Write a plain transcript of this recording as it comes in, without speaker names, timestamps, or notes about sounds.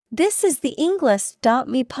This is the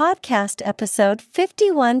Englist.me podcast episode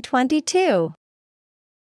 5122.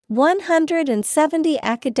 170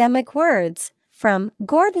 academic words from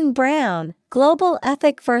Gordon Brown, Global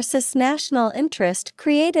Ethic versus National Interest,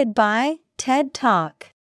 created by TED Talk.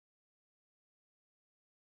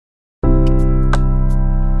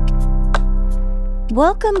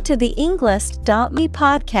 Welcome to the Englist.me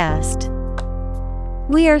podcast.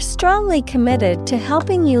 We are strongly committed to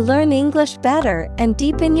helping you learn English better and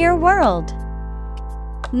deepen your world.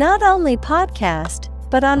 Not only podcast,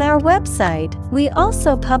 but on our website, we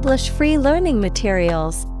also publish free learning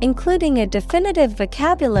materials, including a definitive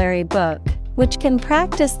vocabulary book, which can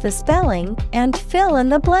practice the spelling and fill in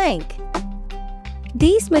the blank.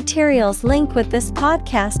 These materials link with this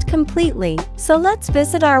podcast completely, so let's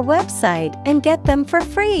visit our website and get them for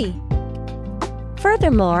free.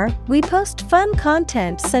 Furthermore, we post fun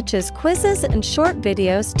content such as quizzes and short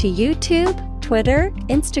videos to YouTube, Twitter,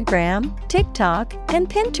 Instagram, TikTok, and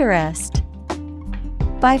Pinterest.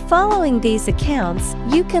 By following these accounts,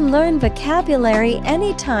 you can learn vocabulary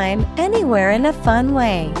anytime, anywhere in a fun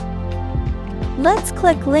way. Let's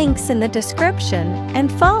click links in the description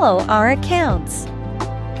and follow our accounts.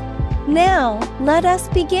 Now, let us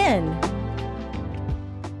begin.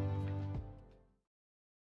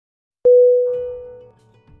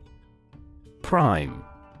 Prime.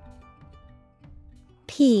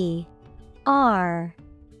 P-R-I-M-E.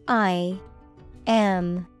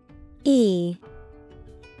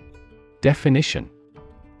 Definition: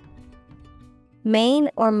 main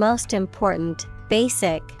or most important,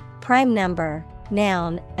 basic, prime number.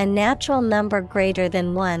 Noun, a natural number greater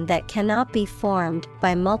than one that cannot be formed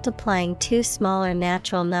by multiplying two smaller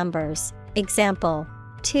natural numbers. Example: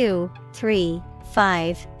 2, 3,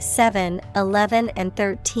 5, 7, 11, and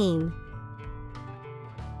 13.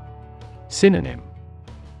 Synonym: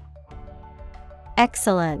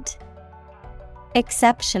 excellent,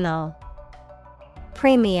 exceptional,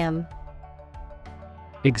 premium.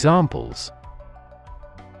 Examples: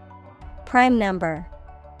 prime number,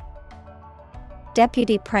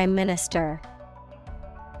 Deputy Prime Minister.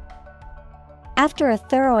 After a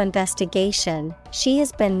thorough investigation, she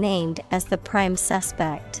has been named as the prime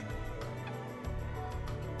suspect.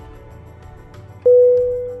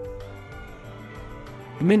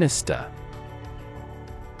 Minister.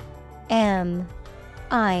 M-I-N-I-S-T-E-R.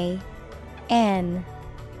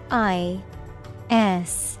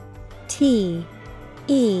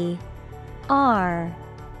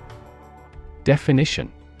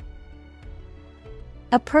 Definition: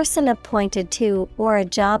 a person appointed to or a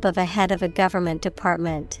job of a head of a government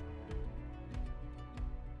department.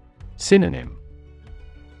 Synonym: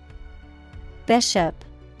 bishop,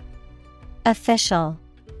 official,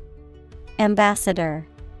 ambassador.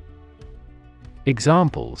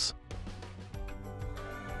 Examples: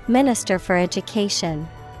 Minister for Education,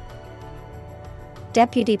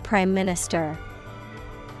 Deputy Prime Minister.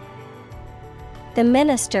 The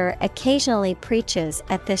minister occasionally preaches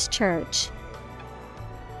at this church.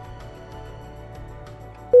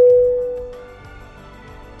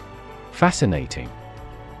 Fascinating.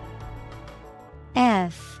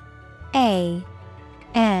 F-A-S-C-I-N-A-T-I-N-G.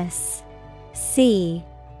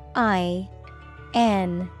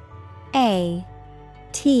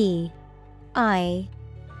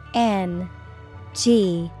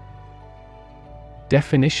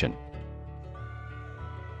 Definition: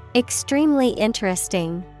 extremely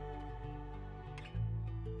interesting.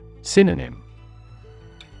 Synonym: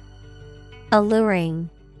 alluring,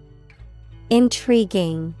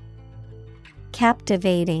 intriguing,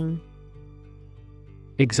 captivating.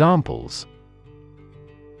 Examples: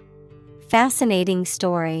 fascinating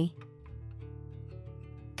story,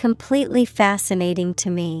 completely fascinating to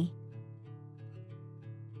me.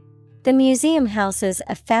 The museum houses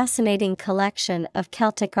a fascinating collection of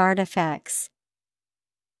Celtic artifacts.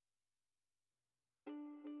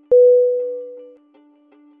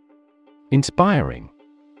 Inspiring.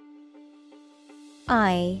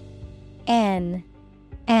 I-N-S-P-I-R-I-N-G.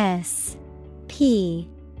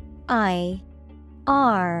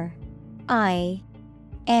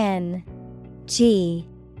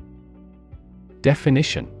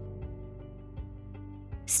 Definition: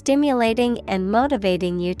 stimulating and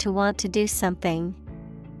motivating you to want to do something.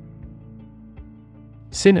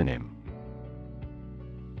 Synonym: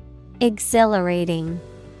 exhilarating,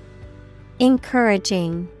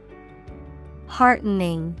 encouraging,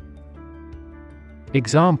 heartening.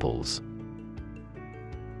 Examples: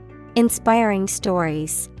 inspiring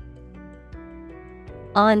stories,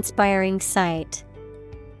 awe-inspiring sight.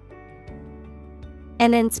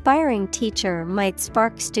 An inspiring teacher might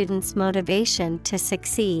spark students' motivation to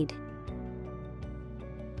succeed.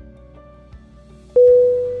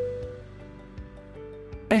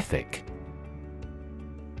 Ethic.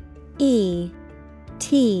 E-T-H-I-C.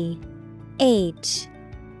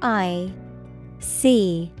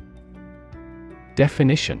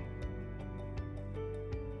 Definition: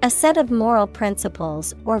 a set of moral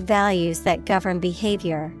principles or values that govern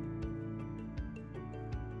behavior.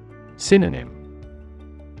 Synonym: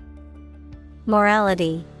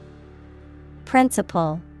 Morality,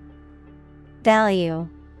 principle, value.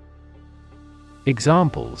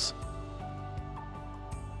 Examples: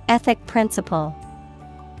 Ethic principle.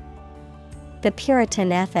 The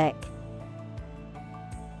Puritan ethic.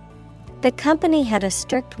 The company had a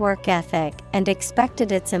strict work ethic and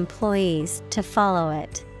expected its employees to follow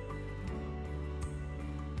it.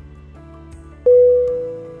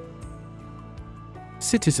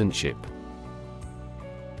 Citizenship.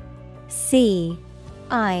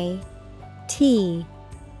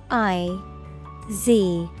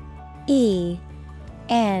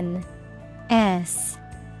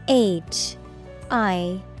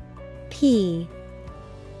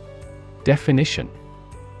 Definition: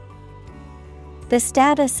 the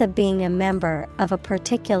status of being a member of a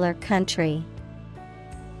particular country.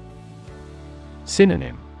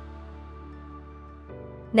 Synonym: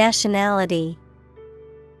 Nationality,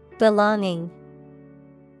 belonging,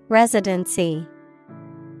 residency.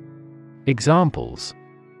 Examples: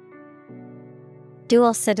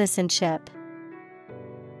 Dual citizenship,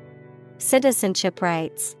 citizenship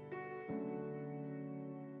rights.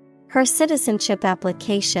 Her citizenship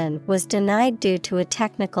application was denied due to a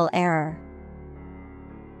technical error.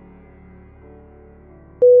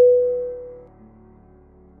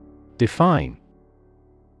 Define.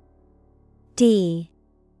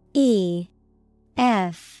 D-E-F-I-N-E.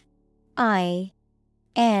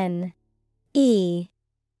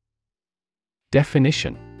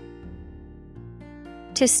 Definition: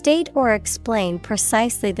 to state or explain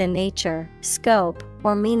precisely the nature, scope,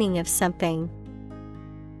 or meaning of something.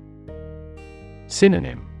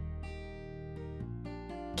 Synonym: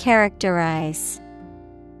 Characterize,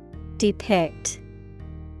 depict,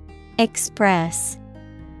 express.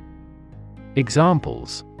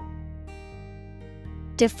 Examples: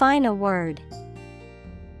 define a word.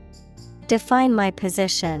 Define my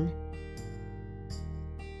position.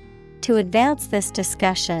 To advance this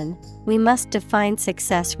discussion, we must define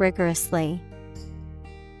success rigorously.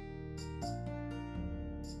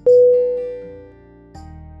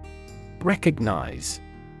 Recognize.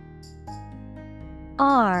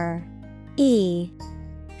 R-E-C-O-G-N-I-Z-E.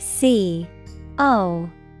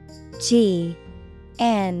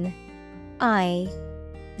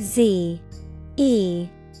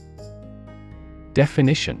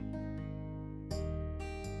 Definition: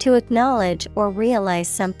 to acknowledge or realize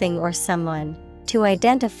something or someone, to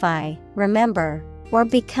identify, remember, or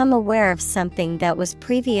become aware of something that was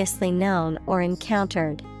previously known or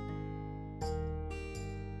encountered.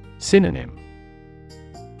 Synonym: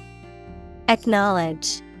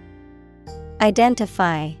 acknowledge,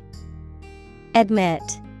 identify,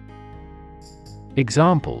 admit.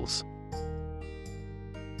 Examples: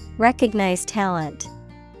 recognize talent,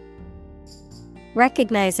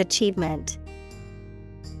 recognize achievement.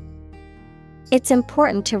 It's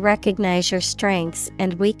important to recognize your strengths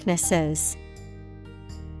and weaknesses.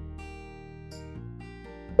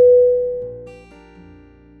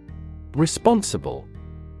 Responsible.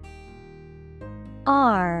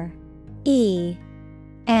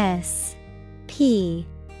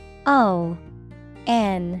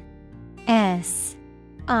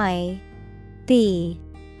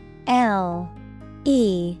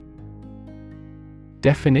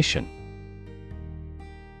 Definition: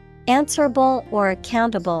 answerable or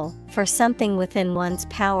accountable for something within one's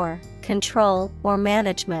power, control, or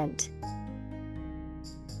management.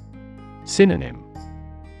 Synonym: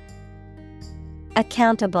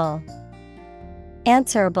 accountable,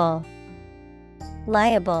 answerable,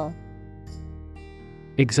 liable.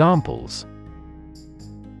 Examples: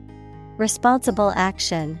 responsible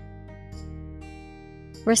action,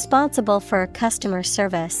 responsible for customer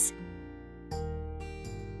service.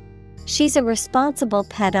 She's a responsible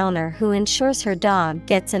pet owner who ensures her dog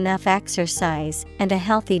gets enough exercise and a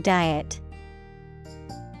healthy diet.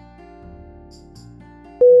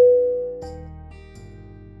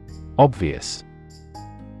 Obvious.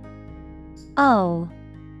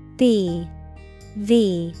 O-B-V-I-O-U-S.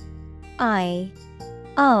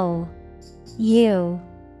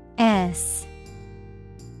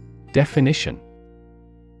 Definition: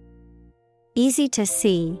 easy to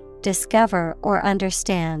see, discover, or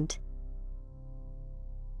understand.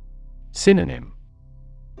 Synonym: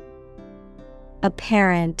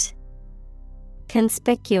 apparent,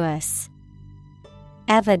 conspicuous,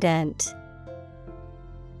 evident.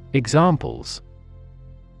 Examples: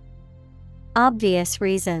 obvious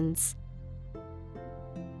reasons.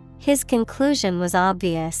 His conclusion was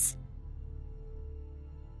obvious.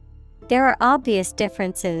 There are obvious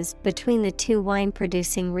differences between the two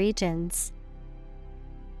wine-producing regions.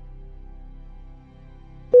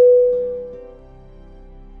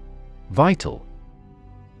 Vital.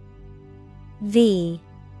 V-I-T-A-L.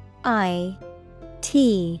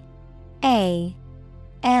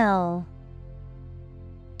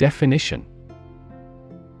 Definition: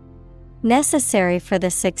 necessary for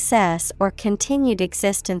the success or continued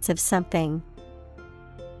existence of something.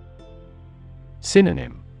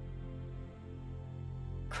 Synonym: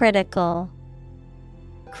 critical,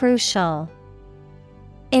 crucial,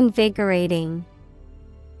 invigorating.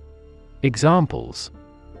 Examples: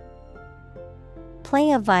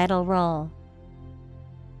 play a vital role.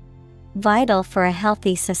 Vital for a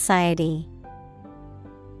healthy society.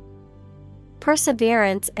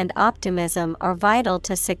 Perseverance and optimism are vital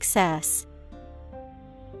to success.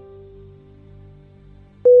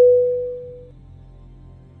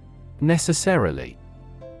 Necessarily.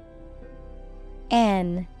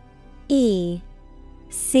 Necessarily.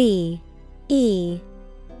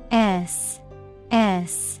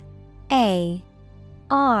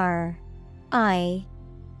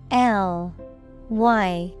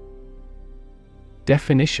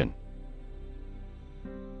 Definition: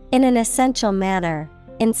 in an essential manner,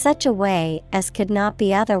 in such a way as could not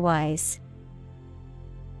be otherwise.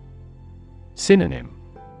 Synonym: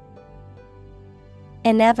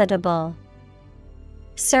 inevitable,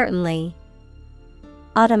 certainly,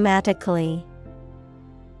 automatically.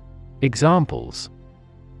 Examples: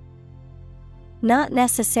 not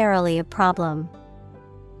necessarily a problem.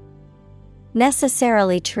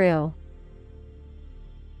 Necessarily true.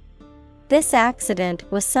 This accident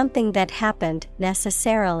was something that happened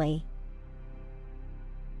necessarily.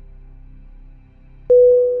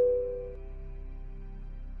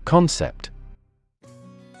 Concept.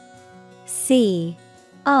 C-O-N-C-E-P-T.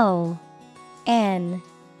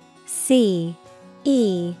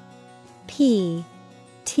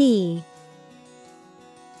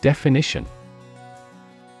 Definition: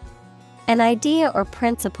 an idea or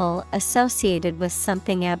principle associated with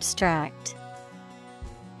something abstract.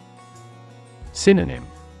 Synonym: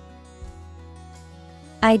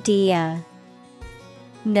 idea,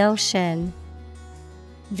 notion,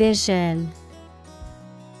 vision.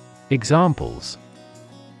 Examples: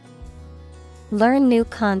 learn new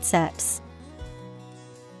concepts.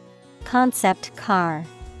 Concept car.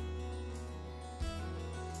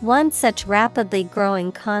 One such rapidly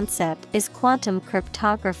growing concept is quantum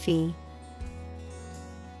cryptography.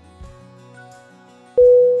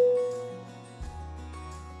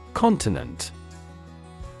 Continent.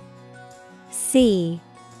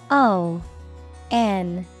 C-O-N-T-I-N-E-N-T.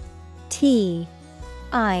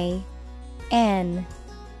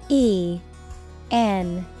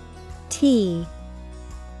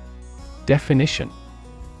 Definition: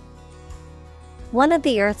 one of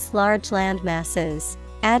the Earth's large landmasses.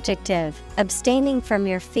 Adjective, abstaining from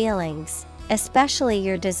your feelings, especially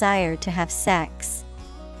your desire to have sex.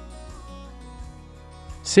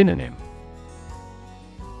 Synonym: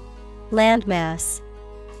 landmass.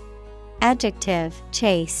 Adjective,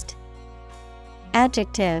 chaste.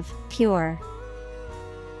 Adjective, pure.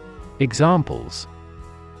 Examples: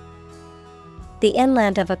 the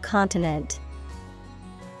inland of a continent.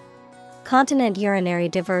 Continent urinary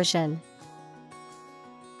diversion.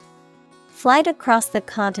 Flight across the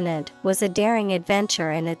continent was a daring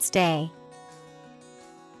adventure in its day.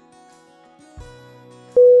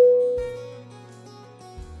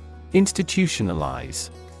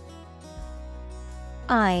 Institutionalize.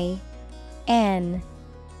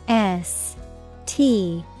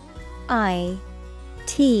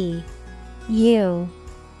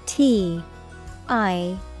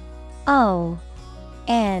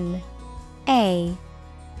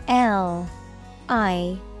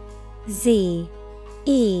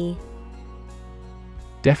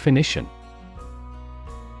 Definition: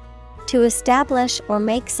 to establish or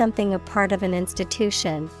make something a part of an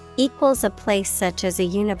institution, equals a place such as a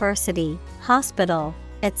university, hospital,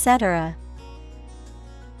 etc.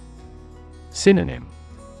 Synonym: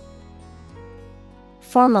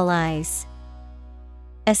 formalize,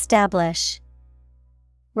 establish,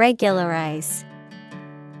 regularize.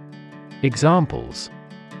 Examples: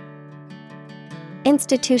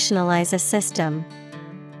 institutionalize a system.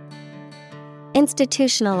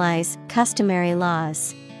 Institutionalize customary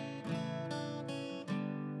laws.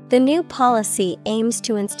 The new policy aims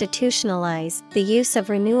to institutionalize the use of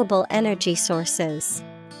renewable energy sources.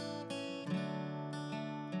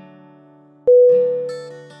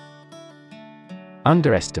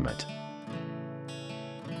 Underestimate.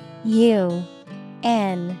 Underestimate.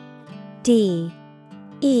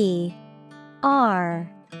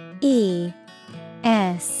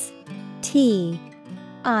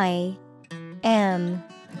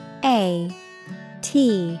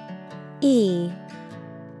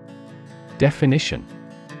 Definition.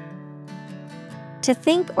 To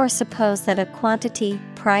think or suppose that a quantity,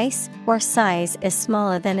 price, or size is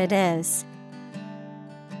smaller than it is.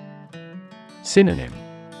 Synonym.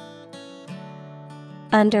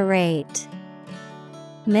 Underrate,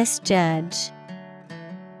 misjudge,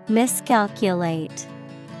 miscalculate.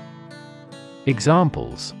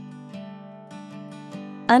 Examples.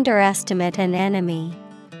 Underestimate an enemy.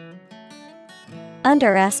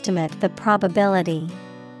 Underestimate the probability.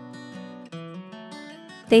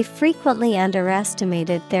 They frequently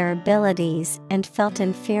underestimated their abilities and felt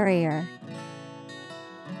inferior.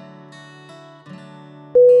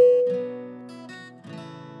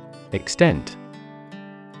 Extent.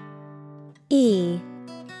 E-X-T-E-N-T.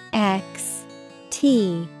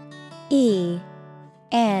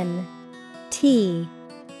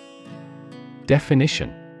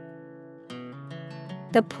 Definition.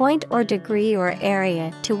 The point or degree or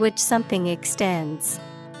area to which something extends.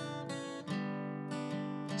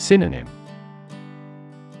 Synonym.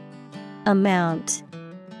 Amount,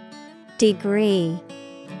 degree,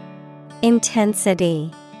 intensity.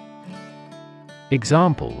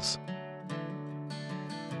 Examples.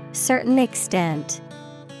 Certain extent.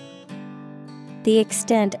 The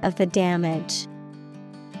extent of the damage.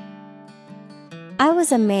 I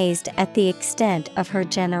was amazed at the extent of her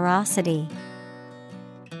generosity.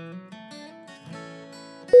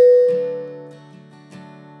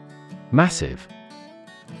 Massive.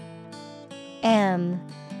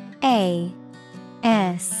 M-A-S-S-I-V-E.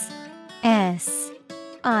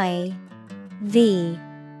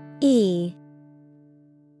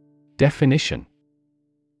 Definition.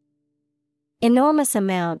 Enormous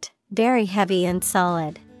amount, very heavy and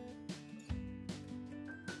solid.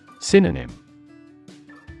 Synonym.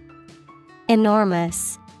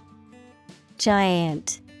 Enormous,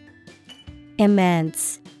 giant,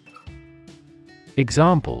 immense.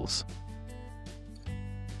 Examples.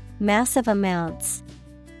 Massive amounts.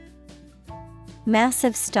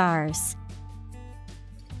 Massive stars.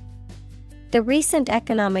 The recent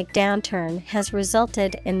economic downturn has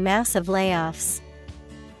resulted in massive layoffs.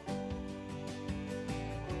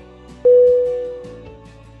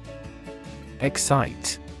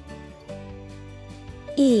 Excite.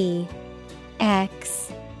 E-X-C-I-T-E.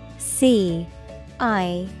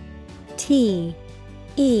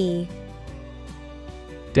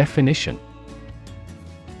 Definition.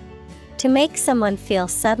 To make someone feel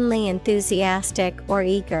suddenly enthusiastic or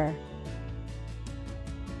eager.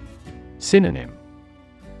 Synonym.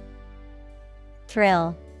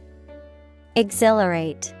 Thrill,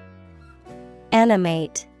 exhilarate,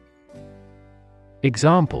 animate.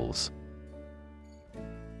 Examples.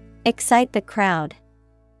 Excite the crowd.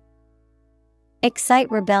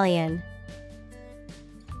 Excite rebellion.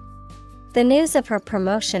 The news of her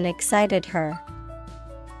promotion excited her.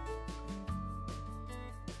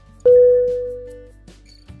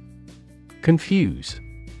 Confuse.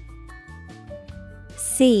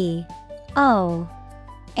 C-O-N-F-U-S-E.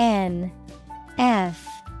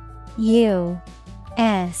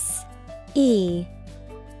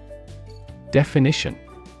 Definition.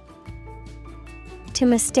 To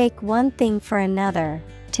mistake one thing for another,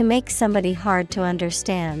 to make somebody hard to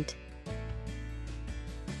understand.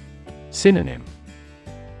 Synonym.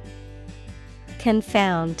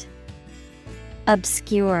 Confound,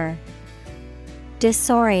 obscure,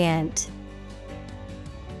 disorient.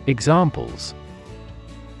 Examples.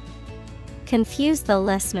 Confuse the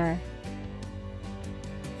listener.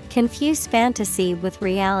 Confuse fantasy with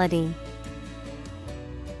reality.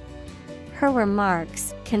 Her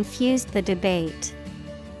remarks confused the debate.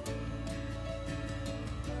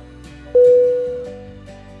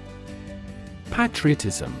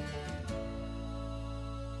 Patriotism.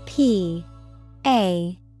 P-A-T-R-I-O-T-I-S-M.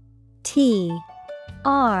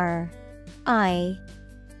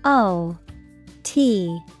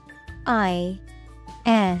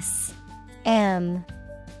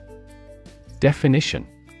 Definition.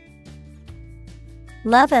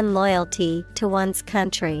 Love and loyalty to one's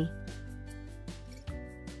country.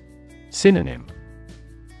 Synonym.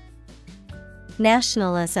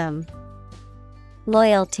 Nationalism,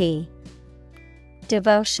 loyalty,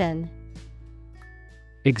 devotion.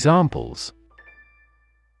 Examples.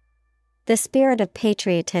 The spirit of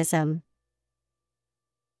patriotism.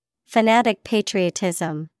 Fanatic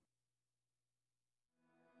patriotism.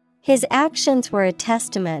 His actions were a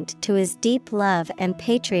testament to his deep love and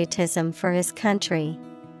patriotism for his country.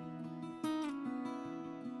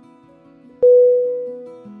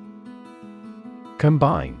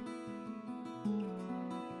 Combine.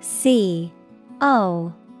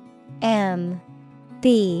 C-O-M-B-I-N-E.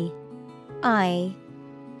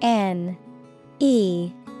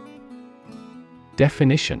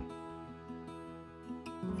 Definition: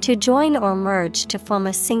 to join or merge to form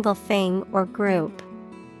a single thing or group.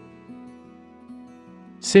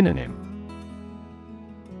 Synonym: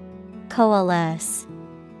 Coalesce,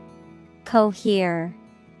 cohere,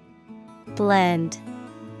 blend.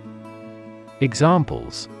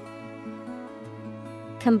 Examples: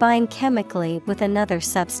 combine chemically with another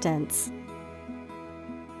substance.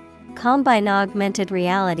 Combine augmented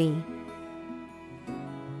reality.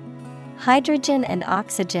 Hydrogen and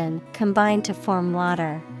oxygen combine to form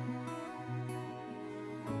water.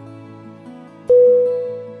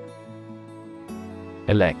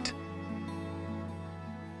 Elect.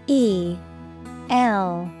 E-L-E-C-T.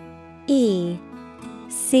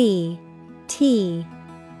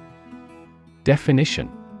 Definition: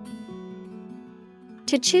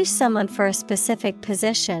 to choose someone for a specific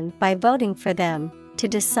position by voting for them, to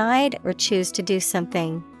decide or choose to do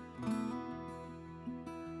something.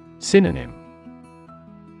 Synonym: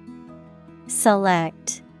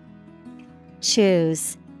 select,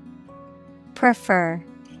 choose, prefer.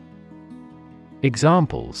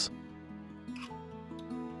 Examples: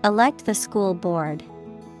 elect the school board.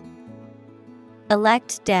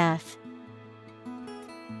 Elect death.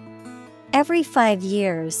 Every 5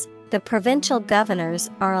 years, the provincial governors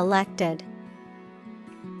are elected.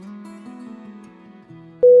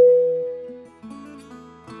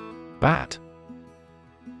 Bat.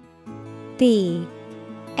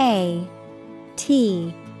 B-A-T.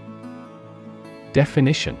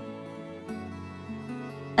 Definition: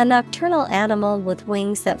 a nocturnal animal with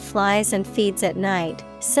wings that flies and feeds at night,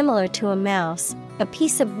 similar to a mouse, a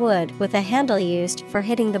piece of wood with a handle used for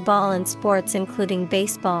hitting the ball in sports including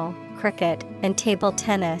baseball, cricket, and table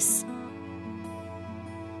tennis.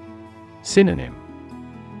 Synonym: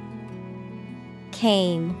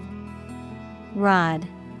 cane, rod,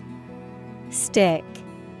 stick.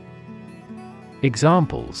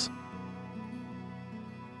 Examples: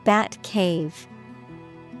 bat cave.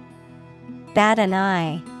 Bat an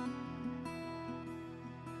eye.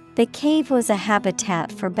 The cave was a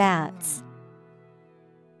habitat for bats.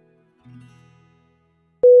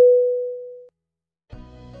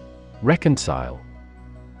 Reconcile.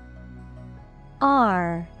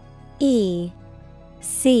 R-E-C-O-N-C-I-L-E.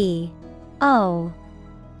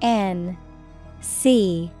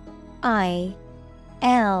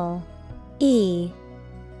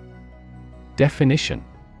 Definition: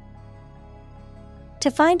 to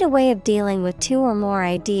find a way of dealing with two or more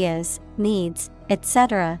ideas, needs,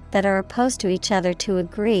 etc. that are opposed to each other to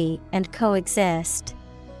agree and coexist.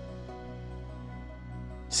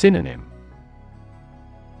 Synonym: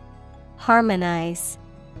 harmonize,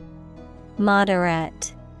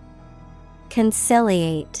 moderate,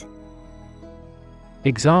 conciliate.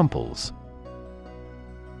 Examples: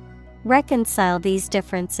 reconcile these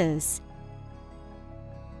differences.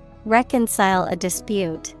 Reconcile a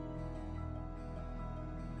dispute.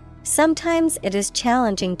 Sometimes it is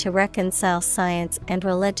challenging to reconcile science and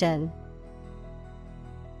religion.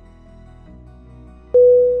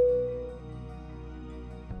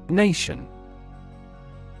 Nation.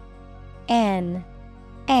 N-A-T-I-O-N.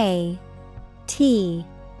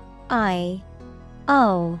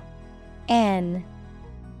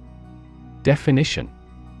 Definition: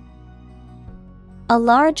 a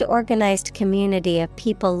large organized community of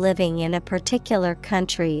people living in a particular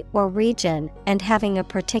country or region and having a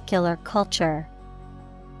particular culture.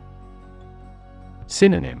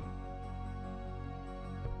 Synonym: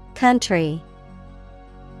 country,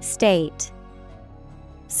 state,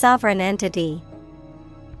 sovereign entity.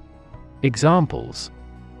 Examples: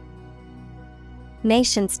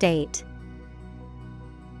 nation state.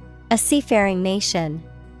 A seafaring nation.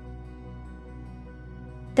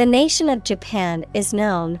 The nation of Japan is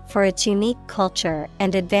known for its unique culture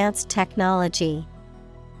and advanced technology.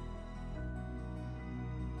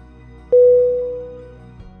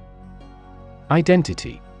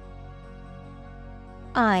 Identity.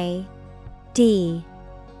 I-D-E-N-T-I-T-Y.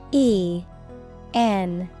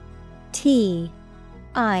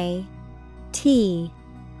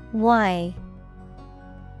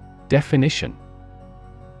 Definition: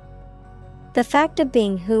 the fact of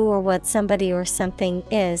being who or what somebody or something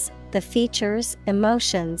is, the features,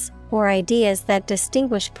 emotions, or ideas that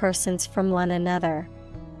distinguish persons from one another.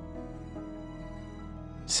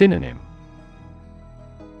 Synonym: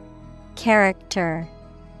 character,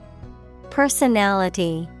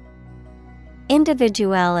 personality,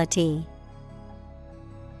 individuality.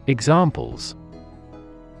 Examples: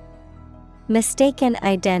 mistaken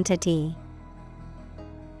identity,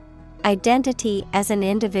 identity as an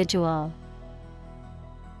individual.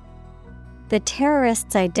 The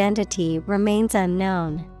terrorist's identity remains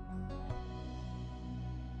unknown.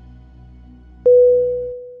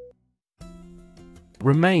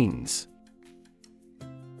 Remains.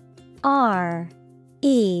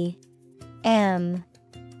 R-E-M-A-I-N-S.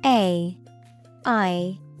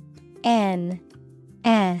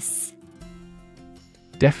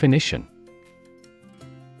 Definition: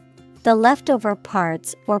 the leftover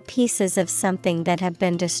parts or pieces of something that have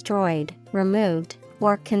been destroyed, removed,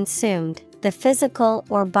 or consumed, the physical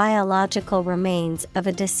or biological remains of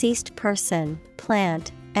a deceased person,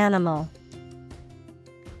 plant, animal.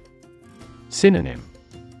 Synonym: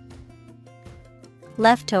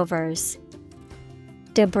 leftovers,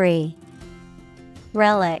 debris,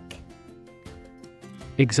 relic.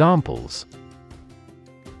 Examples: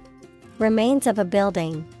 remains of a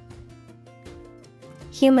building,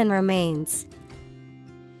 human remains.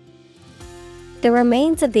 The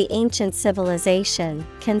remains of the ancient civilization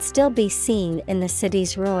can still be seen in the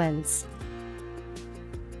city's ruins.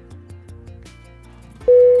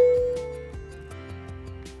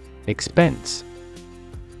 Expense.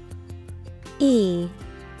 E-X-P-E-N-S-E.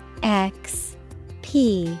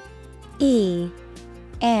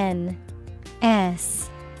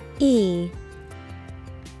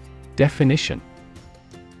 Definition: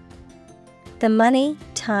 the money,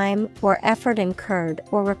 time, or effort incurred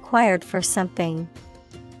or required for something.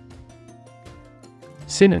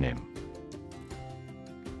 Synonym: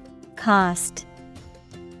 cost,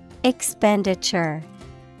 expenditure,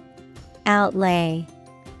 outlay.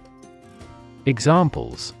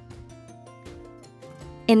 Examples: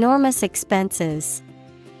 enormous expenses,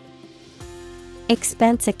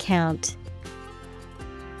 expense account.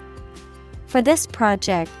 For this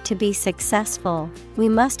project to be successful, we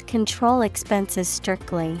must control expenses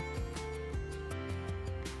strictly.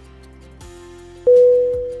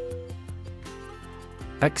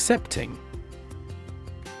 Accepting.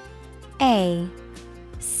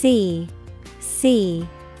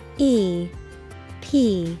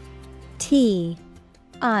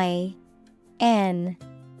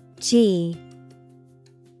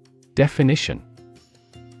 Definition: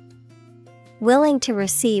 willing to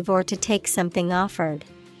receive or to take something offered.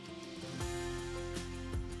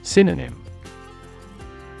 Synonym: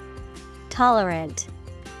 tolerant,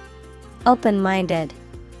 open-minded,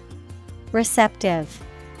 receptive.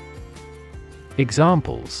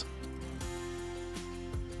 Examples: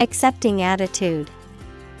 accepting attitude,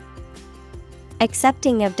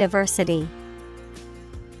 accepting of diversity.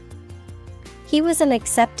 He was an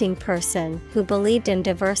accepting person who believed in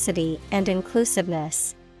diversity and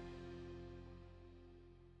inclusiveness.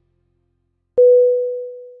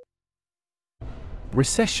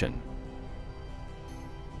 Recession.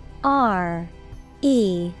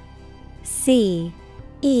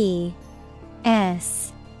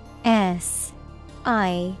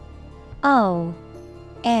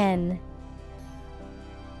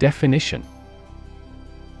 Definition: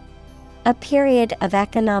 a period of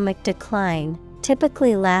economic decline,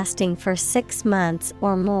 typically lasting for 6 months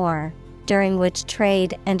or more, during which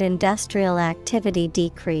trade and industrial activity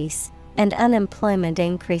decrease, and unemployment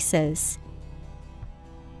increases.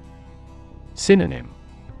 Synonym: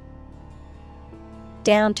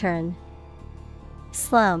 downturn,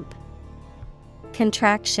 slump,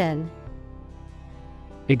 contraction.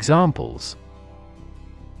 Examples: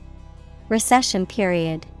 recession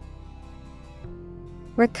period,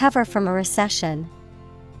 recover from a recession.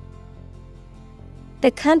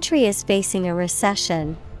 The country is facing a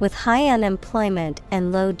recession, with high unemployment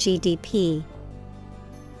and low GDP.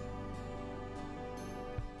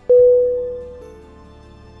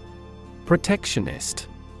 Protectionist.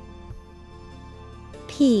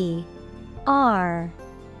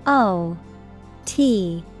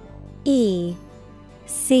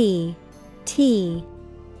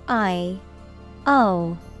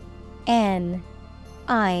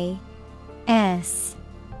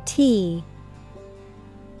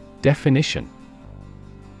 Definition: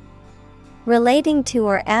 relating to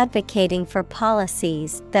or advocating for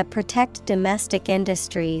policies that protect domestic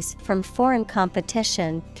industries from foreign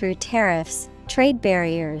competition through tariffs, trade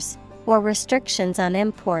barriers, or restrictions on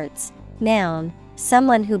imports. Noun,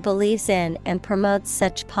 someone who believes in and promotes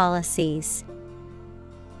such policies.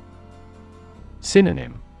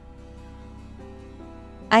 Synonym: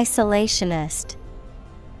 isolationist,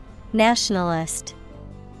 nationalist.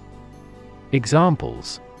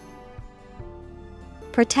 Examples: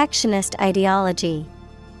 Protectionist ideology.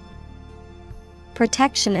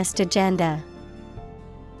 Protectionist agenda.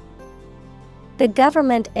 The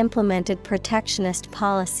government implemented protectionist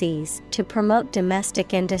policies to promote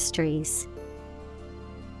domestic industries.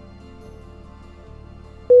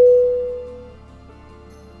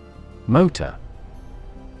 Motor.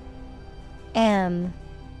 M-O-T-O-R.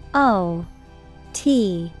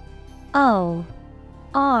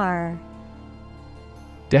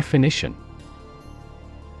 Definition.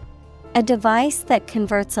 A device that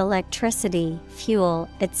converts electricity, fuel,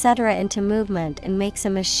 etc. into movement and makes a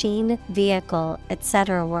machine, vehicle,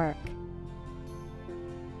 etc. work.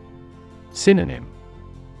 Synonym.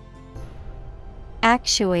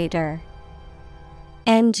 Actuator,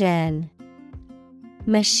 engine,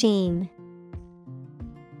 machine.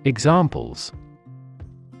 Examples.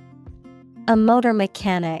 A motor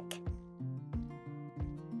mechanic.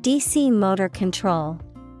 DC motor control.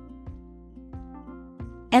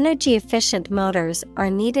 Energy-efficient motors are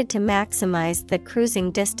needed to maximize the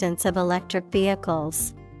cruising distance of electric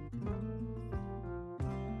vehicles.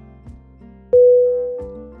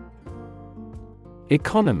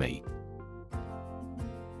 Economy.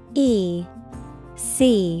 E-C-O-N-O-M-Y.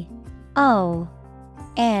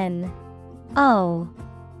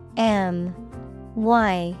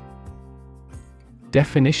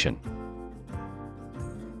 Definition.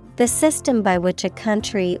 The system by which a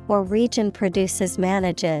country or region produces,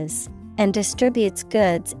 manages, and distributes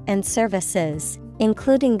goods and services,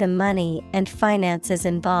 including the money and finances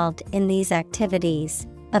involved in these activities,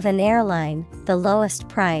 of an airline, the lowest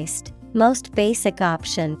priced, most basic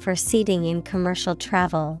option for seating in commercial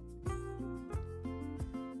travel.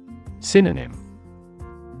 Synonym.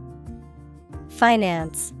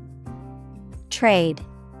 Finance, trade,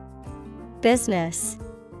 business.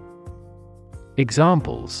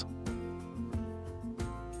 Examples.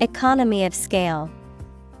 Economy of scale.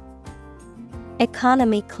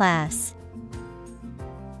 Economy class.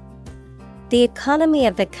 The economy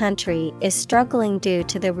of the country is struggling due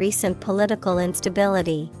to the recent political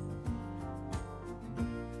instability.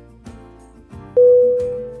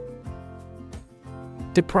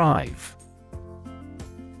 Deprive.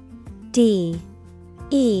 D-E-P-R-I-V-E.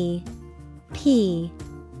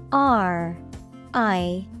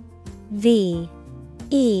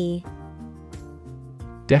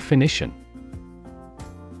 Definition.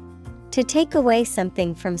 To take away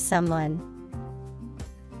something from someone.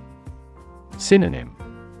 Synonym.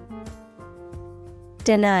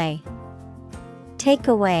 Deny, take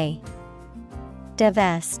away,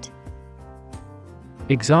 divest.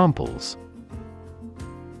 Examples.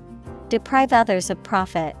 Deprive others of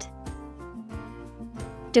profit.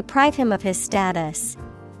 Deprive him of his status.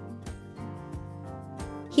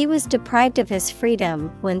 He was deprived of his freedom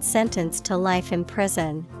when sentenced to life in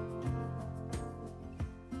prison.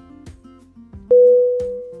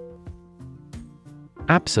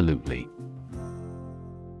 Absolutely.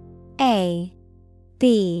 A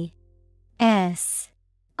B S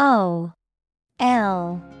O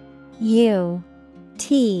L U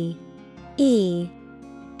T E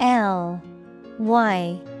L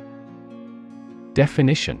Y.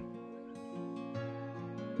 Definition.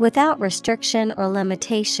 Without restriction or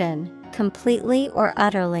limitation, completely or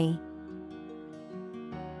utterly.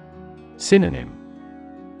 Synonym.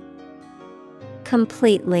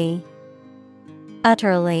 Completely,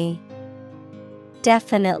 utterly,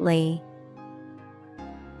 definitely.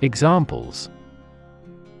 Examples.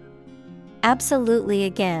 Absolutely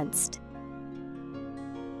against.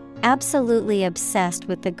 Absolutely obsessed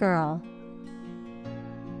with the girl.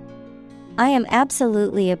 I am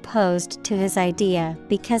absolutely opposed to his idea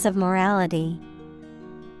because of morality.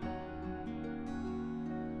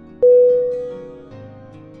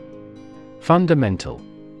 Fundamental.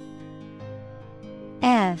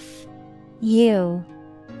 F U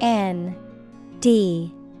N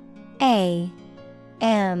D A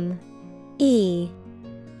M E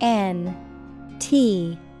N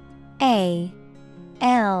T A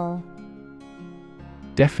L.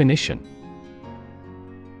 Definition.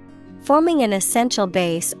 Forming an essential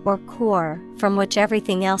base or core from which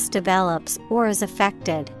everything else develops or is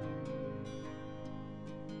affected.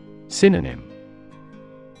 Synonym.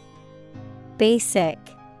 Basic,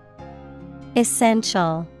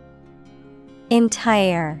 essential,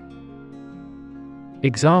 entire.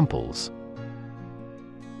 Examples.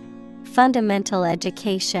 Fundamental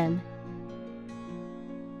education.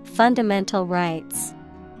 Fundamental rights.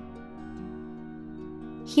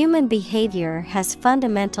 Human behavior has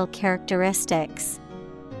fundamental characteristics.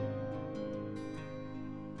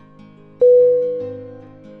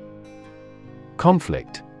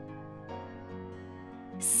 Conflict.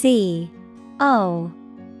 C-O-N-F-L-I-C-T.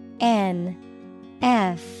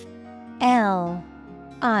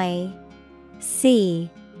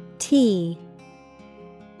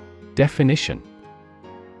 Definition: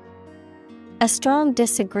 a strong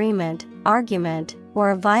disagreement, argument,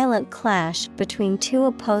 or a violent clash between two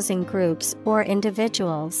opposing groups or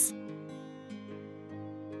individuals.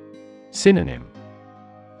 Synonym: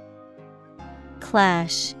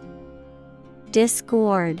 Clash,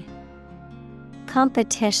 discord,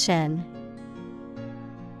 competition.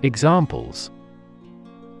 Examples: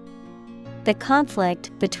 the conflict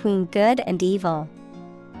between good and evil.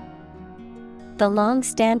 The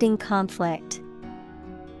long-standing conflict.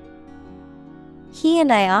 He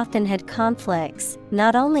and I often had conflicts,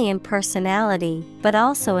 not only in personality, but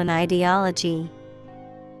also in ideology.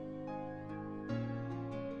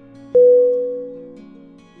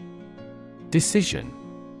 Decision.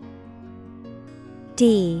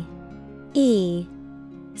 D-E-C-I-S-I-O-N.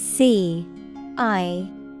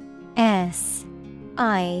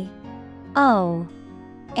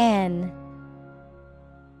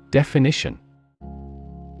 Definition: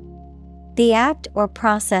 the act or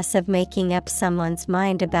process of making up someone's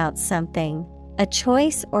mind about something, a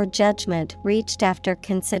choice or judgment reached after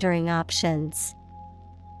considering options.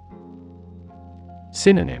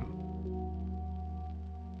 Synonym: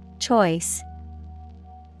 choice,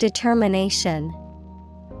 determination,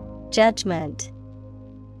 judgment.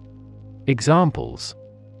 Examples: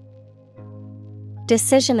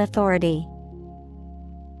 decision authority.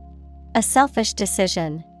 A selfish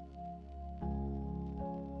decision.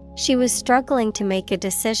 She was struggling to make a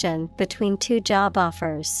decision between two job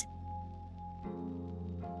offers.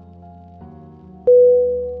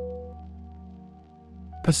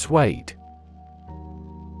 Persuade.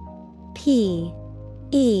 P-E-R-S-U-A-D-E.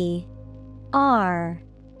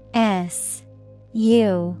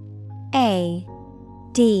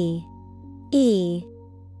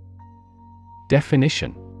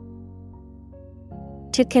 Definition: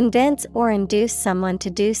 to convince or induce someone to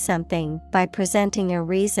do something by presenting a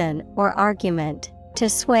reason or argument, to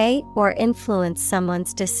sway or influence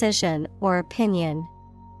someone's decision or opinion.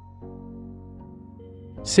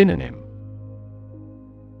 Synonym: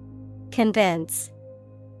 convince,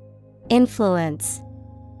 influence,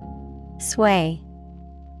 sway.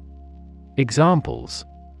 Examples: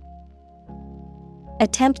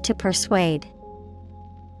 attempt to persuade.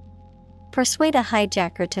 Persuade a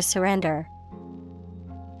hijacker to surrender.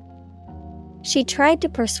 She tried to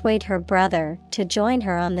persuade her brother to join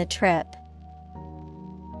her on the trip.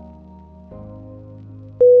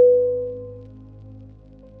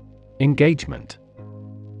 Engagement.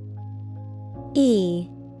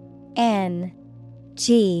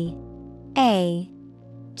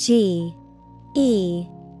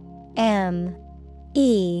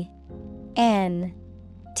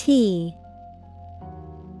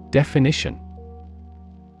 Definition: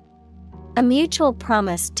 a mutual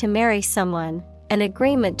promise to marry someone, an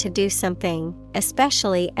agreement to do something,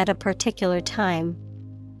 especially at a particular time.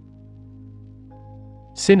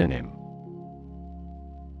 Synonym: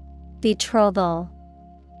 betrothal,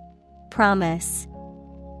 promise,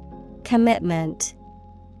 commitment.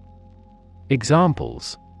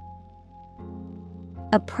 Examples: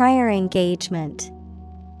 a prior engagement.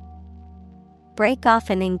 Break off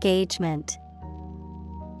an engagement.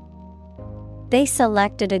 They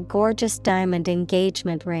selected a gorgeous diamond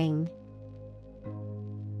engagement ring.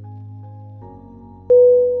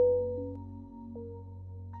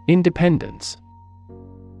 Independence.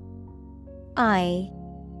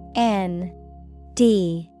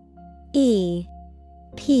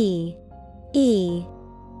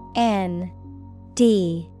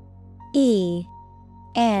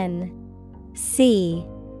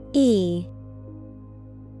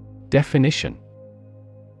 Definition: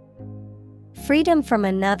 freedom from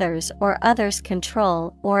another's or others'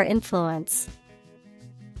 control or influence.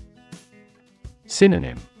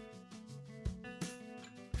 Synonym: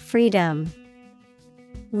 freedom,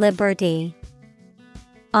 liberty,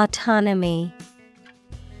 autonomy.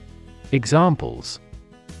 Examples: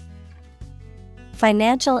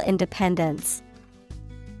 financial independence,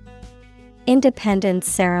 independence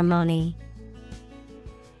ceremony.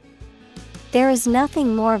 There is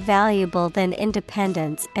nothing more valuable than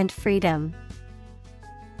independence and freedom.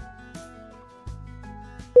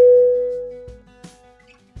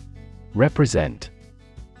 Represent.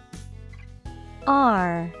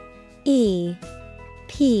 R-E-P-R-E-S-E-N-T.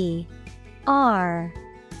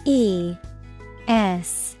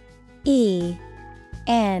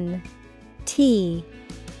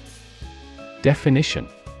 Definition: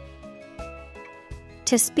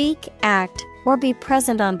 to speak, act, or be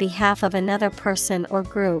present on behalf of another person or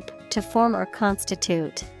group, to form or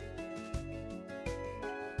constitute.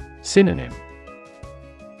 Synonym.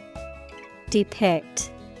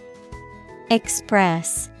 Depict,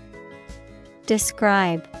 express,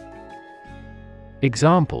 describe.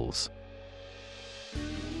 Examples.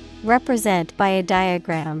 Represent by a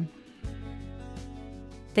diagram.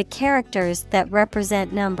 The characters that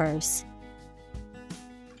represent numbers.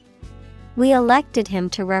 We elected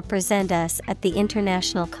him to represent us at the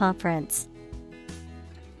international conference.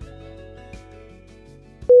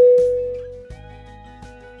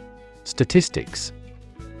 Statistics.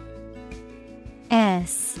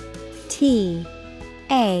 S-T-A-T-I-S-T-I-C-S.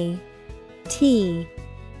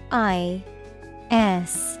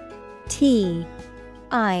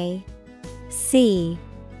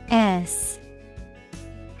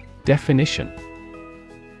 Definition.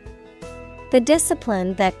 The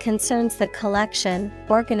discipline that concerns the collection,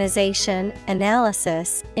 organization,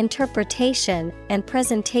 analysis, interpretation, and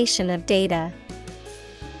presentation of data.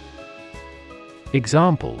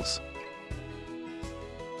 Examples.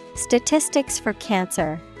 Statistics for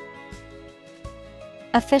cancer.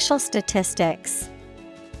 Official statistics.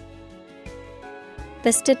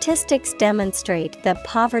 The statistics demonstrate that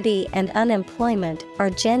poverty and unemployment are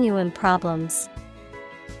genuine problems.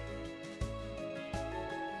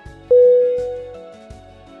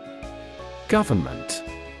 Government.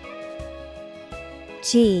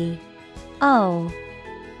 G-O-V-E-R-N-M-E-N-T.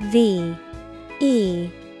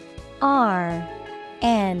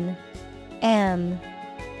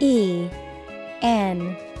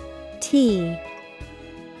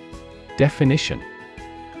 Definition.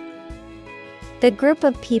 The group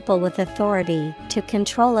of people with authority to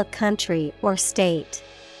control a country or state.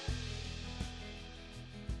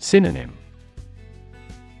 Synonym.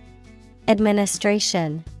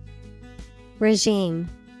 Administration, regime,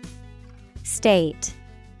 state.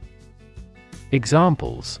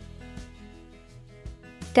 Examples.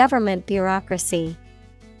 Government bureaucracy.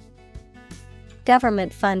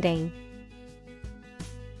 Government funding.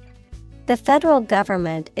 The federal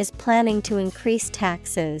government is planning to increase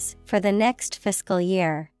taxes for the next fiscal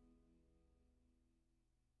year.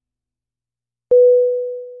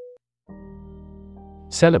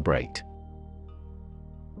 Celebrate.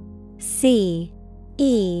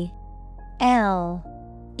 C-E-L-E-B-R-A-T-E.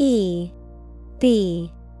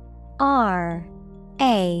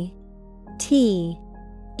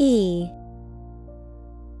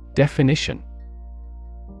 Definition.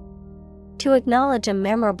 To acknowledge a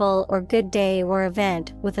memorable or good day or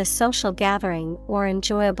event with a social gathering or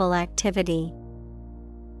enjoyable activity.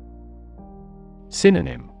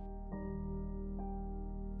 Synonym.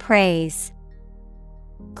 Praise,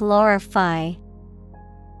 glorify,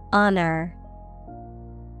 honor.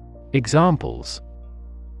 Examples.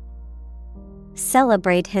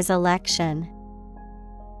 Celebrate his election.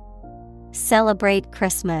 Celebrate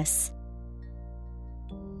Christmas.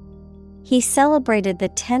 He celebrated the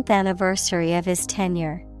 10th anniversary of his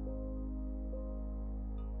tenure.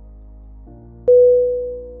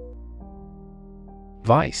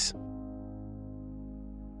 Vice.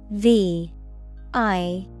 V-I-C-E.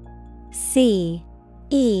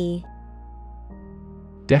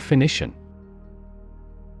 Definition.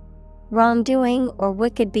 Wrongdoing or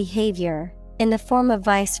wicked behavior, in the form of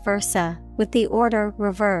vice versa, with the order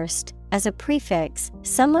reversed. As a prefix,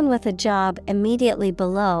 someone with a job immediately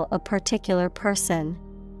below a particular person.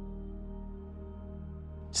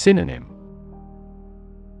 Synonym.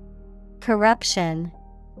 Corruption,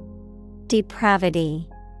 depravity,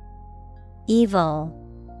 evil.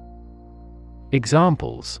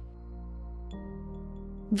 Examples.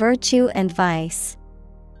 Virtue and vice.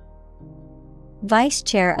 Vice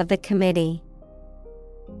chair of the committee.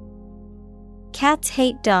 Cats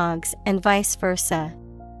hate dogs and vice versa.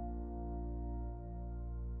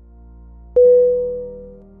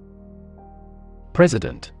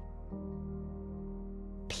 President.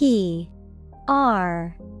 P-R-E-S-I-D-E-N-T.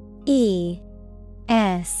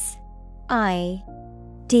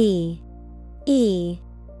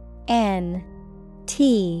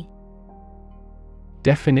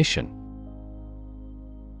 Definition.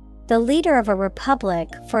 The leader of a republic,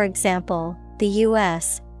 for example, the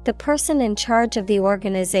U.S., the person in charge of the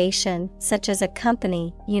organization, such as a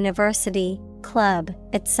company, university, club,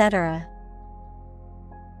 etc.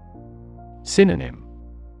 Synonym.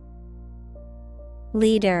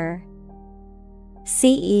 Leader,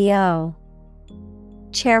 CEO,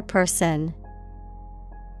 chairperson.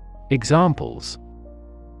 Examples.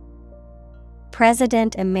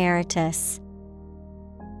 President Emeritus.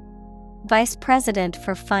 Vice President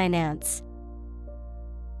for Finance.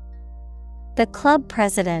 The club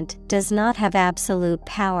president does not have absolute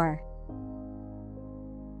power.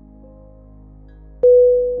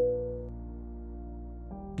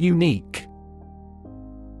 Unique.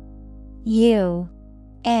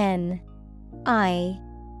 U-N-I-Q-U-E.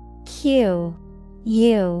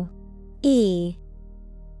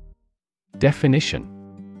 Definition.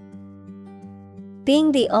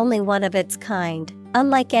 Being the only one of its kind,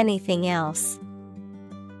 unlike anything else.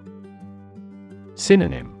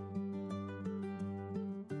 Synonym.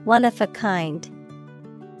 One of a kind.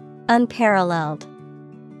 Unparalleled.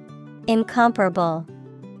 Incomparable.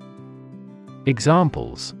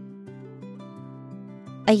 Examples.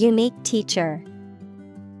 A unique teacher.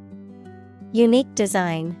 Unique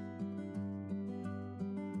design.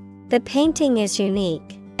 The painting is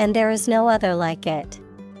unique, and there is no other like it.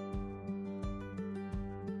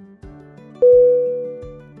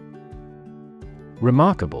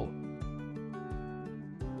 Remarkable.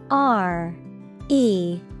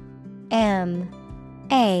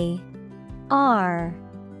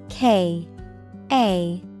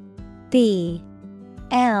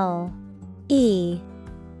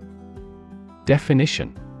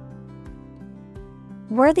 Definition.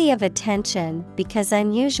 Worthy of attention because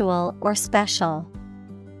unusual or special.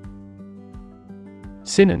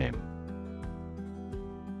 Synonym.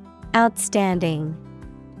 Outstanding.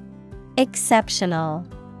 Exceptional.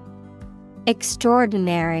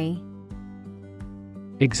 Extraordinary.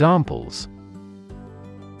 Examples.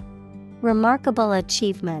 Remarkable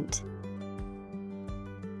achievement.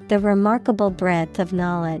 The remarkable breadth of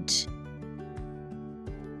knowledge.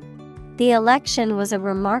 The election was a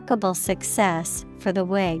remarkable success for the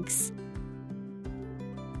Whigs.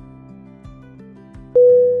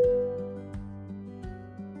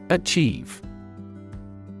 Achieve.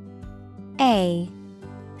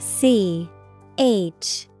 A-C-H-I-E-V-E.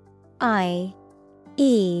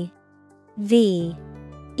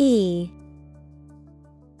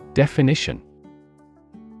 Definition.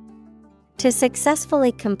 To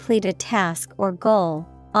successfully complete a task or goal,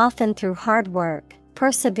 often through hard work,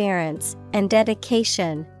 perseverance, and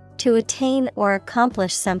dedication, to attain or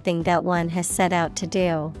accomplish something that one has set out to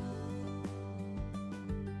do.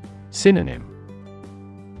 Synonym.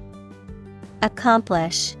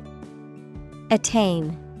 Accomplish.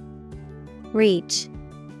 Attain. Reach.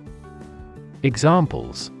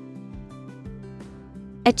 Examples.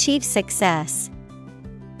 Achieve success.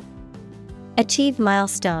 Achieve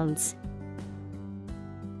milestones.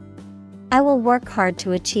 I will work hard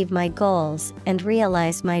to achieve my goals and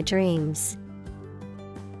realize my dreams.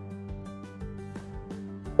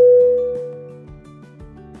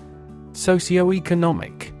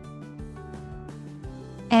 Socioeconomic.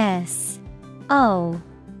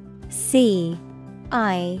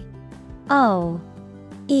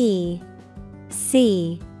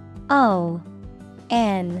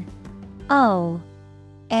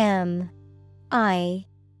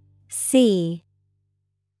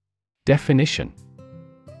 Definition.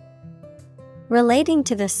 Relating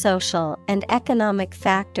to the social and economic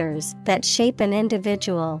factors that shape an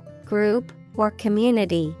individual, group, or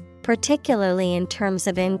community, particularly in terms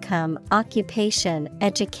of income, occupation,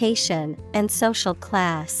 education, and social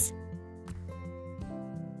class.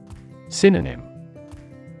 Synonym.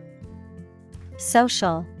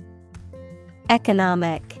 Social,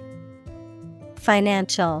 economic,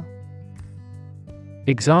 financial.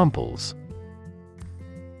 Examples.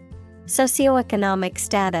 Socioeconomic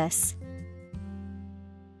status.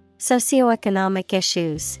 Socioeconomic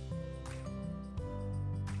issues.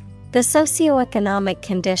 The socioeconomic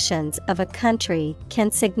conditions of a country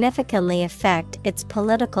can significantly affect its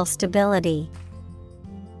political stability.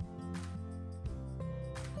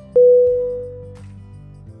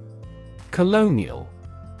 Colonial.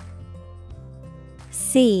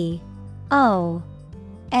 C-O-L-O-N-I-A-L.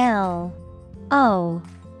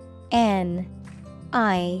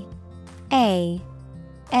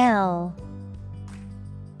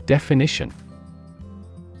 Definition.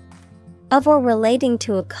 Of or relating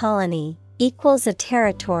to a colony, equals a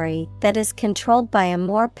territory that is controlled by a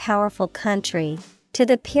more powerful country, to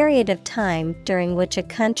the period of time during which a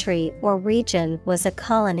country or region was a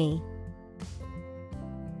colony.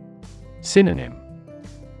 Synonym.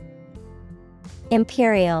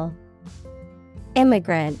 Imperial,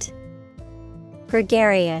 immigrant,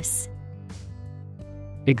 gregarious.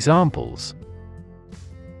 Examples.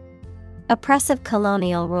 Oppressive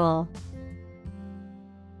colonial rule.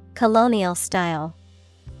 Colonial style.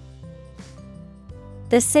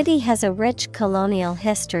 The city has a rich colonial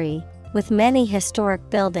history, with many historic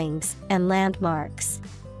buildings and landmarks.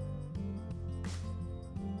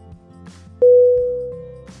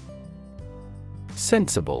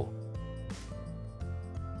 Sensible.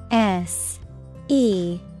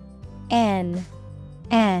 S-E-N-S-I-B-L-E.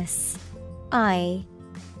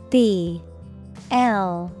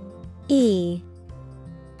 L E.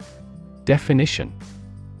 Definition: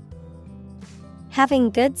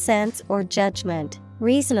 Having good sense or judgment,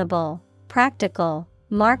 reasonable, practical,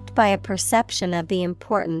 marked by a perception of the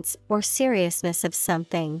importance or seriousness of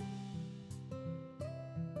something.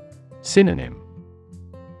 Synonym: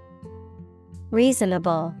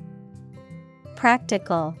 Reasonable,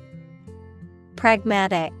 practical,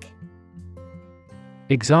 pragmatic.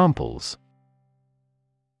 Examples: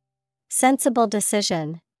 Sensible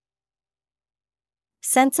decision,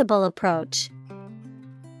 sensible approach.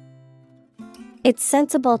 It's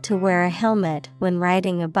sensible to wear a helmet when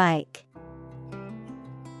riding a bike.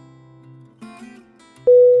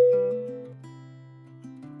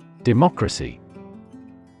 Democracy.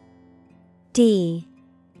 D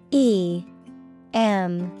E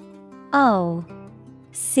M O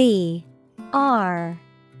C R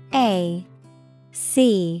A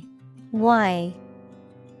C Y.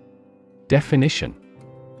 Definition: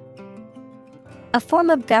 A form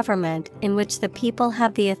of government in which the people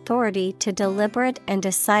have the authority to deliberate and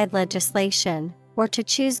decide legislation, or to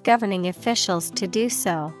choose governing officials to do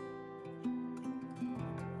so.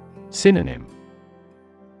 Synonym: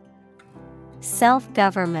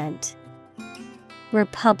 Self-government,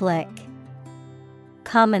 republic,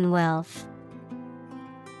 commonwealth.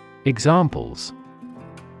 Examples: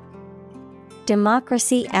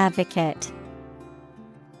 Democracy advocate,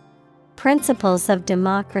 principles of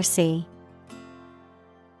democracy.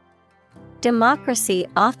 Democracy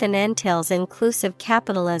often entails inclusive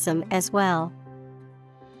capitalism as well.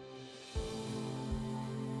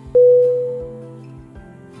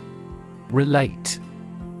 Relate.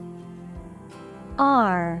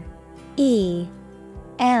 R E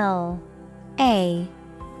L A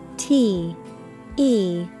T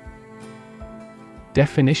E.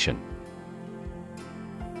 Definition: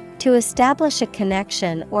 To establish a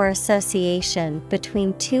connection or association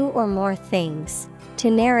between two or more things. To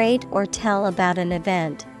narrate or tell about an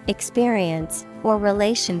event, experience, or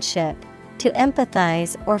relationship. To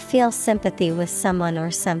empathize or feel sympathy with someone or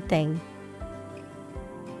something.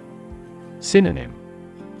 Synonym: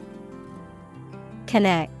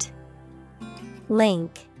 Connect,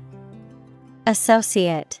 link,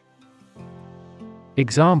 associate.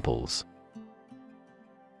 Examples: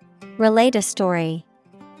 Relate a story,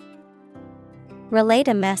 relate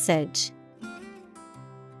a message.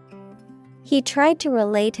 He tried to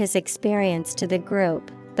relate his experience to the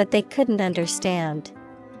group, but they couldn't understand.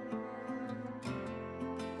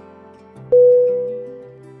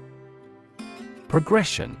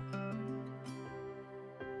 Progression.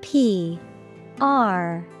 P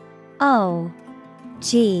R O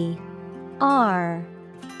G R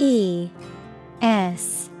E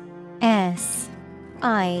S S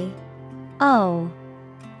I O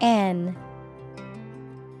N.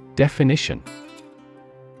 Definition: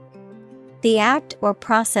 The act or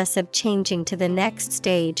process of changing to the next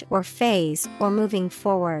stage or phase or moving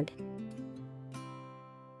forward.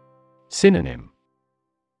 Synonym: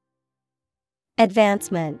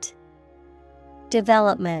 Advancement,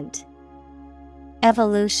 development,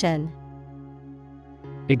 evolution.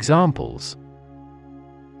 Examples: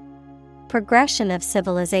 Progression of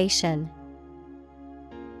civilization,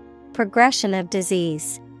 progression of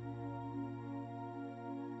disease.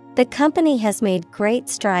 The company has made great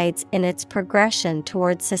strides in its progression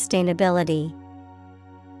towards sustainability.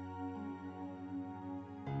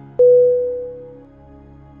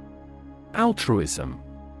 Altruism.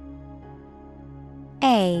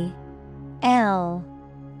 A L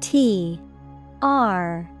T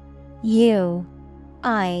R U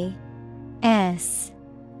I S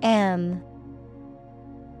M.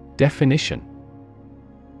 Definition: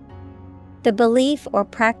 The belief or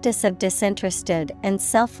practice of disinterested and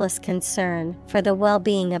selfless concern for the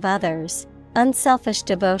well-being of others, unselfish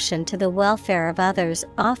devotion to the welfare of others,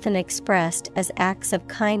 often expressed as acts of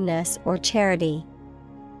kindness or charity.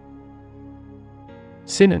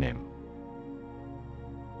 Synonym: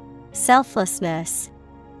 Selflessness,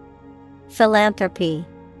 philanthropy,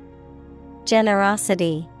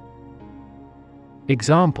 generosity.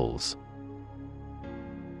 Examples: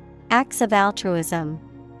 Acts of altruism,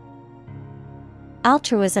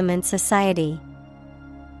 altruism in society.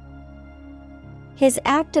 His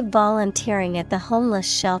act of volunteering at the homeless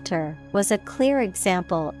shelter was a clear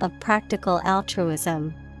example of practical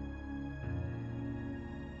altruism.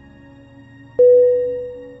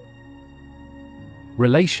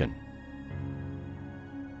 Relation.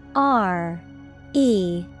 R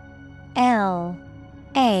E L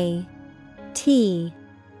A T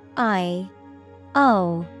I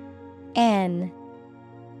O N.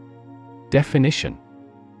 Definition: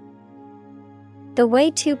 The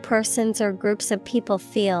way two persons or groups of people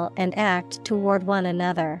feel and act toward one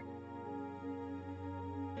another.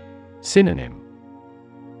 Synonym: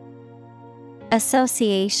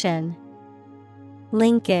 Association,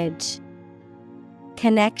 linkage,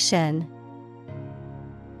 connection.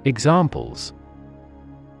 Examples: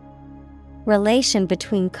 Relation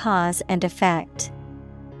between cause and effect.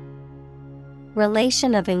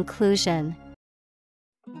 Relation of inclusion.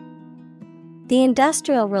 The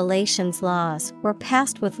industrial relations laws were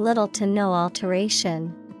passed with little to no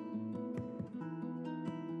alteration.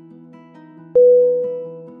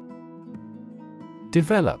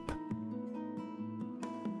 Develop.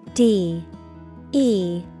 D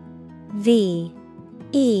E V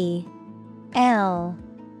E L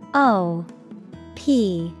O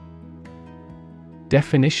P.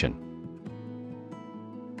 Definition: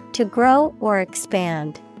 To grow or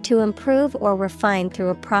expand, to improve or refine through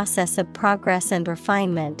a process of progress and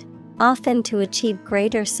refinement, often to achieve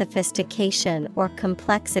greater sophistication or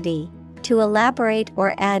complexity, to elaborate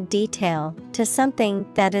or add detail to something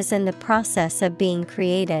that is in the process of being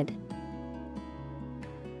created.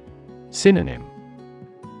 Synonym: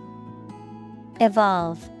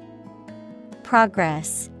 Evolve,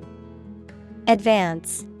 progress,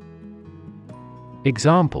 advance.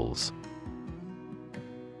 Examples: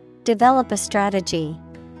 Develop a strategy.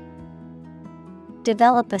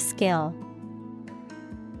 Develop a skill.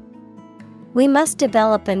 We must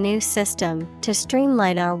develop a new system to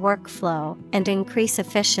streamline our workflow and increase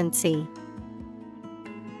efficiency.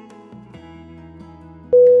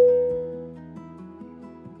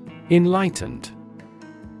 Enlightened.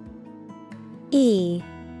 E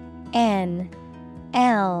N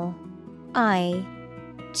L I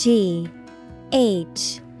G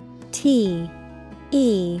H T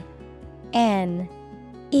E N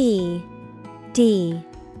E D.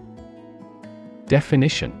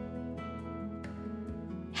 Definition: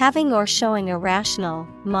 Having or showing a rational,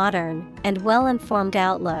 modern, and well-informed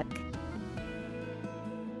outlook.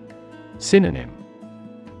 Synonym: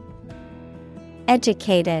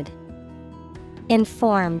 Educated,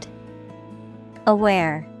 informed,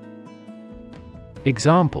 aware.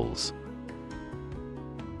 Examples: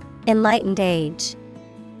 Enlightened age.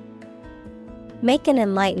 Make an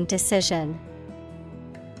enlightened decision.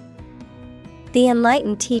 The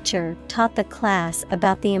enlightened teacher taught the class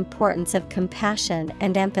about the importance of compassion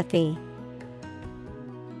and empathy.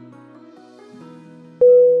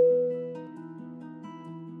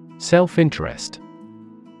 Self-interest.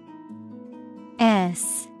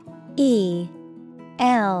 S E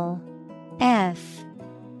L F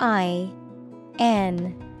I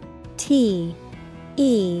N T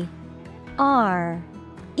E R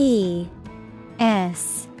E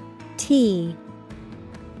S T.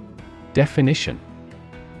 Definition: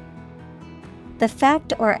 The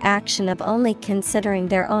fact or action of only considering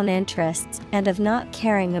their own interests and of not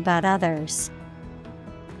caring about others.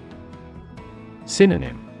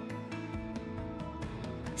 Synonym: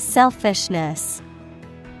 Selfishness,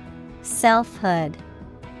 selfhood,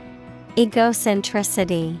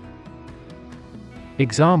 egocentricity.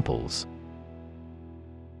 Examples: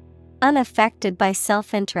 Unaffected by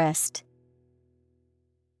self-interest.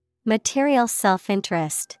 Material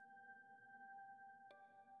self-interest.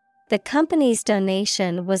 The company's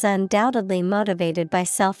donation was undoubtedly motivated by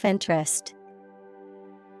self-interest.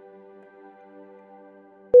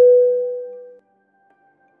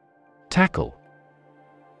 Tackle.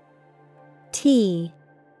 T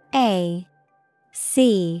A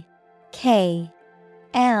C K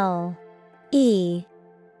L E.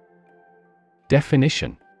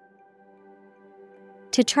 Definition: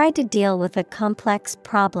 To try to deal with a complex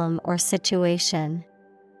problem or situation.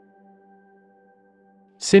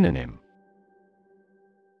 Synonym: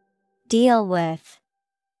 Deal with,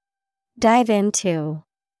 dive into,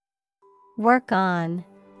 work on.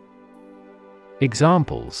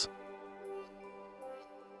 Examples: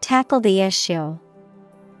 Tackle the issue.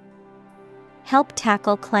 Help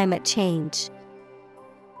tackle climate change.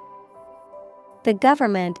 The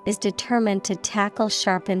government is determined to tackle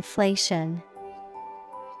sharp inflation.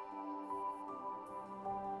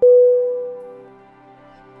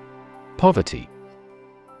 Poverty.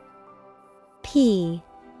 P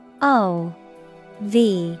O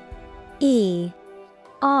V E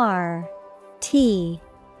R T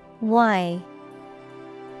Y.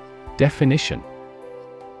 Definition: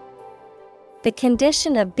 The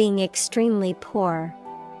condition of being extremely poor.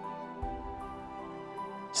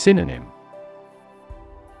 Synonym: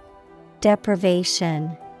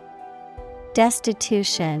 Deprivation,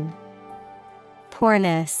 destitution,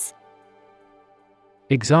 poorness.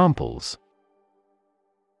 Examples: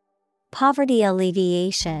 Poverty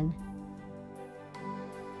alleviation.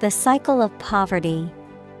 The cycle of poverty.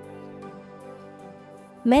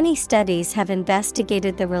 Many studies have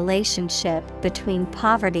investigated the relationship between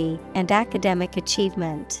poverty and academic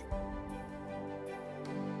achievement.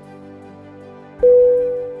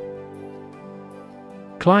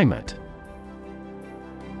 Climate.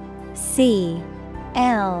 CLIMATE.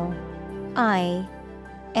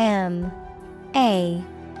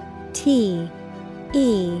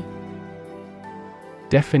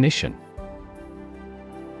 Definition.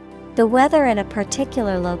 The weather in a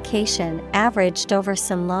particular location averaged over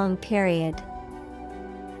some long period.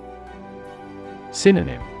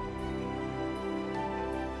 Synonym.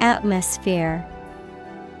 Atmosphere,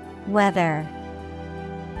 weather,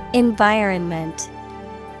 environment.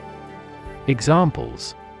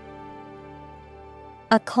 Examples.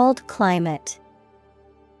 A cold climate.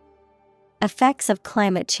 Effects of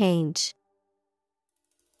climate change.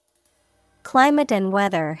 Climate and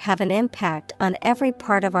weather have an impact on every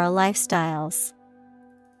part of our lifestyles.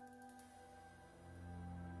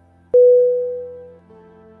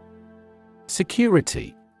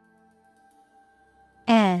 Security.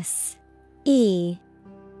 SECURITY.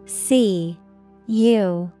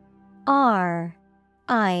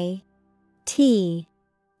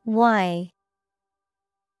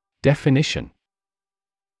 Definition.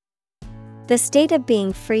 The state of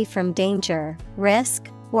being free from danger, risk,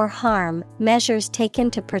 or harm, measures taken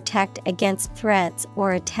to protect against threats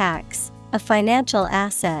or attacks, a financial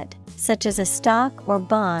asset, such as a stock or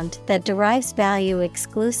bond that derives value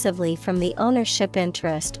exclusively from the ownership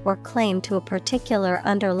interest or claim to a particular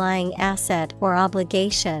underlying asset or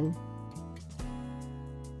obligation.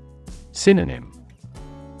 Synonym.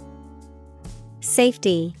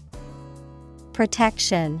 Safety,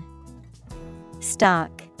 protection, stock.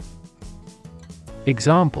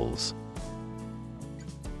 Examples.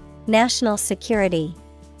 National security.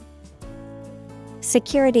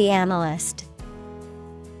 Security analyst.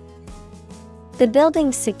 The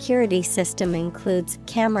building's security system includes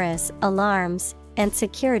cameras, alarms, and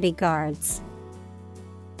security guards.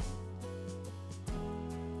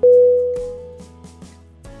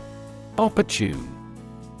 Opportune.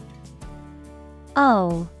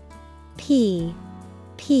 OPPORTUNE.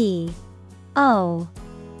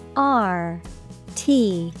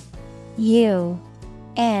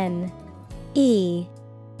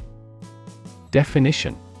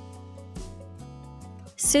 Definition.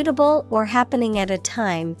 Suitable or happening at a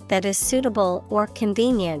time that is suitable or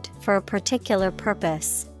convenient for a particular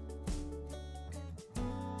purpose.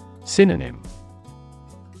 Synonym.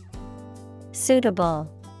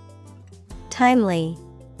 Suitable, timely,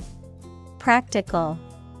 practical.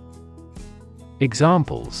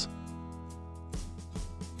 Examples.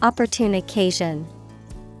 Opportune occasion.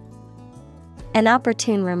 An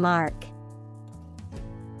opportune remark.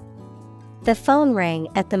 The phone rang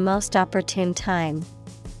at the most opportune time.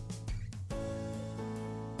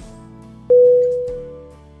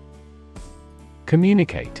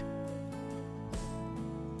 Communicate.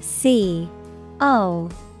 COMMUNICATE.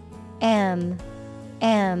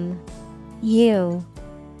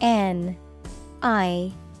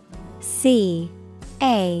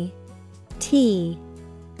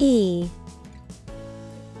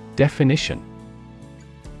 Definition.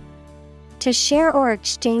 To share or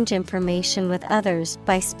exchange information with others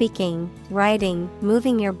by speaking, writing,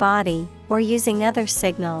 moving your body, or using other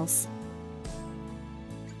signals.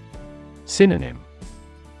 Synonym.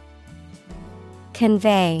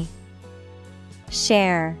 Convey,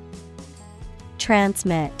 share,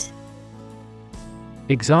 transmit.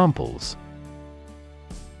 Examples.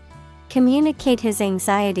 Communicate his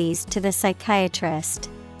anxieties to the psychiatrist.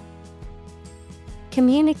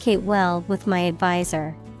 Communicate well with my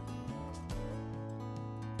advisor.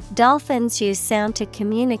 Dolphins use sound to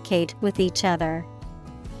communicate with each other.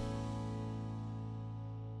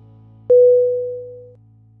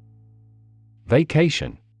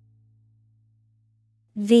 Vacation.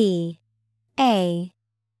 VACATION.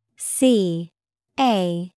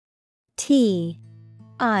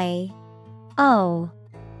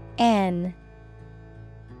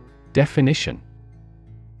 Definition.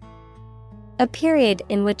 A period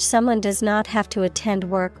in which someone does not have to attend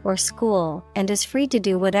work or school and is free to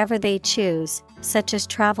do whatever they choose, such as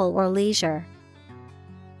travel or leisure.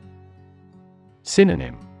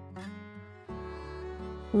 Synonym.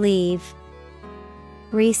 Leave,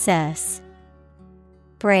 recess,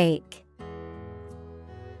 break.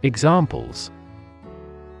 Examples.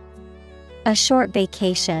 A short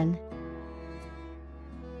vacation.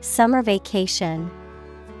 Summer vacation.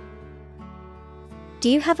 Do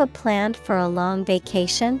you have a plan for a long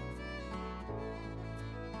vacation?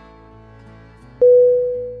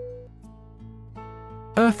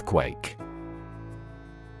 Earthquake.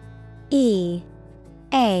 EARTHQUAKE.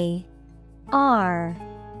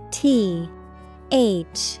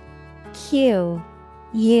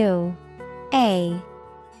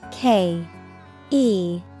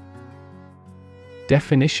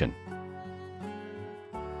 Definition: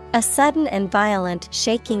 a sudden and violent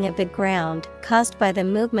shaking of the ground caused by the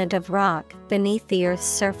movement of rock beneath the Earth's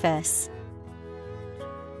surface.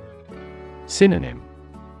 Synonym: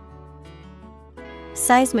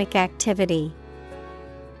 seismic activity,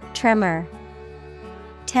 tremor,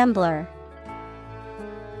 trembler.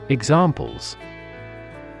 Examples: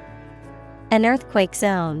 an earthquake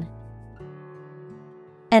zone,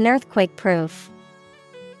 an earthquake proof.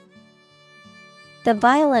 The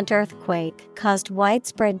violent earthquake caused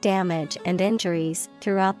widespread damage and injuries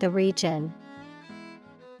throughout the region.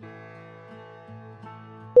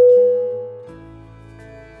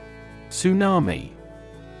 Tsunami.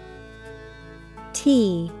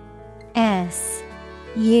 TSUNAMI.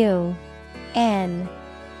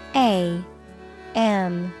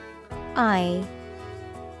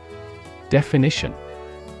 Definition: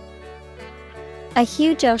 a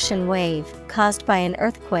huge ocean wave caused by an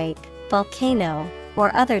earthquake, volcano,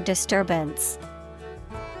 or other disturbance.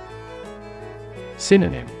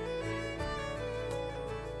 Synonym: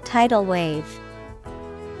 tidal wave,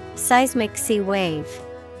 seismic sea wave.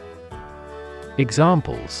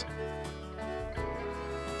 Examples: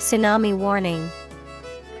 tsunami warning,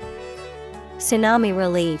 tsunami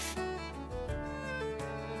relief.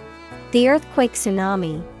 The earthquake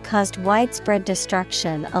tsunami caused widespread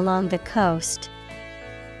destruction along the coast.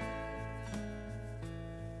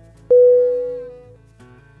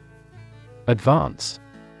 Advance.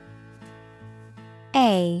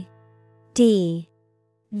 ADVANCE.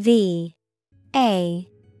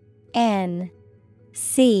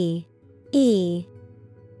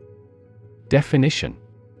 Definition: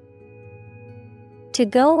 to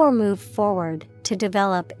go or move forward, to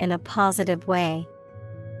develop in a positive way.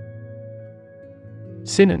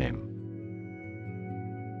 Synonym: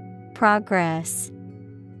 progress,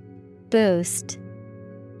 boost,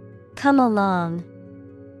 come along.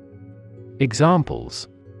 Examples: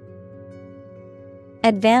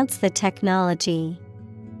 advance the technology,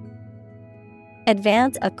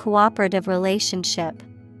 advance a cooperative relationship.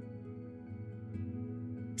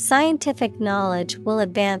 Scientific knowledge will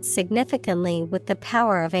advance significantly with the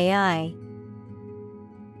power of AI.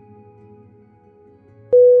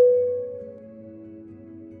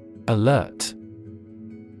 Alert.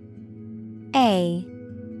 ALERT.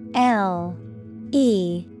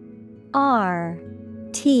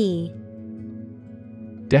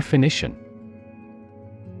 Definition: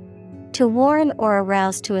 to warn or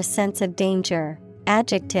arouse to a sense of danger.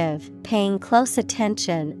 Adjective, paying close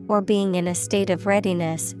attention or being in a state of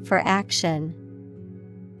readiness for action.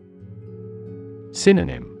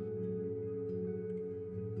 Synonym: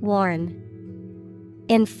 warn,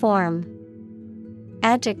 inform.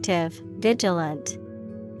 Adjective, vigilant.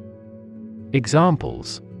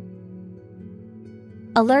 Examples: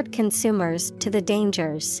 alert consumers to the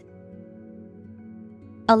dangers.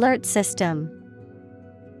 Alert system.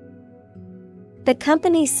 The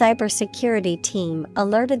company's cybersecurity team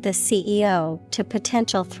alerted the CEO to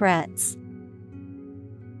potential threats.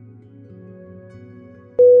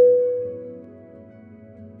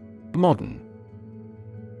 Modern.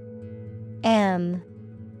 MODERN.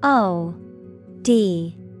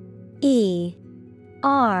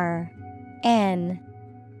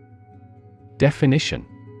 Definition: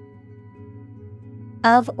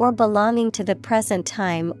 of or belonging to the present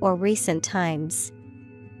time or recent times.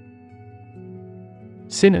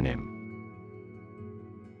 Synonym: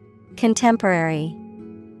 contemporary,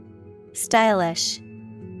 stylish,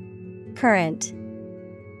 current.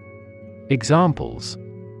 Examples: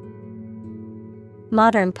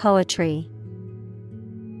 modern poetry,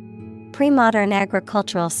 pre-modern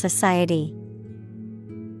agricultural society.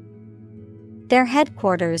 Their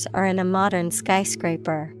headquarters are in a modern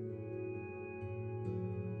skyscraper.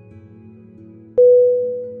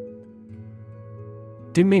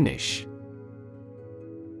 Diminish.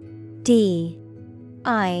 DIMINISH.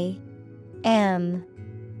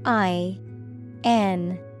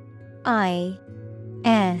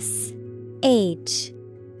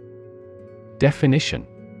 Definition: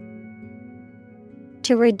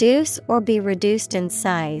 to reduce or be reduced in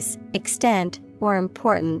size, extent, or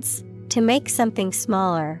importance, to make something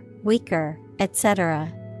smaller, weaker,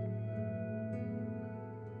 etc.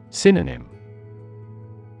 Synonym: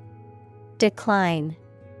 decline,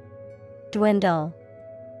 dwindle,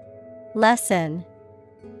 lessen.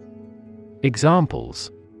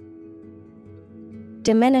 Examples: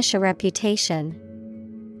 diminish a reputation.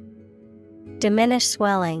 diminish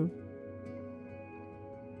swelling.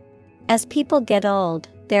 As people get old,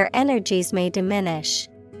 their energies may diminish.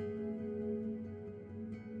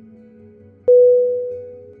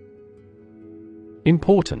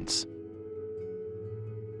 Importance.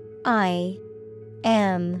 IMportance.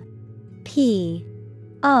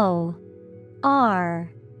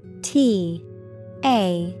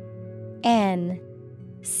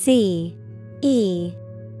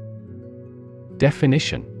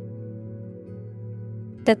 Definition.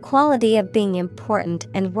 The quality of being important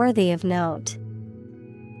and worthy of note.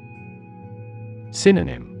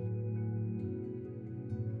 Synonym.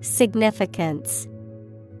 Significance,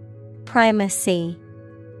 primacy,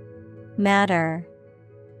 matter.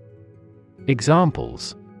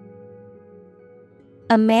 Examples.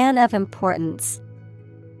 A man of importance.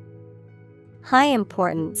 High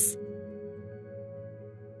importance.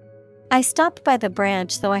 I stopped by the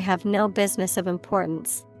branch though I have no business of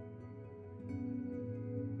importance.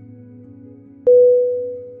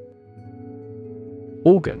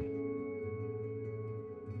 Organ.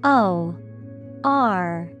 O-R-G-A-N.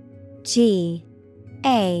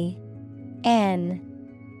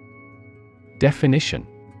 Definition.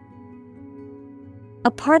 A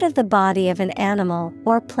part of the body of an animal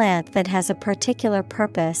or plant that has a particular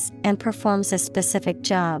purpose and performs a specific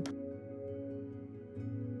job.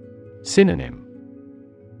 Synonym.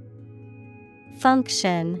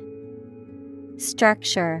 Function,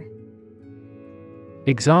 structure.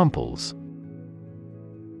 Examples.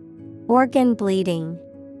 Organ bleeding.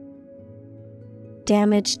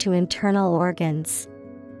 Damage to internal organs.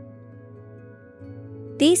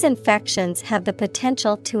 These infections have the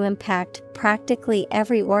potential to impact practically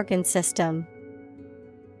every organ system.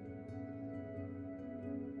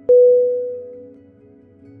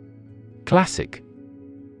 Classic.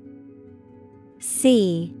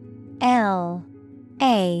 C-L-A-S-S-I-C.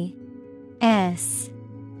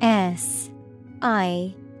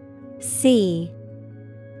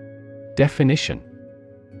 Definition.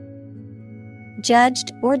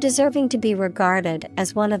 Judged or deserving to be regarded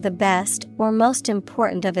as one of the best or most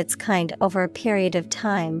important of its kind over a period of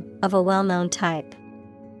time, of a well-known type.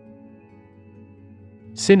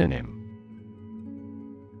 Synonym.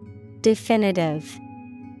 Definitive,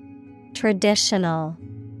 traditional,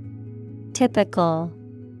 typical.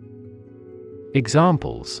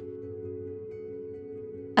 Examples.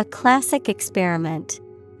 A classic experiment.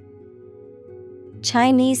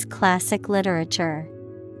 Chinese classic literature.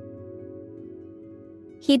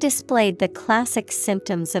 He displayed the classic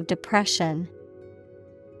symptoms of depression.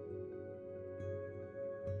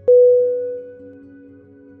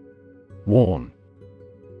 Warn.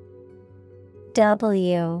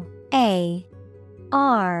 W-A-R-N.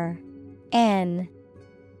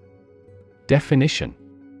 Definition.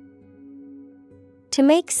 To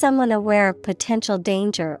make someone aware of potential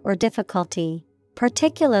danger or difficulty,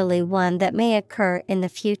 particularly one that may occur in the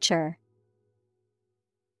future.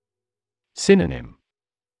 Synonym.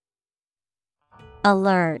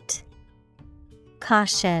 Alert,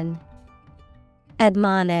 caution,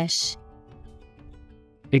 admonish.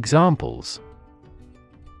 Examples.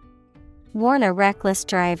 Warn a reckless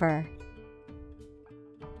driver.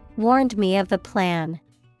 Warned me of the plan.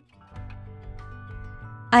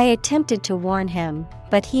 I attempted to warn him,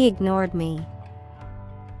 but he ignored me.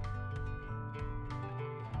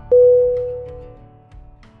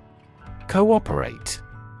 Cooperate.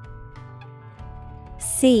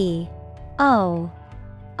 C-O-O-P-E-R-A-T-E.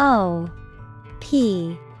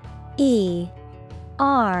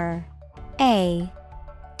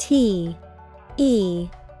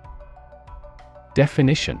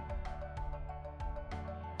 Definition.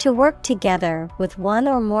 To work together with one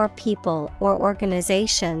or more people or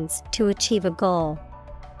organizations to achieve a goal.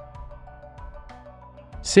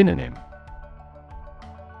 Synonym.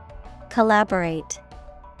 Collaborate,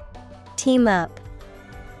 team up,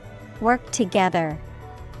 work together.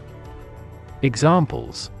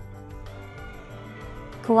 Examples.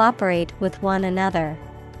 Cooperate with one another.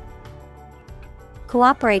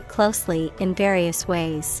 Cooperate closely in various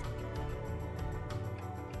ways.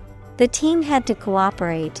 The team had to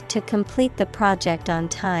cooperate to complete the project on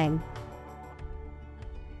time.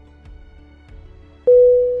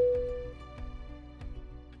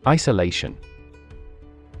 Isolation.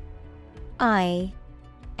 I-S-O-L-A-T-I-O-N.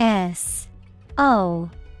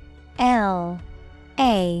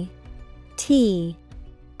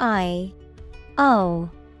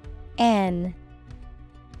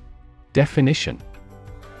 Definition.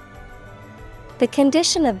 The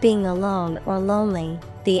condition of being alone or lonely,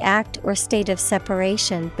 the act or state of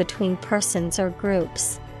separation between persons or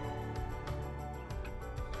groups.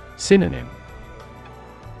 Synonym.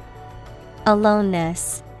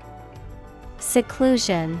 aloneness,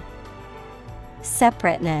 seclusion,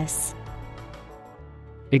 separateness.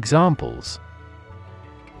 Examples: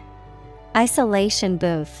 isolation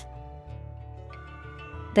booth,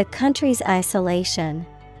 the country's isolation.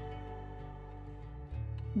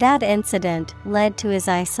 That incident led to his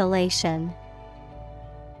isolation.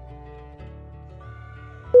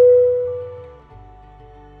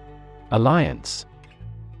 Alliance.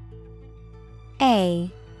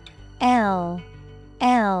 A-L-L-I-A-N-C-E.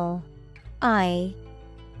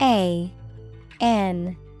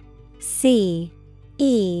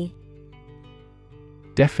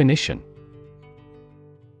 Definition: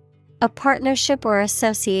 a partnership or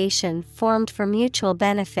association formed for mutual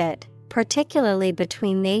benefit, particularly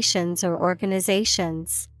between nations or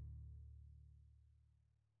organizations.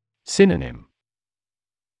 Synonym: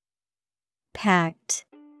 pact,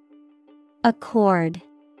 accord,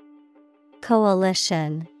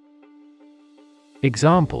 coalition.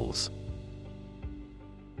 Examples: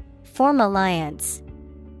 form alliance,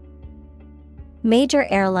 major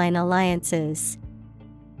airline alliances.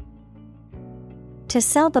 To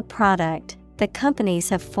sell the product, the companies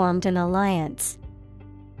have formed an alliance.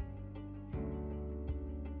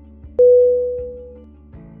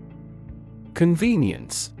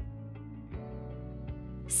 Convenience.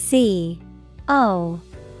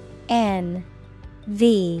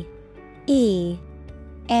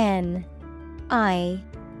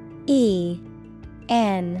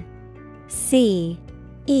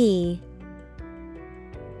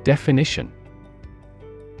 Definition: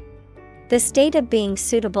 the state of being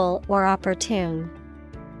suitable or opportune.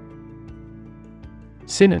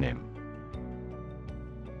 Synonym: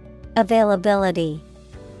 availability,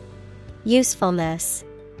 usefulness,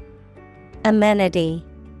 amenity.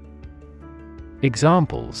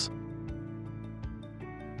 Examples: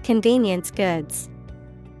 convenience goods,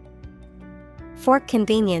 for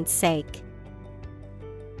convenience sake.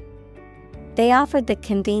 They offered the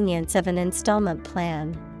convenience of an installment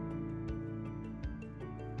plan.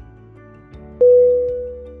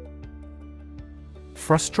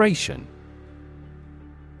 Frustration.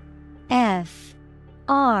 F-R-U-S-T-R-A-T-I-O-N.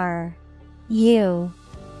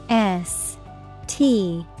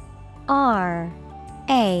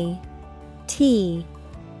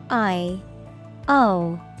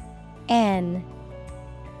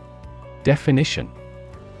 Definition: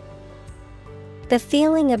 the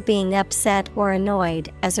feeling of being upset or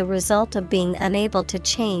annoyed as a result of being unable to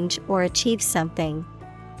change or achieve something.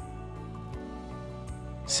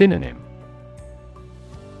 Synonym: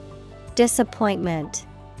 disappointment,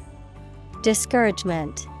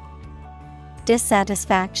 discouragement,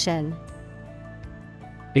 dissatisfaction.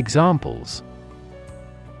 Examples: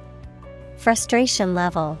 frustration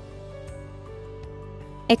level,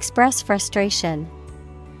 express frustration.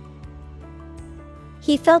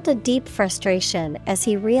 He felt a deep frustration as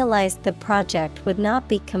he realized the project would not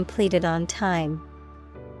be completed on time.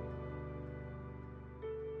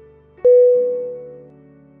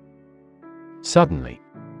 Suddenly.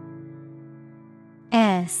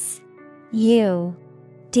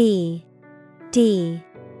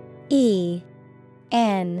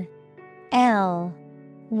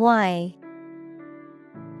 S-U-D-D-E-N-L-Y.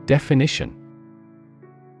 Definition: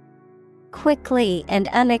 quickly and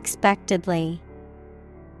unexpectedly.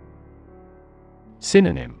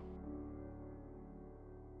 Synonym: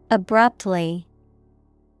 abruptly,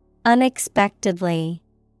 unexpectedly,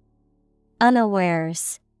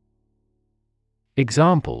 unawares.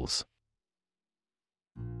 Examples: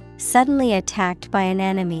 suddenly attacked by an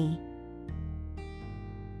enemy.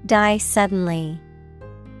 Die suddenly.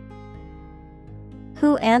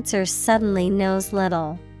 Who answers suddenly knows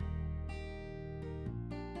little.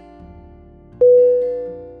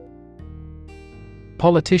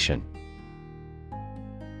 Politician.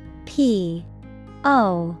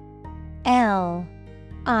 P-O-L-I-T-I-C-I-A-N.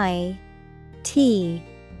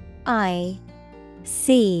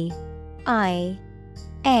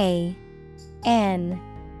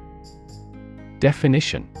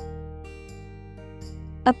 Definition: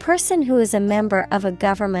 a person who is a member of a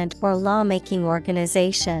government or lawmaking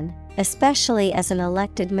organization, especially as an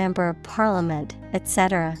elected member of parliament,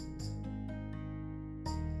 etc.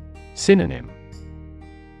 Synonym: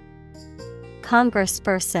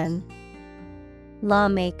 congressperson,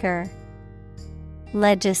 lawmaker,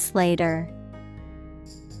 legislator.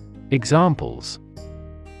 Examples: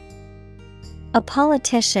 a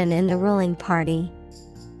politician in the ruling party.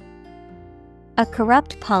 A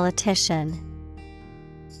corrupt politician.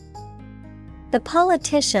 The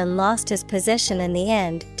politician lost his position in the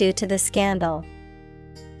end due to the scandal.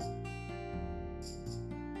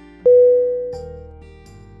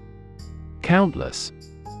 Countless.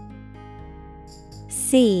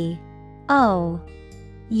 COUNTLESS.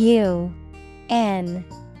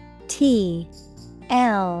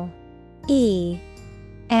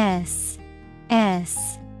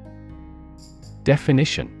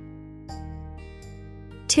 Definition.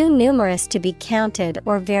 Too numerous to be counted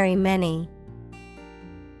or very many.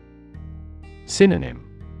 Synonym.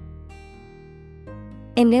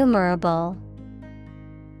 Innumerable,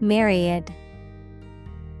 myriad,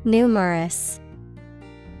 numerous.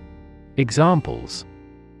 Examples.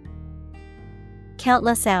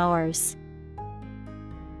 Countless hours.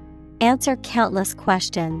 Answer countless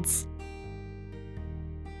questions.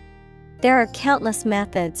 There are countless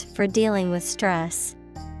methods for dealing with stress.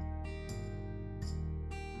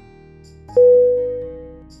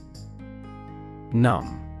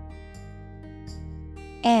 Numb.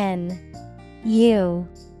 N-U-M-B.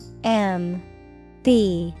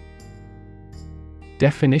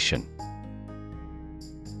 Definition.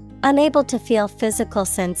 Unable to feel physical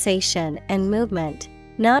sensation and movement,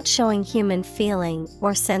 not showing human feeling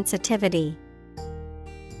or sensitivity.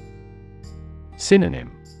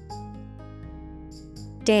 Synonym.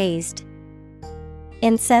 Dazed,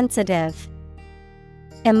 insensitive,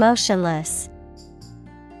 emotionless.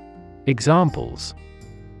 Examples.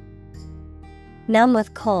 Numb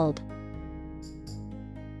with cold.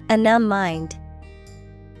 A numb mind.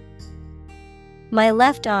 My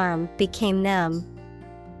left arm became numb.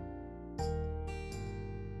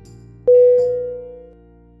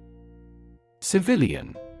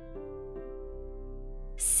 Civilian.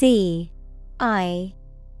 C-I-V-I-L-I-A-N.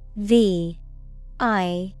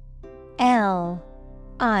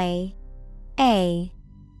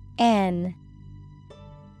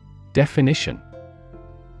 Definition.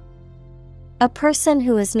 A person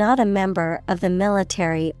who is not a member of the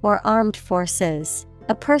military or armed forces,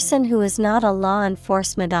 a person who is not a law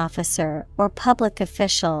enforcement officer or public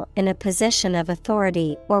official in a position of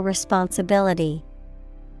authority or responsibility.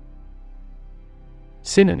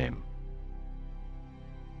 Synonym.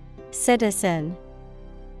 Citizen,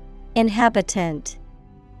 inhabitant,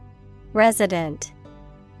 resident.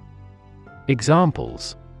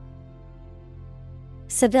 Examples.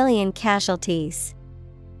 Civilian casualties.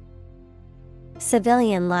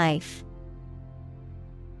 Civilian life.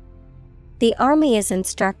 The army is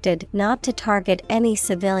instructed not to target any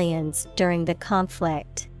civilians during the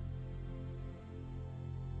conflict.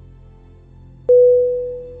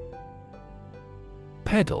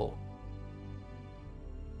 Pedal.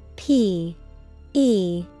 P-E-D-A-L.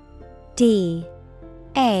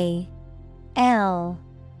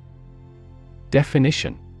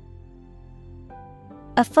 Definition.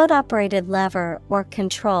 A foot-operated lever or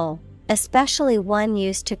control, especially one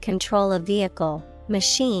used to control a vehicle,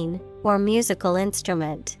 machine, or musical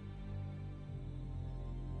instrument.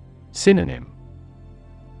 Synonym.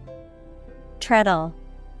 Treadle,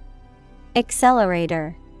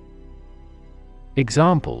 accelerator.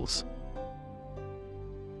 Examples.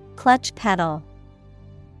 Clutch pedal,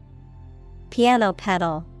 piano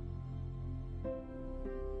pedal.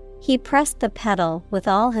 He pressed the pedal with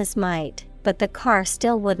all his might, but the car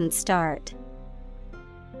still wouldn't start.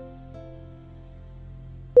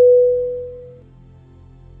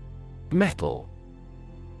 Metal.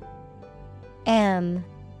 M-E-T-A-L.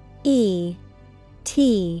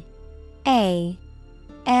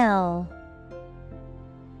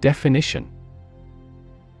 Definition.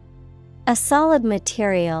 A solid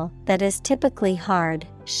material that is typically hard,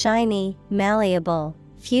 shiny, malleable,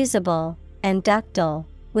 fusible, and ductile,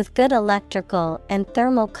 with good electrical and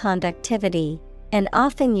thermal conductivity, and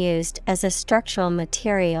often used as a structural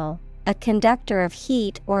material, a conductor of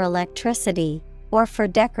heat or electricity, or for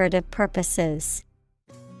decorative purposes.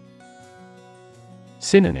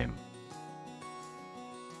 Synonym.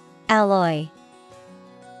 Alloy,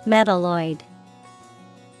 metalloid.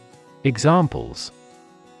 Examples.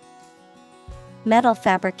 Metal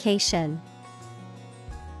fabrication.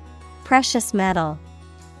 Precious metal.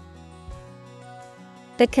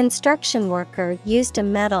 The construction worker used a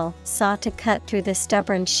metal saw to cut through the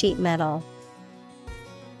stubborn sheet metal.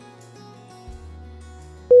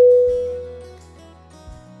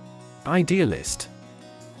 Idealist.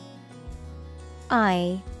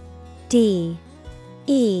 I-D-E-A-L-I-S-T.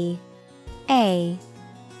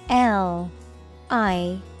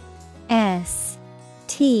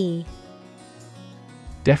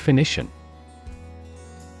 Definition.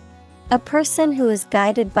 A person who is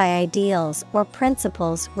guided by ideals or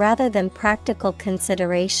principles rather than practical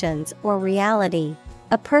considerations or reality.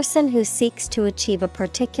 A person who seeks to achieve a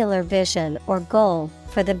particular vision or goal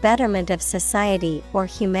for the betterment of society or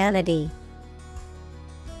humanity.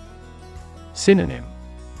 Synonym.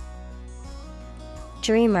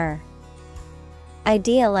 dreamer,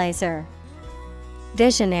 idealizer,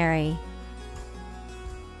 visionary.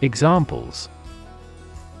 Examples: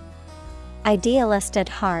 idealist at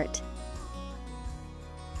heart,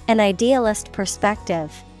 an idealist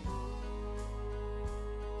perspective.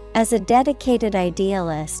 As a dedicated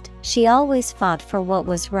idealist, she always fought for what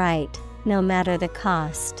was right, no matter the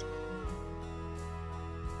cost.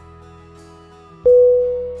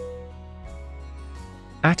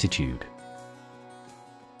 Attitude.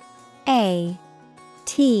 A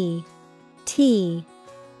T T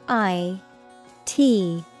I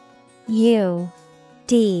T U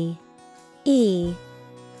D E.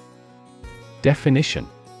 Definition: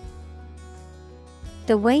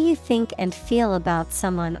 the way you think and feel about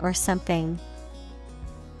someone or something.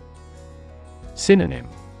 Synonym: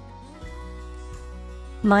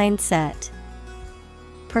 mindset,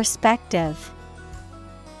 perspective,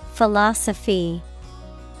 philosophy.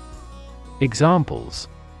 Examples: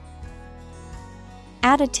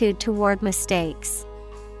 attitude toward mistakes,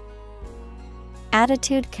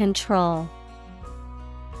 attitude control.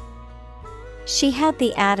 She had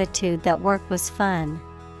the attitude that work was fun.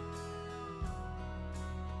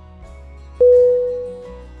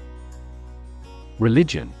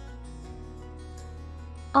 Religion.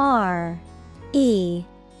 R E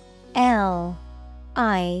L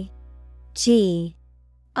I G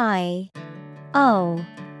I O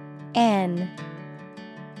N.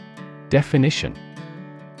 Definition: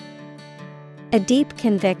 a deep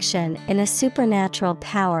conviction in a supernatural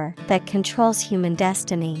power that controls human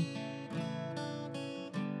destiny.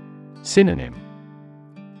 Synonym: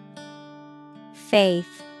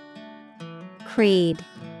 faith, creed,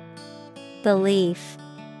 belief.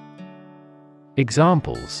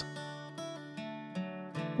 Examples: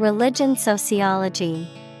 religion sociology,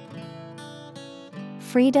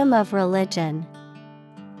 freedom of religion.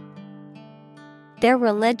 Their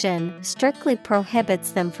religion strictly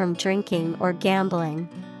prohibits them from drinking or gambling.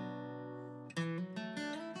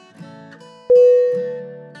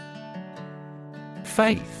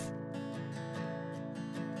 Faith.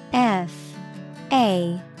 F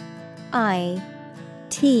A I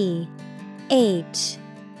T H.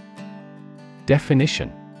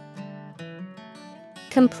 Definition: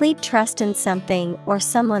 complete trust in something or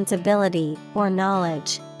someone's ability or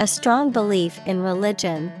knowledge, a strong belief in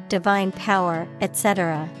religion, divine power,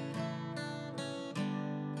 etc.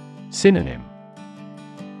 Synonym: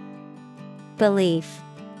 belief,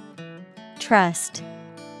 trust,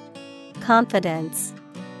 confidence.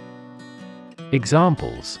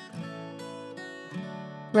 Examples: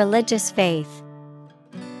 religious faith,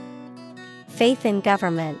 faith in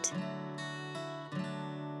government.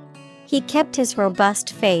 He kept his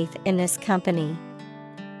robust faith in his company.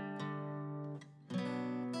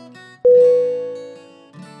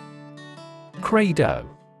 Credo.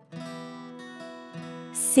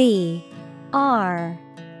 C R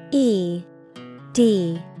E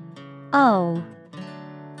D O.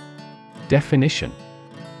 Definition: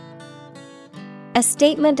 a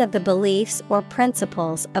statement of the beliefs or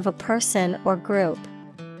principles of a person or group.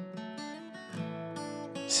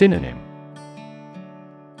 Synonym: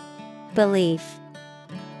 belief,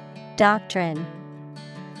 doctrine,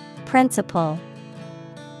 principle.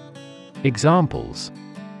 Examples: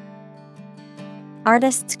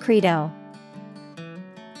 artist's credo,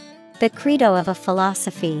 the credo of a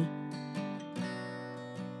philosophy.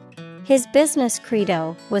 His business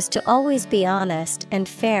credo was to always be honest and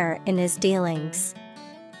fair in his dealings.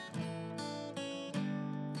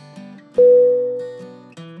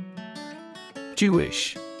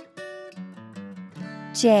 Jewish.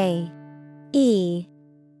 J E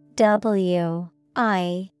W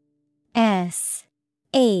I S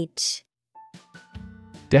H.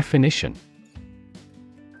 Definition: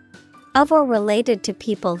 of or related to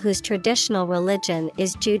people whose traditional religion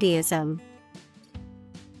is Judaism.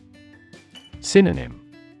 Synonym: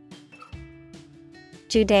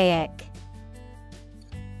 Judaic.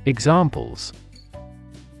 Examples: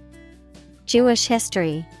 Jewish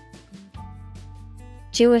history,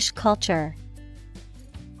 Jewish culture.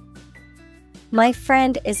 My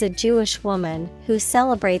friend is a Jewish woman who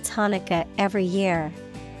celebrates Hanukkah every year.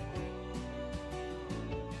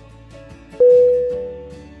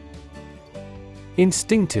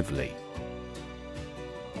 Instinctively.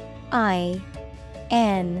 I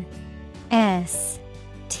N S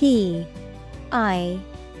T I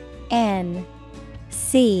N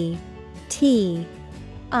C T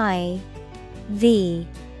I V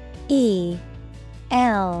E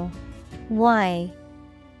L Y.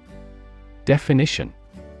 Definition: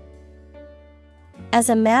 as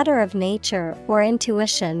a matter of nature or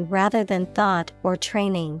intuition rather than thought or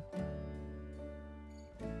training.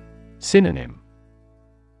 Synonym.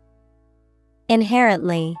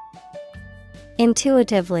 Inherently,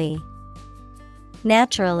 intuitively,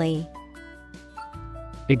 naturally.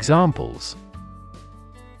 Examples: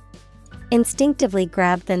 Instinctively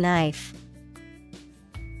grab the knife.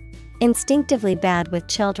 Instinctively bad with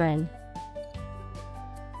children.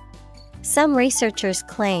 Some researchers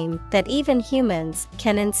claim that even humans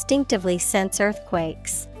can instinctively sense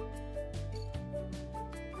earthquakes.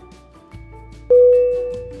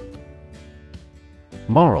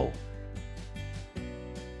 Moral.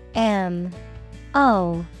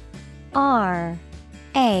 M-O-R-A-L.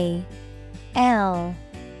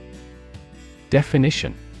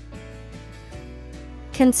 Definition: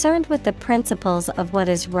 Concerned with the principles of what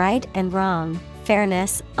is right and wrong,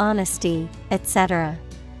 fairness, honesty, etc.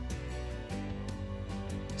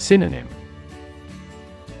 Synonym: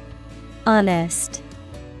 Honest,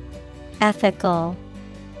 ethical,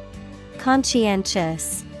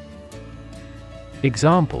 conscientious.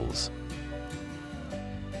 Examples: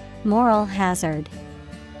 Moral hazard,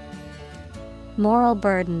 moral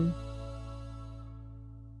burden.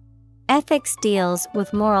 Ethics deals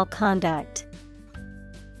with moral conduct.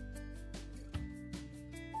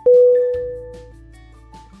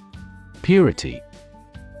 Purity.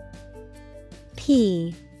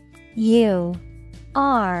 P-U-R-I-T-Y.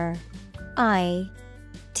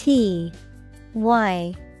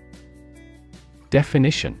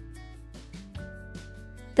 Definition: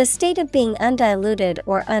 The state of being undiluted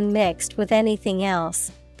or unmixed with anything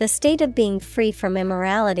else, the state of being free from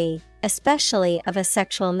immorality, especially of a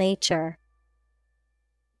sexual nature.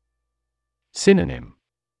 Synonym: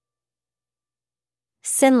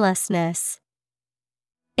 Sinlessness,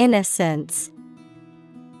 innocence,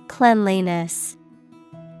 cleanliness.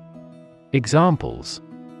 Examples: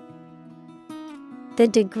 The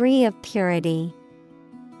degree of purity,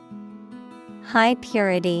 high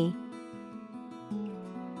purity.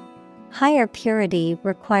 Higher purity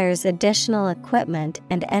requires additional equipment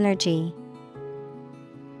and energy.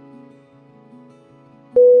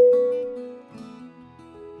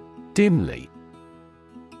 Dimly.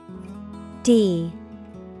 D-I-M-L-Y.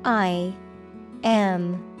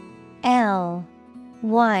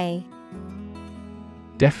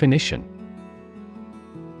 Definition: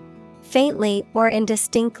 Faintly or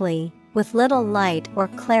indistinctly, with little light or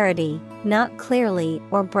clarity, not clearly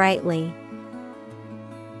or brightly.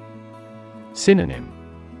 Synonym: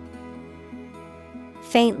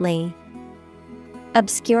 Faintly,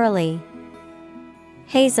 obscurely,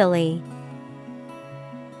 hazily.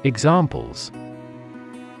 Examples: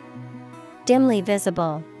 Dimly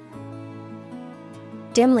visible,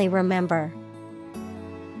 dimly remember.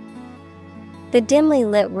 The dimly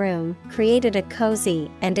lit room created a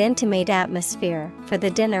cozy and intimate atmosphere for the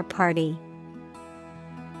dinner party.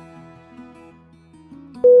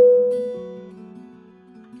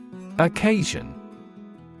 Occasion.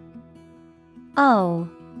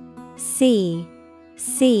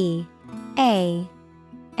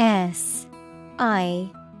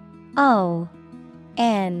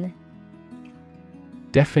 O-C-C-A-S-I-O-N.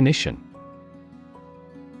 Definition: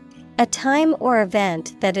 A time or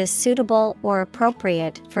event that is suitable or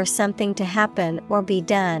appropriate for something to happen or be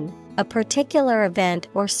done, a particular event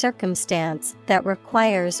or circumstance that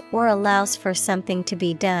requires or allows for something to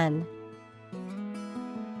be done.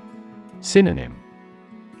 Synonym: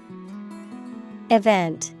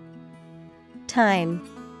 Event, time,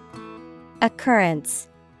 occurrence.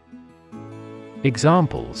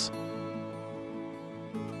 Examples: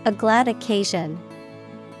 A glad occasion,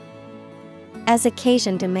 as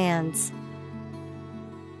occasion demands.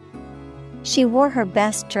 She wore her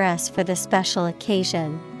best dress for the special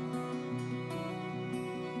occasion.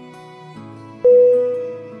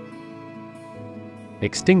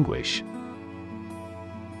 Extinguish.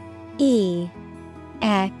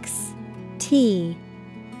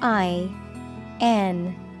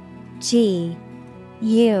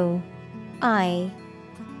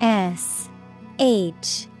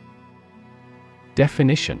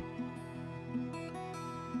 Definition: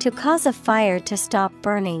 To cause a fire to stop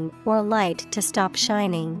burning or light to stop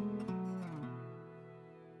shining.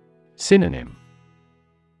 Synonym: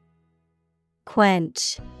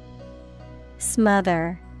 Quench,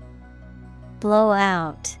 smother, blow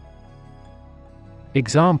out.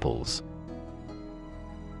 Examples: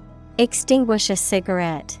 Extinguish a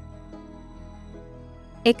cigarette.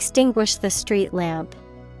 Extinguish the street lamp.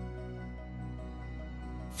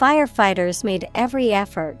 Firefighters made every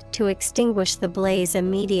effort to extinguish the blaze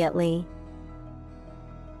immediately.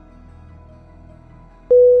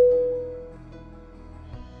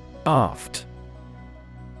 Aft.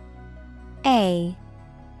 A-F-T.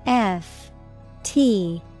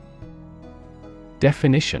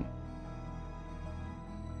 Definition: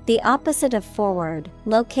 the opposite of forward,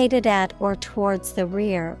 located at or towards the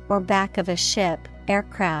rear or back of a ship,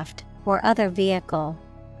 aircraft, or other vehicle.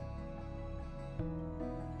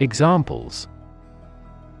 Examples: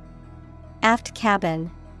 Aft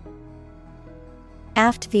cabin,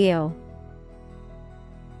 aft view.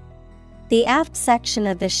 The aft section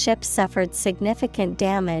of the ship suffered significant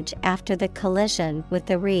damage after the collision with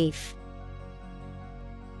the reef.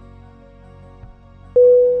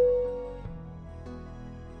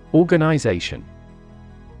 Organization: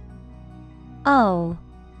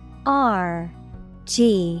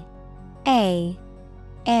 ORganization.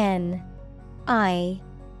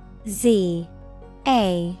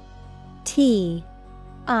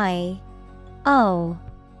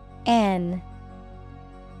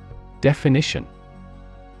 Definition: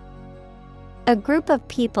 a group of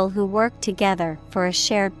people who work together for a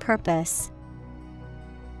shared purpose.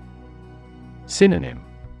 Synonym: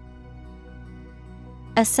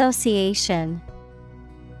 association,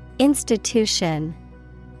 institution,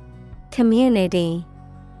 community.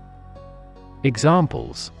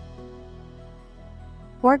 Examples: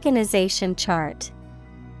 organization chart,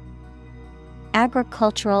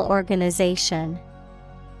 agricultural organization.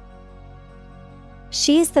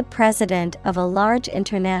 She is the president of a large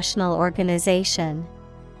international organization.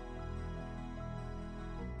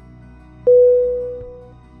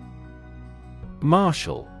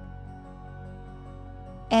 Marshal: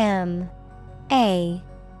 MARSHAL.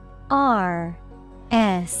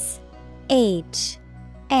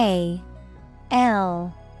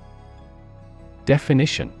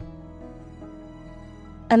 Definition: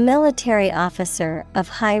 a military officer of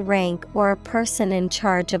high rank or a person in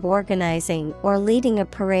charge of organizing or leading a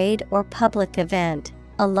parade or public event,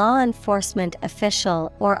 a law enforcement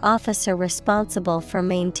official or officer responsible for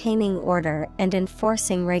maintaining order and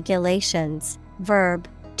enforcing regulations. Verb: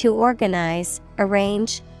 to organize,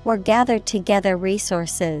 arrange, or gather together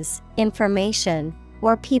resources, information,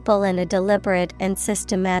 or people in a deliberate and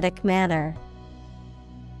systematic manner.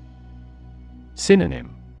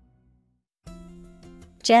 Synonym: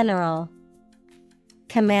 general,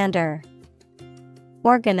 commander,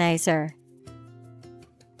 organizer.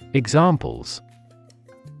 Examples: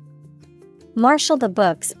 marshal the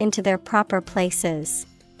books into their proper places.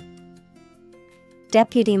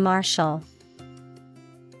 Deputy marshal.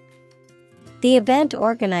 The event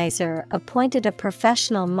organizer appointed a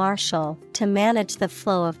professional marshal to manage the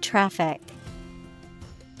flow of traffic.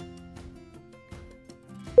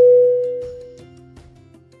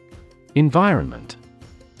 Environment: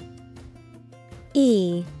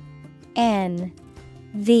 ENVIRONMENT.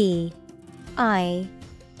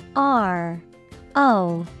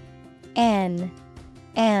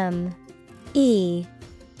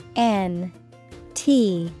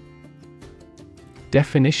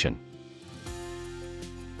 Definition: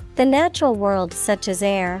 the natural world such as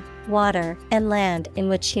air, water, and land in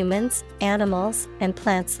which humans, animals, and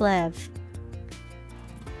plants live.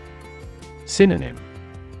 Synonym: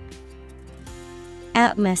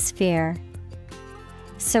 atmosphere,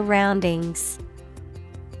 surroundings,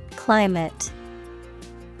 climate.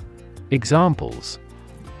 Examples: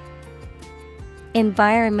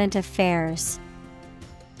 environment affairs,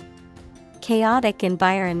 chaotic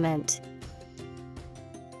environment.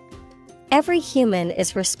 Every human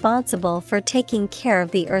is responsible for taking care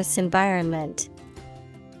of the Earth's environment.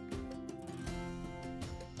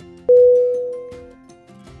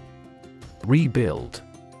 Rebuild: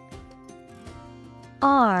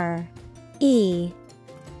 REBUILD.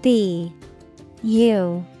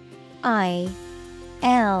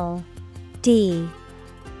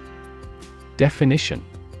 Definition: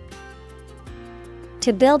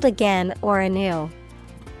 to build again or anew.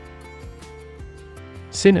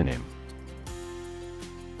 Synonym: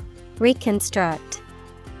 reconstruct,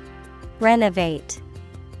 renovate,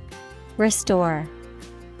 restore.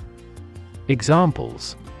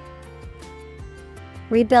 Examples: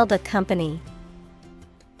 rebuild a company,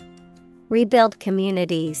 rebuild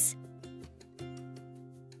communities.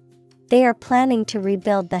 They are planning to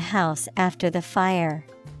rebuild the house after the fire.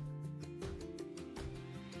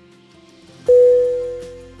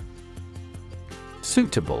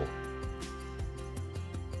 Suitable: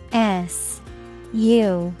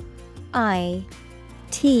 SUITABLE.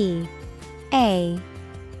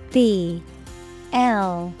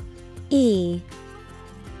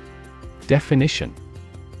 Definition: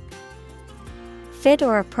 fit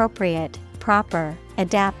or appropriate, proper,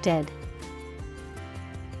 adapted.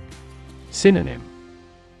 Synonym: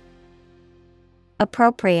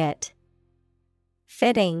 appropriate,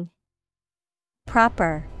 fitting,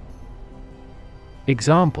 proper.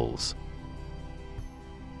 Examples: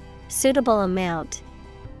 suitable amount.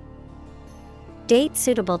 Date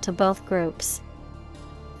suitable to both groups.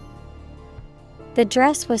 The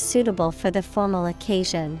dress was suitable for the formal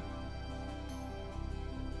occasion.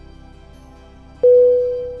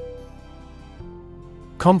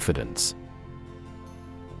 Confidence.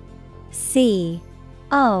 CONFIDENCE.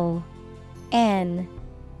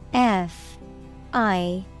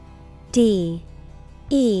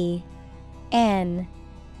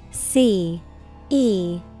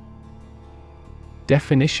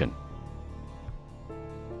 Definition.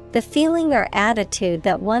 The feeling or attitude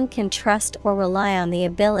that one can trust or rely on the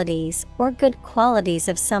abilities or good qualities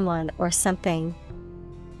of someone or something.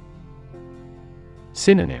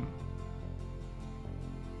 Synonym.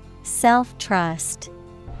 Self-trust,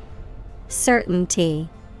 certainty,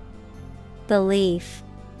 belief.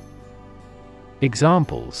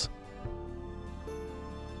 Examples.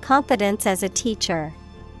 Confidence as a teacher.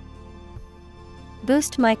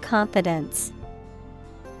 Boost my confidence.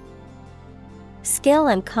 Skill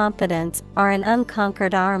and competence are an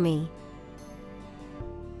unconquered army.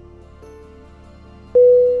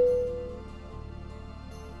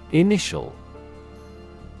 Initial.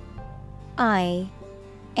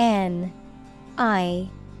 INITIAL.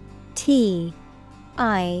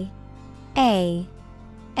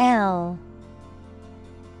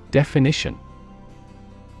 Definition.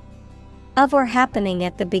 Of or happening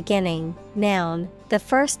at the beginning, noun, the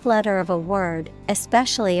first letter of a word,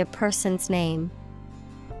 especially a person's name.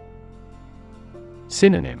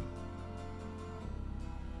 Synonym.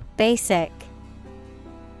 Basic,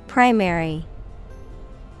 primary,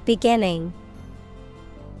 beginning.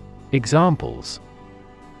 Examples.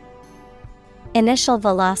 Initial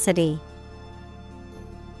velocity.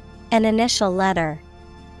 An initial letter.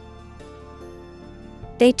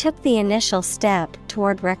 They took the initial step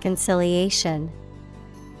toward reconciliation.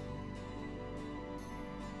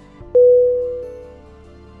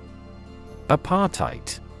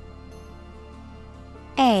 Apartheid.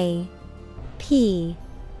 APARTHEID.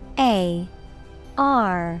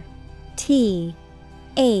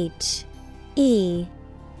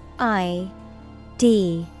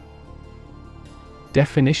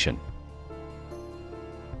 Definition.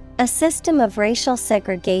 A system of racial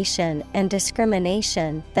segregation and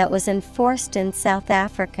discrimination that was enforced in South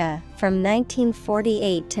Africa from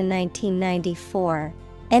 1948 to 1994.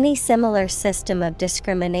 Any similar system of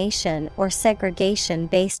discrimination or segregation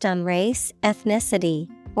based on race, ethnicity,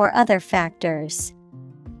 or other factors.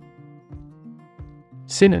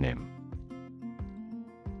 Synonym.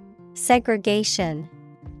 Segregation,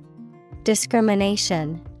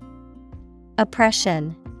 discrimination,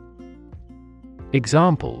 oppression.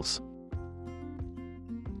 Examples.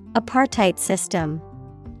 Apartheid system.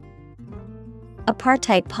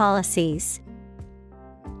 Apartheid policies.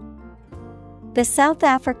 The South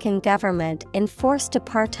African government enforced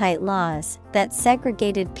apartheid laws that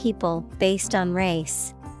segregated people based on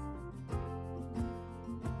race.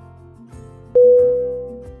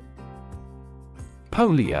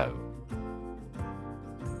 Polio.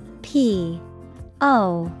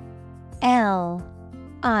 POLIO.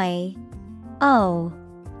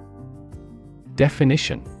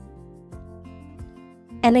 Definition.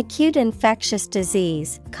 An acute infectious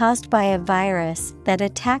disease caused by a virus that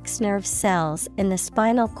attacks nerve cells in the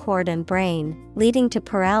spinal cord and brain, leading to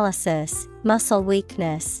paralysis, muscle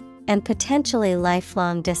weakness, and potentially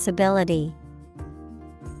lifelong disability.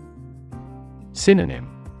 Synonym.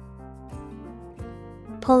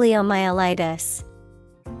 Poliomyelitis,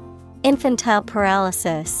 infantile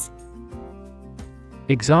paralysis.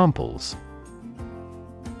 Examples.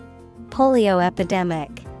 Polio epidemic.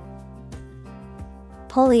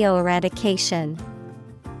 Polio eradication.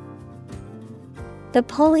 The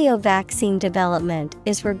polio vaccine development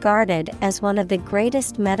is regarded as one of the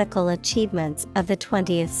greatest medical achievements of the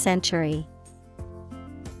 20th century.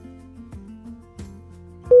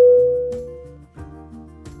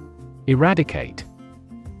 Eradicate.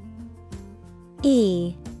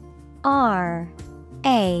 ERADICATE.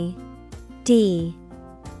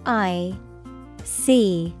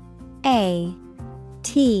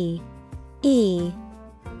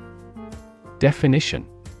 Definition.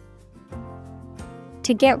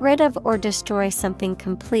 To get rid of or destroy something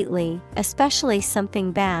completely, especially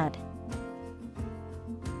something bad.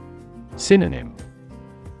 Synonym.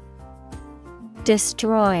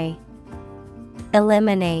 Destroy,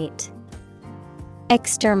 eliminate,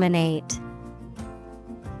 exterminate.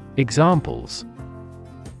 Examples.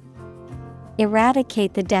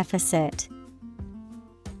 Eradicate the deficit.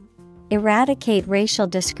 Eradicate racial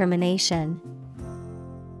discrimination.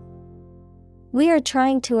 We are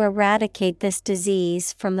trying to eradicate this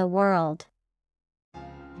disease from the world.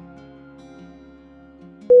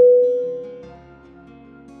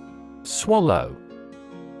 Swallow.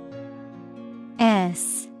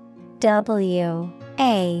 SWALLOW.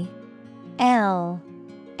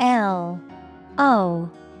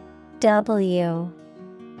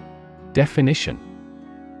 Definition: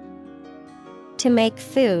 To make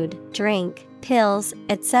food, drink, pills,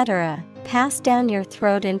 etc., pass down your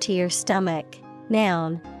throat into your stomach.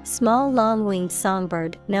 Noun, small long-winged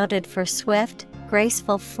songbird noted for swift,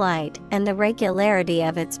 graceful flight and the regularity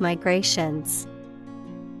of its migrations.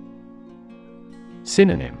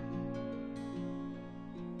 Synonym: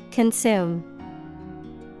 Consume,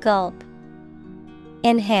 gulp,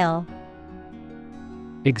 inhale.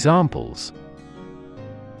 Examples: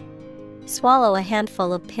 Swallow a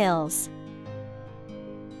handful of pills.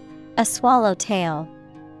 A swallowtail.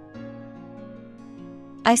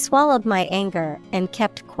 I swallowed my anger and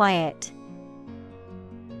kept quiet.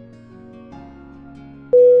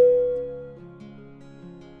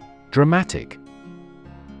 Dramatic.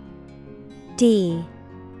 DRAMATIC.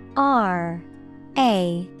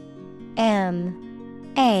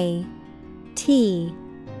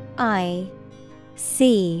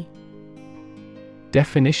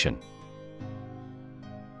 Definition: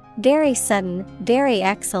 Very sudden, very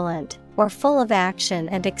excellent, or full of action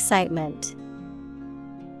and excitement.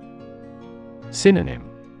 Synonym: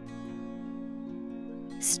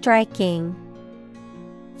 Striking,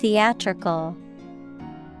 theatrical,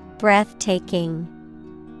 breathtaking.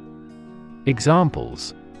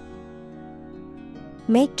 Examples: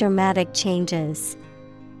 Make dramatic changes.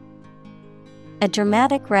 A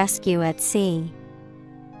dramatic rescue at sea.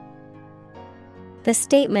 The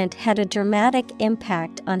statement had a dramatic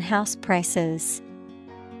impact on house prices.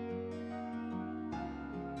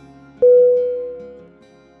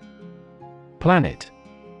 Planet.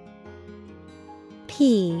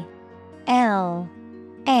 PLANET.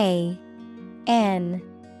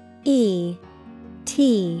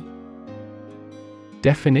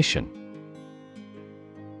 Definition: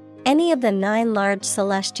 Any of the 9 large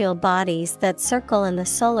celestial bodies that circle in the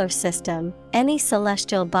solar system, any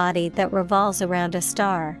celestial body that revolves around a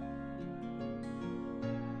star.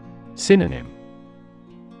 Synonym: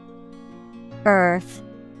 Earth,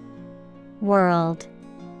 world,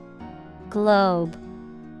 globe.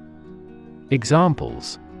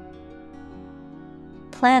 Examples: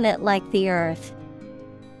 Planet like the Earth.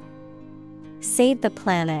 Save the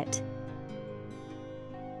planet.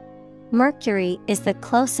 Mercury is the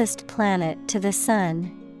closest planet to the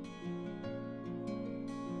Sun.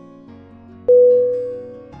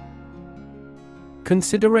 Consideration.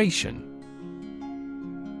 Consideration.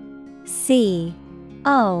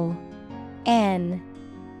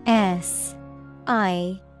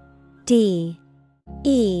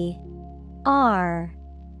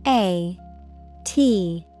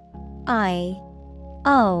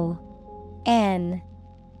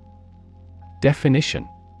 Definition: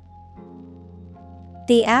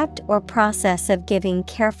 The act or process of giving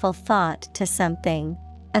careful thought to something,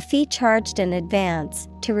 a fee charged in advance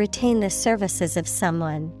to retain the services of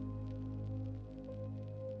someone.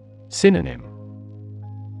 Synonym: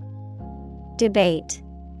 Debate,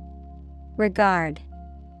 regard,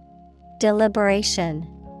 deliberation.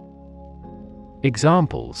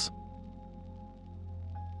 Examples: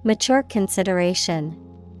 Mature consideration.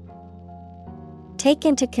 Take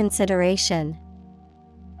into consideration.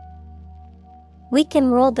 We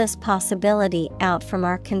can rule this possibility out from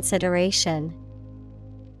our consideration.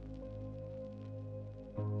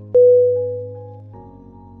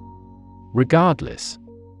 Regardless.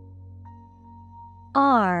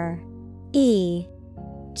 REGARDLESS.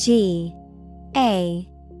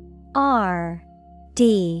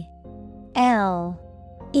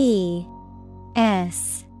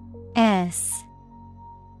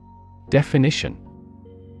 Definition: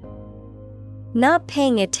 Not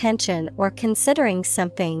paying attention or considering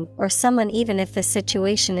something or someone even if the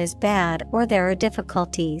situation is bad or there are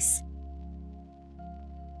difficulties.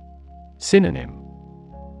 Synonym: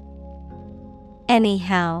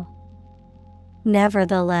 Anyhow,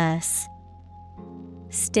 nevertheless,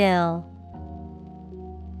 still.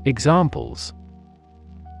 Examples: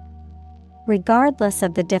 Regardless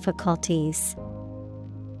of the difficulties.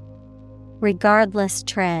 Regardless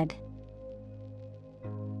tread.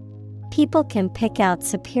 People can pick out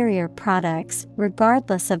superior products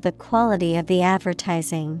regardless of the quality of the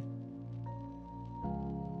advertising.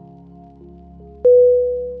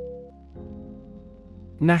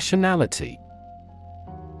 Nationality.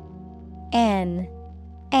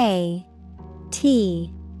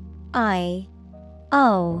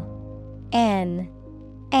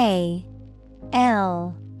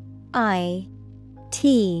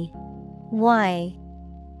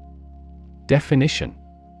 Definition: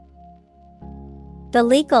 The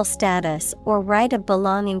legal status or right of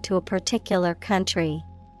belonging to a particular country.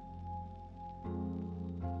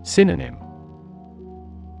 Synonym: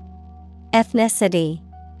 Ethnicity,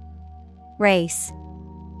 race,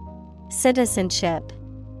 citizenship.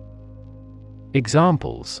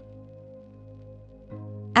 Examples: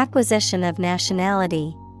 Acquisition of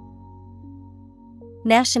nationality,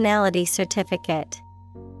 nationality certificate.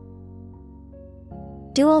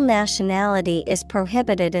 Dual nationality is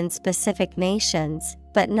prohibited in specific nations,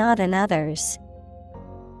 but not in others.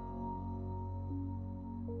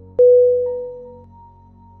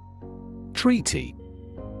 Treaty.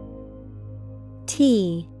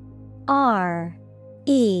 T-R-E-A-T-Y.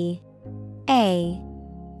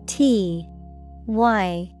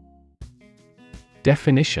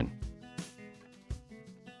 Definition: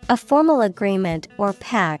 A formal agreement or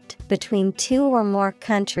pact between two or more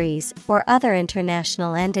countries or other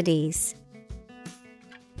international entities.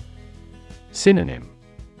 Synonym: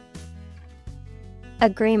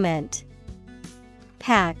 Agreement,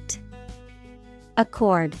 pact,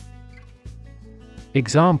 accord.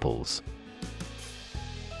 Examples: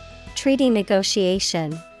 Treaty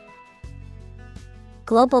negotiation,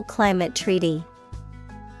 global climate treaty.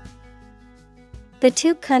 The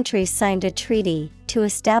two countries signed a treaty to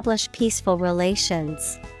establish peaceful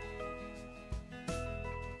relations.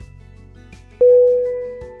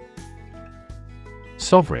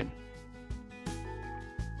 Sovereign.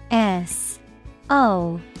 S-O-V-E-R-E-I-G-N.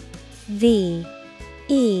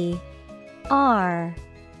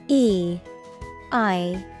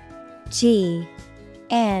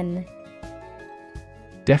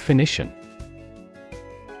 Definition: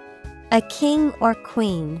 A king or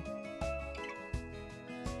queen.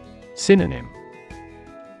 Synonym: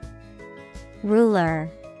 Ruler,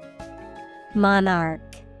 monarch,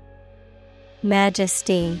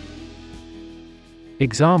 majesty.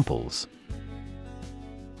 Examples: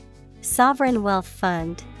 Sovereign wealth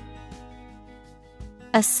fund,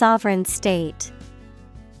 a sovereign state.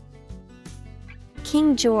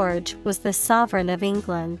 King George was the sovereign of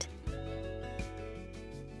England.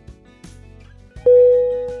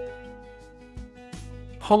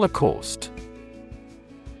 Holocaust.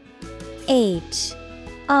 Holocaust.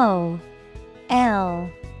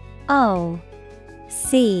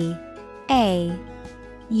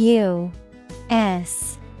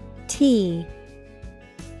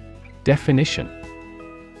 Definition: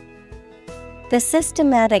 The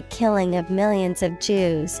systematic killing of millions of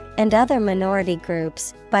Jews and other minority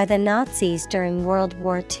groups by the Nazis during World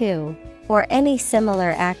War II, or any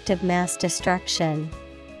similar act of mass destruction.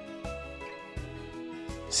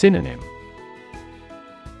 Synonym: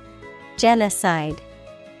 Genocide,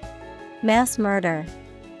 mass murder,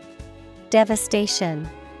 devastation.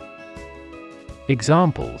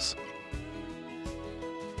 Examples: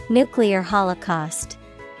 Nuclear holocaust,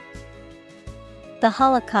 the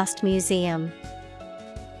Holocaust Museum.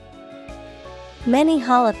 Many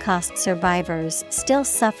Holocaust survivors still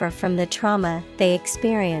suffer from the trauma they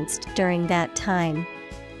experienced during that time.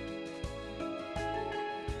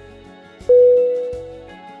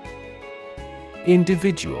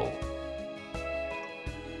 Individual.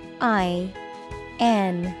 I-N-D-I-V-I-D-U-A-L.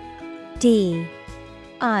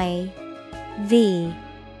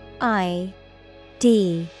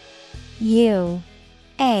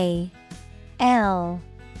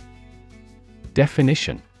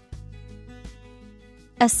 Definition: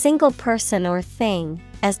 A single person or thing,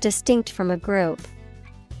 as distinct from a group.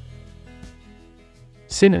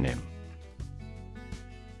 Synonym: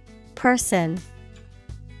 Person,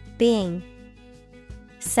 being,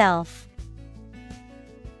 self.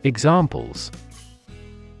 Examples: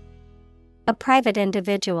 A private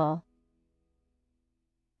individual.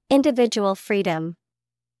 Individual freedom.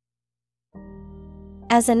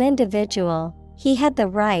 As an individual, he had the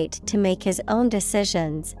right to make his own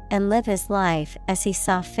decisions and live his life as he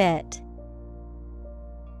saw fit.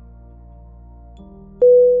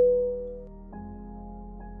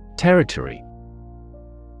 Territory.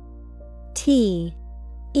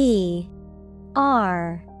 Territory.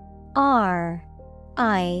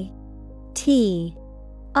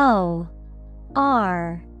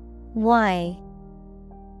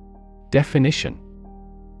 Definition: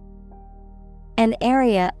 An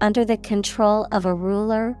area under the control of a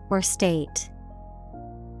ruler or state.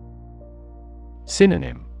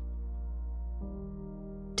 Synonym: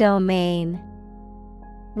 Domain,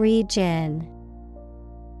 region,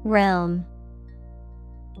 realm.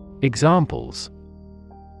 Examples: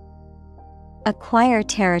 Acquire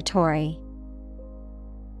territory.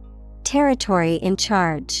 Territory in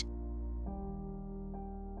charge.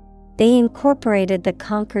 They incorporated the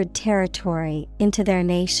conquered territory into their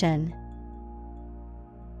nation.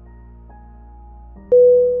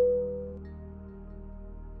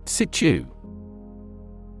 Situ.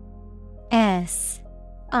 S-I-T-U.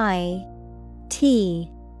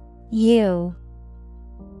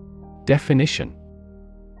 Definition.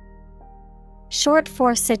 Short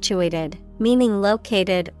for situated, meaning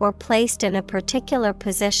located or placed in a particular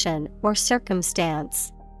position or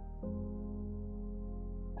circumstance.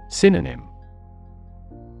 Synonym.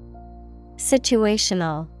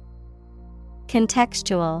 Situational,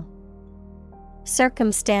 contextual,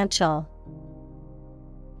 circumstantial.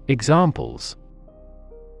 Examples.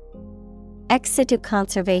 Ex situ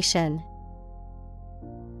conservation,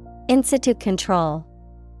 in situ control.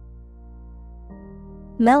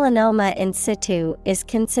 Melanoma in situ is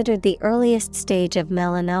considered the earliest stage of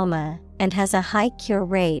melanoma and has a high cure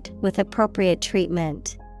rate with appropriate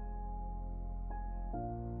treatment.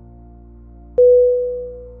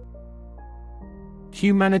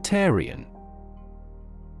 Humanitarian.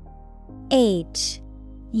 Humanitarian.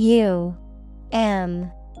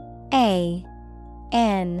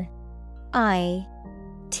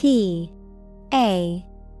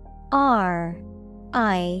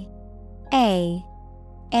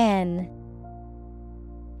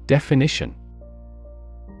 Definition.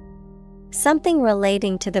 Something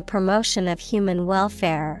relating to the promotion of human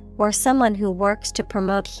welfare, or someone who works to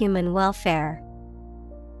promote human welfare.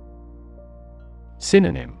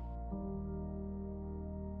 Synonym.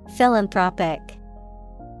 Philanthropic,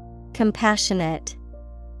 compassionate,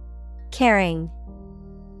 caring.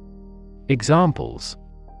 Examples.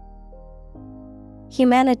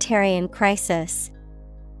 Humanitarian crisis.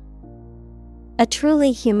 A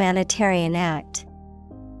truly humanitarian act.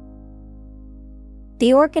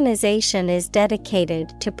 The organization is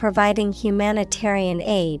dedicated to providing humanitarian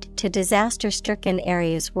aid to disaster-stricken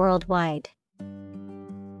areas worldwide.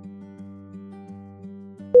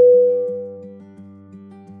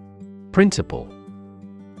 Principle.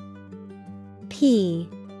 Principle.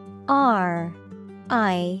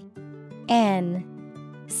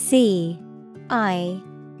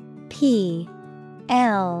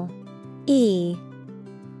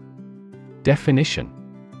 Definition.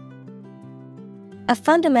 A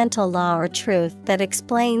fundamental law or truth that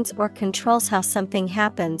explains or controls how something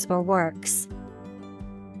happens or works.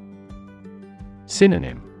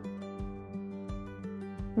 Synonym.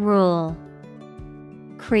 Rule,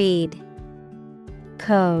 creed,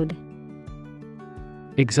 code.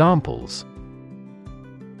 Examples.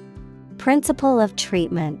 Principle of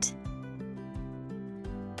treatment.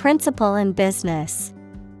 Principle in business.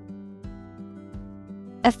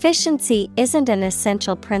 Efficiency isn't an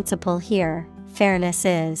essential principle here, fairness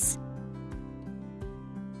is.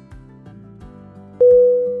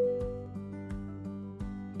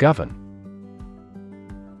 Govern.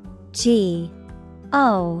 G-O-V-E-R-N.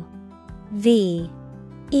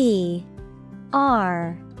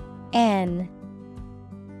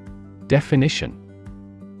 Definition.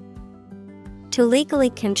 To legally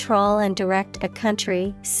control and direct a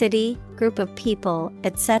country, city, group of people,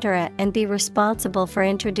 etc., and be responsible for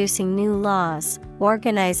introducing new laws,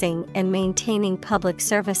 organizing and maintaining public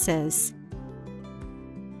services.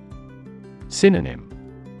 Synonym.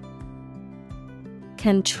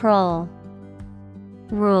 Control,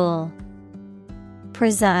 rule,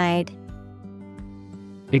 preside.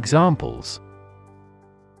 Examples.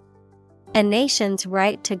 A nation's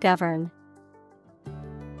right to govern.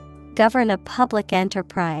 Govern a public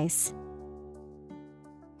enterprise.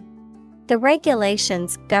 The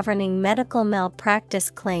regulations governing medical malpractice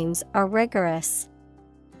claims are rigorous.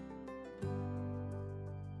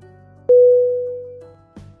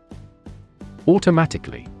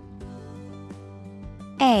 Automatically.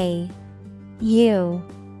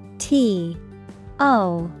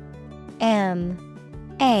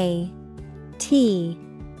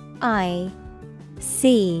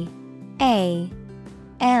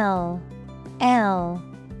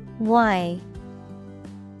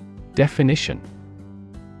 Definition.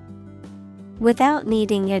 Without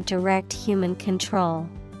needing a direct human control.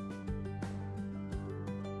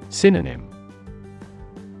 Synonym.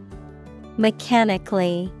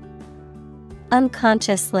 Mechanically,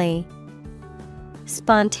 unconsciously,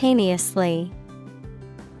 spontaneously.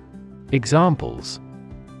 Examples.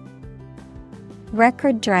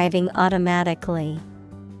 Record driving automatically.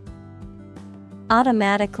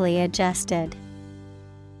 Automatically adjusted.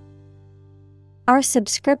 Our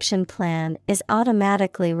subscription plan is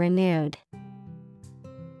automatically renewed.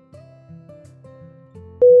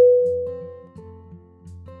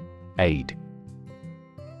 Aid.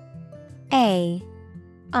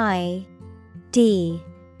 A-I-D.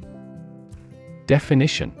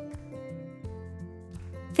 Definition.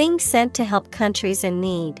 Things sent to help countries in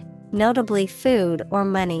need, notably food or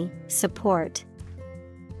money, support.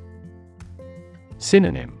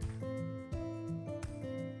 Synonym: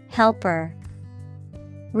 helper,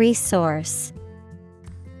 resource,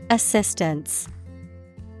 assistance.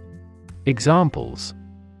 Examples: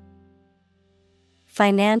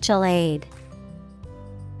 financial aid,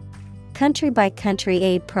 country-by-country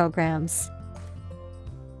aid programs.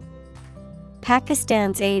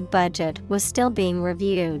 Pakistan's aid budget was still being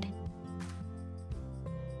reviewed.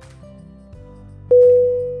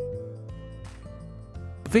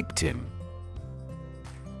 Victim.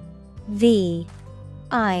 V-I-C-T-I-M.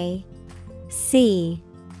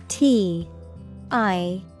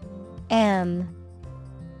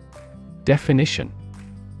 Definition: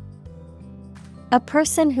 a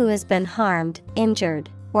person who has been harmed, injured,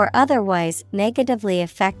 or otherwise negatively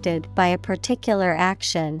affected by a particular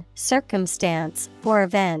action, circumstance, or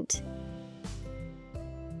event.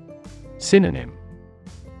 Synonym: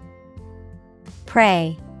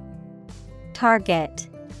 prey, target,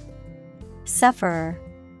 sufferer.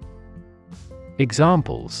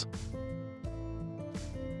 Examples: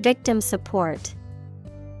 victim support,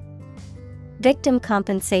 victim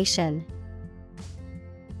compensation.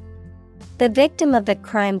 The victim of the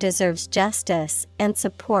crime deserves justice and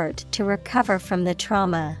support to recover from the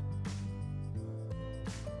trauma.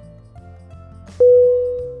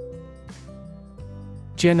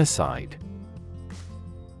 Genocide.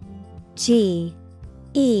 G-E-N-O-C-I-D-E.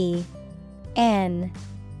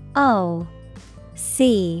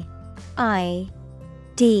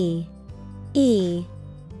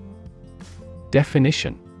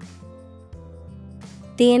 Definition: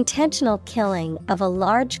 the intentional killing of a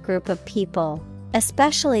large group of people,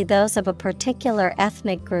 especially those of a particular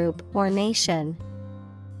ethnic group or nation.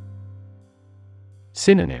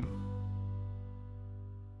 Synonym: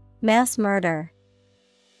 mass murder,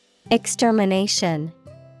 extermination,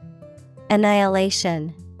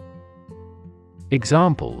 annihilation.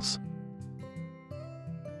 Examples: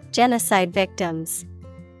 genocide victims,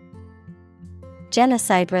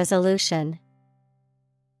 genocide resolution.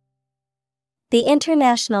 The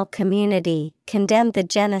international community condemned the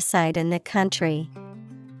genocide in the country.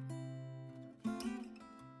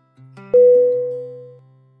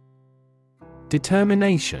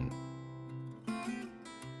 Determination.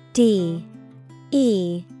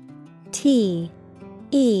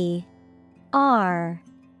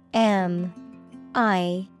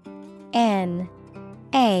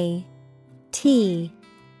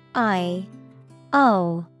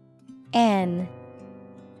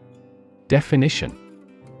 Definition: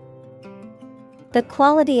 the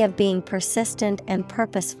quality of being persistent and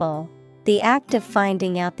purposeful, the act of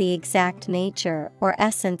finding out the exact nature or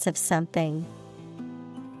essence of something.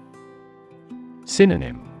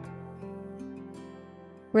 Synonym: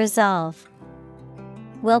 resolve,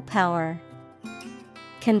 willpower,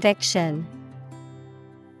 conviction.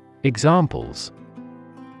 Examples: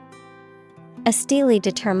 a steely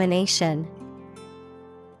determination,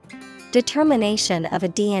 determination of a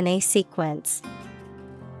DNA sequence.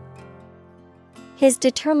 His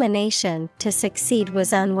determination to succeed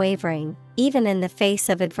was unwavering, even in the face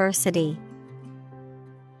of adversity.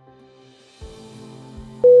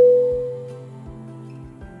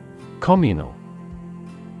 Communal.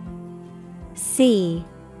 C-O-M-M-U-N-A-L.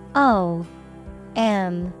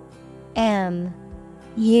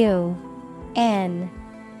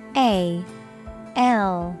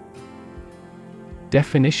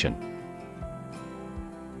 Definition: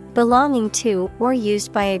 belonging to or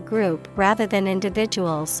used by a group rather than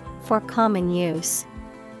individuals, for common use.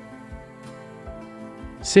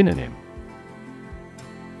 Synonym: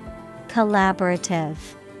 collaborative,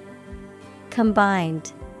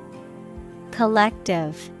 combined,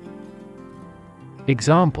 collective.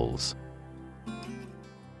 Examples: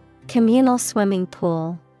 communal swimming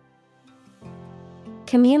pool,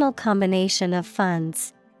 communal combination of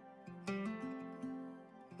funds.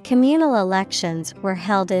 Communal elections were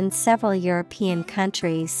held in several European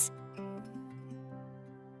countries.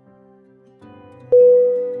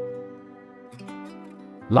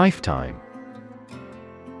 Lifetime.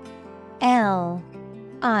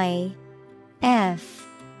 L-I-F-E-T-I-M-E.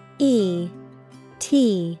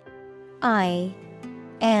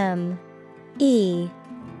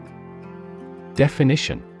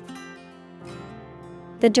 Definition: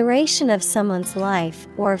 the duration of someone's life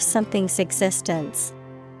or of something's existence.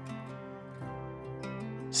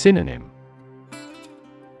 Synonym: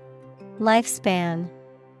 lifespan,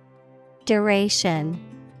 duration.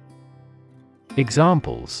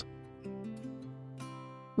 Examples: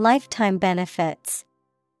 lifetime benefits.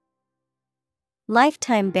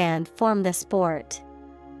 Lifetime ban formed the sport.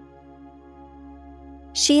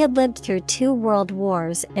 She had lived through 2 world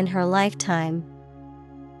wars in her lifetime.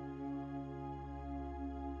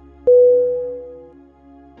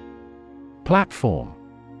 Platform.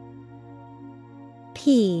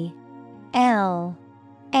 Platform.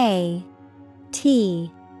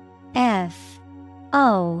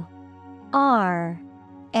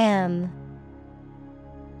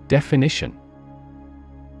 Definition.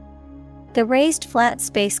 The raised flat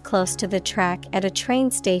space close to the track at a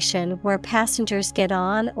train station where passengers get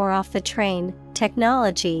on or off the train.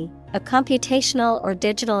 Technology, a computational or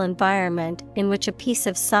digital environment in which a piece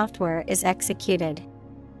of software is executed.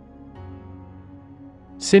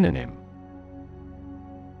 Synonym.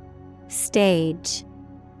 Stage,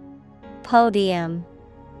 podium,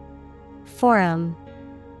 forum.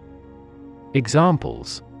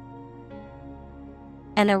 Examples.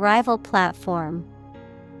 An arrival platform.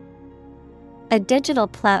 A digital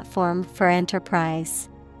platform for enterprise.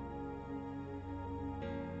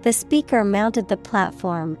 The speaker mounted the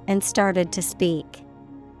platform and started to speak.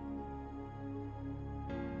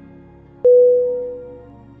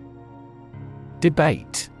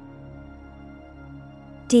 Debate.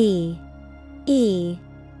 D-E-B-A-T-E.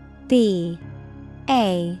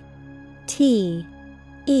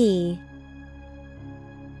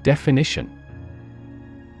 Definition.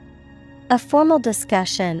 A formal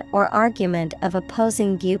discussion or argument of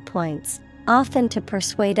opposing viewpoints, often to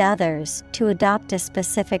persuade others to adopt a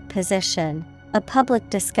specific position, a public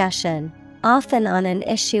discussion, often on an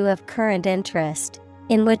issue of current interest,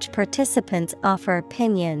 in which participants offer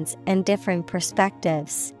opinions and differing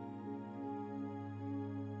perspectives.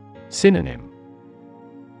 Synonym.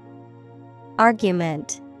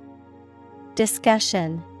 Argument,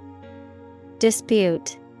 discussion,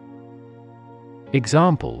 dispute.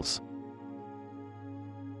 Examples.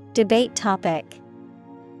 Debate topic.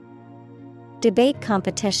 Debate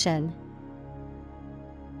competition.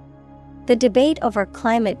 The debate over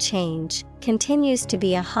climate change continues to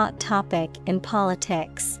be a hot topic in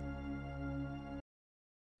politics.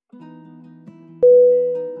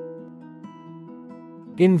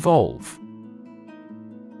 Involve.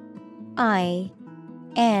 I-N-V-O-L-V-E.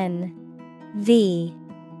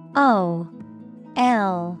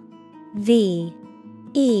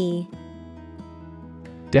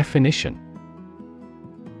 Definition.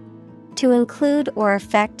 To include or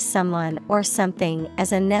affect someone or something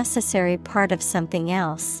as a necessary part of something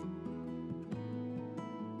else.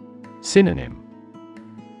 Synonym.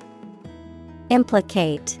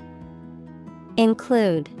 Implicate,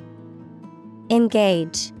 include,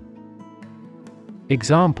 engage.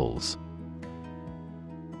 Examples.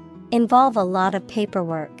 Involve a lot of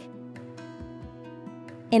paperwork.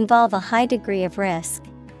 Involve a high degree of risk.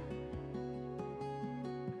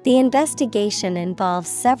 The investigation involves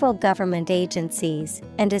several government agencies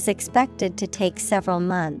and is expected to take several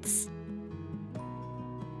months.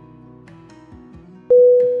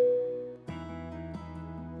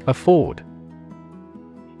 Afford.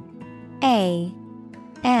 A-F-F-O-R-D.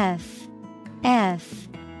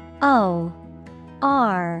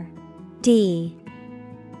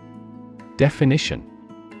 Definition.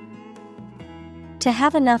 To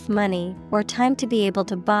have enough money or time to be able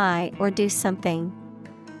to buy or do something.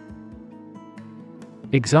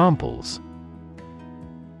 Examples.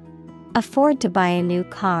 Afford to buy a new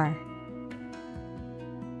car.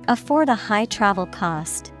 Afford a high travel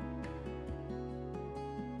cost.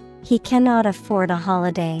 He cannot afford a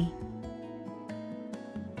holiday.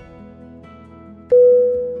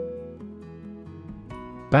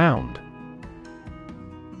 Bound.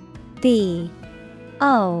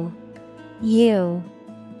 B-O-U-N-D.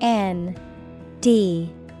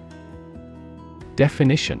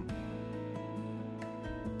 Definition.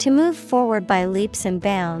 To move forward by leaps and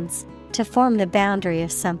bounds, to form the boundary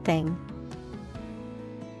of something.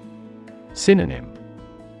 Synonym.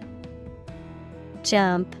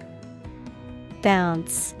 Jump,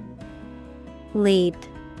 bounce, leap.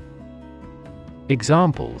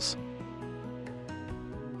 Examples.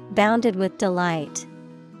 Bounded with delight.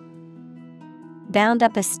 Bound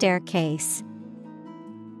up a staircase.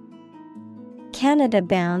 Canada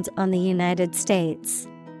bounds on the United States.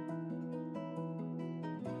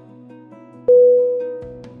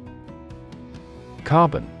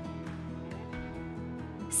 Carbon.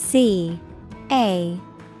 C-A-R-B-O-N.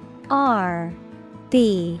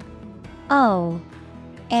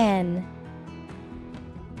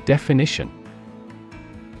 Definition.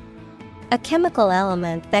 A chemical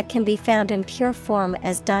element that can be found in pure form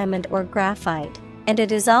as diamond or graphite, and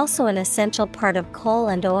it is also an essential part of coal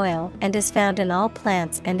and oil and is found in all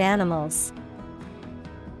plants and animals.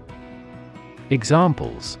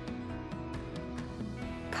 Examples.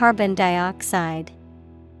 Carbon dioxide.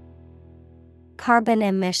 Carbon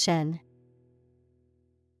emission.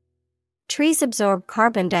 Trees absorb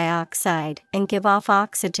carbon dioxide and give off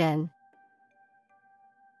oxygen.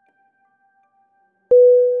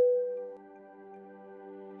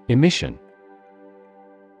 Emission.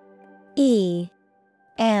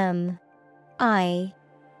 EMISSION.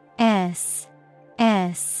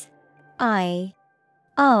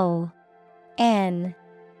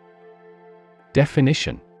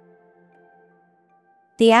 Definition.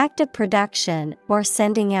 The act of production or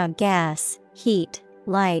sending out gas, heat,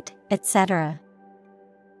 light, etc.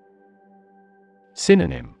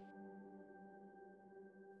 Synonym.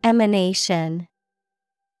 Emanation,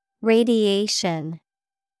 radiation,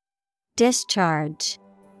 discharge.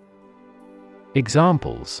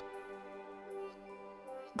 Examples.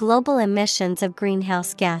 Global emissions of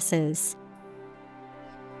greenhouse gases.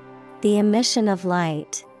 The emission of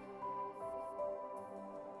light.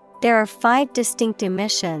 There are 5 distinct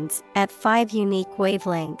emissions at 5 unique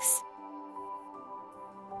wavelengths.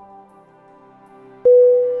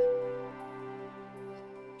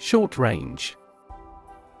 Short range.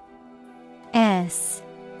 SHORTRANGE.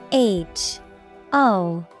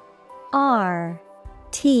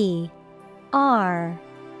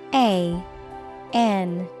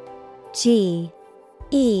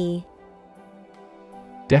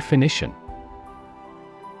 Definition.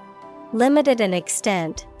 Limited in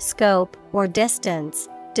extent, scope, or distance,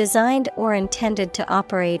 designed or intended to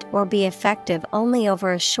operate or be effective only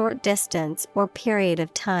over a short distance or period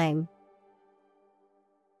of time.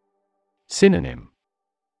 Synonym.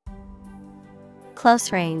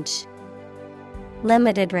 Close range,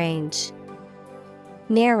 limited range,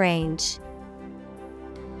 near range.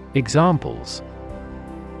 Examples.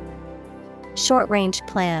 Short range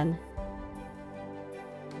plan,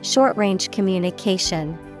 short range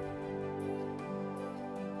communication.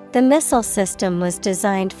 The missile system was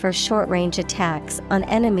designed for short-range attacks on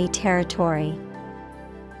enemy territory.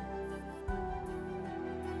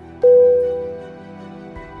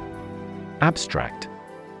 Abstract.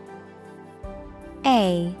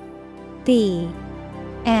 ABSTRACT.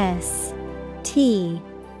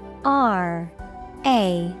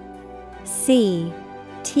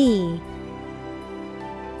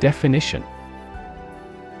 Definition.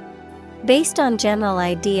 Based on general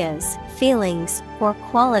ideas, feelings, or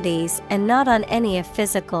qualities and not on any of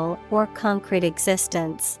physical or concrete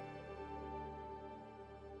existence.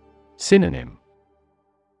 Synonym.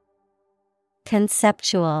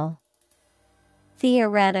 Conceptual,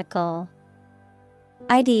 theoretical,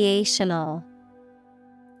 ideational.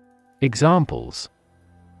 Examples.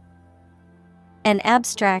 An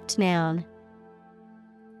abstract noun.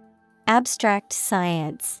 Abstract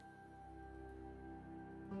science.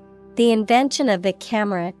 The invention of the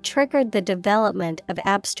camera triggered the development of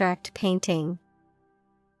abstract painting.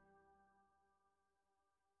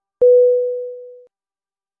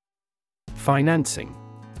 Financing.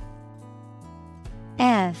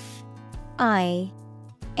 FINANCING.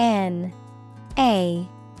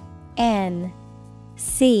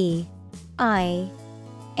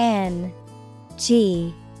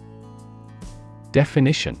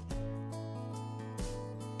 Definition.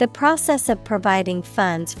 The process of providing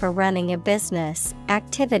funds for running a business,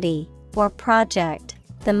 activity, or project.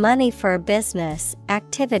 The money for a business,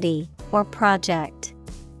 activity, or project.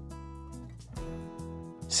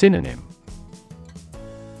 Synonym.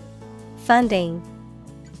 Funding,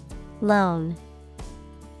 loan,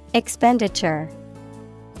 expenditure.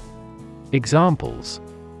 Examples.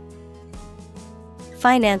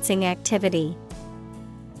 Financing activity,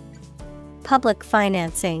 public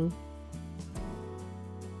financing.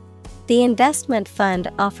 The investment fund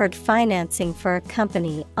offered financing for a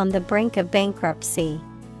company on the brink of bankruptcy.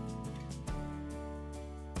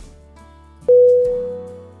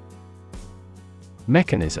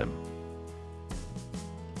 Mechanism.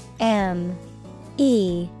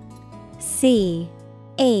 MECHANISM.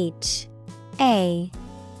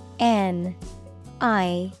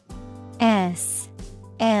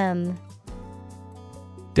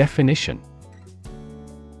 Definition.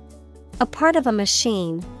 A part of a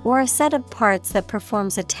machine, or a set of parts that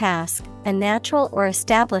performs a task, a natural or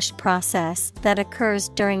established process that occurs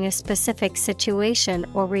during a specific situation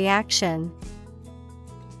or reaction.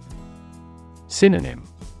 Synonym.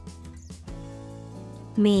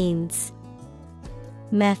 Means,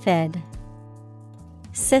 method,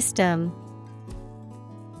 system.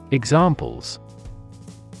 Examples.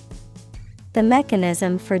 The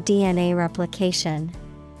mechanism for DNA replication.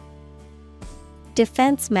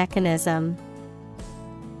 Defense mechanism.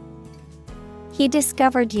 He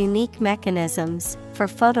discovered unique mechanisms for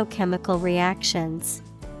photochemical reactions.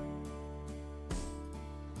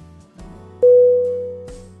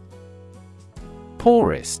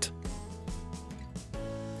 Poorest.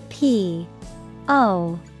 POOREST.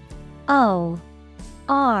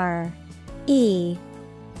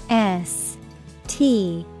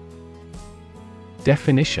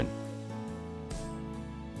 Definition: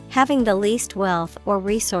 having the least wealth or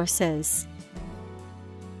resources.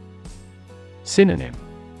 Synonym: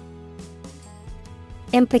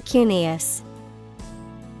 Impecunious,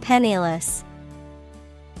 penniless,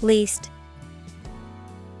 least.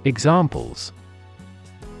 Examples: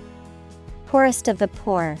 Poorest of the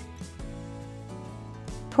poor,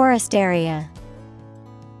 poorest area.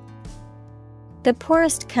 The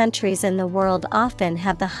poorest countries in the world often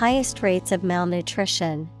have the highest rates of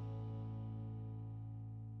malnutrition.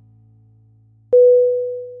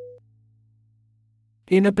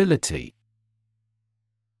 Inability.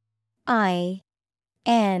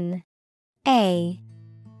 I-N-A-B-I-L-I-T-Y.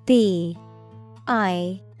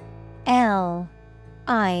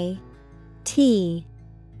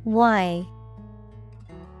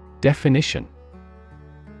 Definition: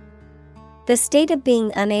 the state of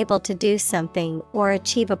being unable to do something or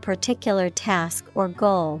achieve a particular task or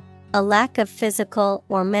goal, a lack of physical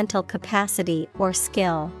or mental capacity or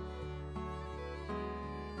skill.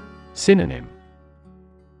 Synonym: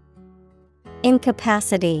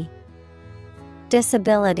 Incapacity,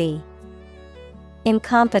 disability,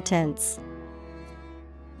 incompetence.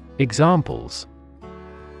 Examples: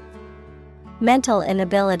 mental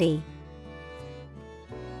inability,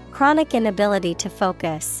 chronic inability to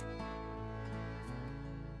focus.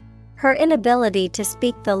 Her inability to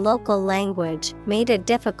speak the local language made it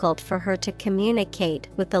difficult for her to communicate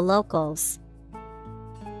with the locals.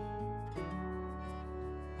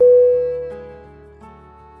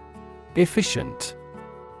 Efficient.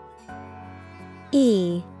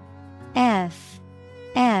 E-F-F-I-C-I-E-N-T.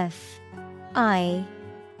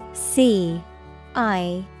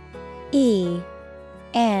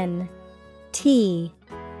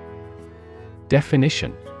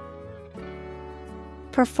 Definition: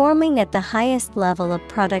 performing at the highest level of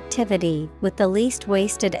productivity with the least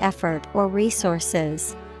wasted effort or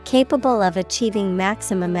resources, capable of achieving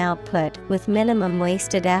maximum output with minimum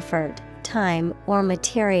wasted effort, time, or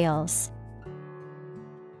materials.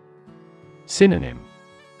 Synonym: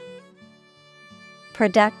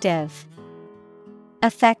 productive,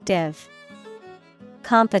 effective,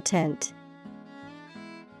 competent.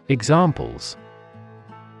 Examples: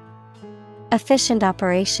 efficient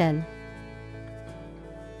operation,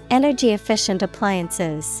 energy efficient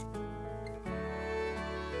appliances.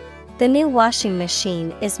 The new washing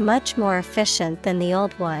machine is much more efficient than the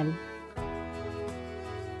old one.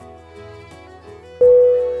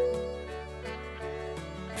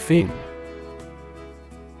 Fin.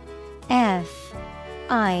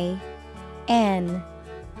 F-I-N.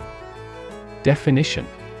 Definition: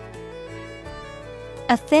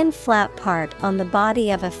 a thin flat part on the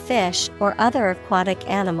body of a fish or other aquatic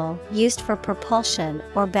animal used for propulsion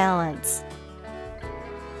or balance.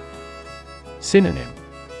 Synonym: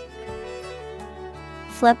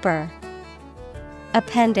 flipper,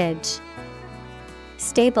 appendage,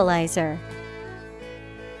 stabilizer.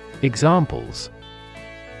 Examples: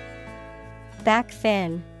 back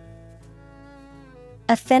fin,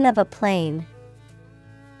 a fin of a plane.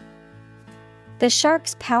 The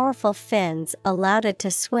shark's powerful fins allowed it to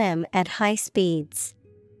swim at high speeds.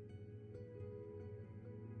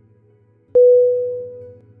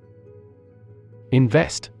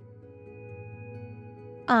 Invest.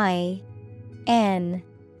 I-N-V-E-S-T.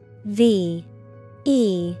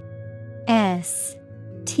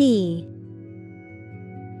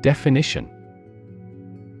 Definition: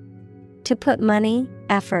 to put money,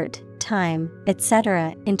 effort, time,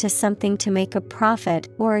 etc. into something to make a profit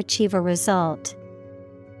or achieve a result.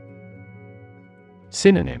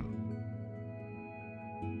 Synonym: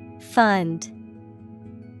 fund,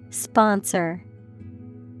 sponsor,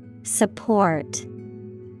 support.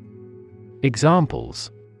 Examples: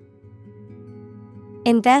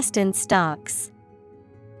 invest in stocks,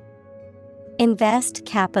 invest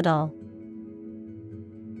capital.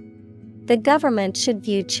 The government should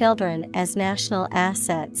view children as national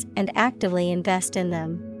assets and actively invest in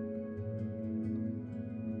them.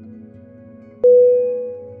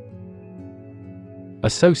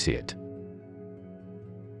 Associate.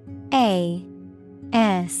 A-S-S-O-C-I-A-T-E.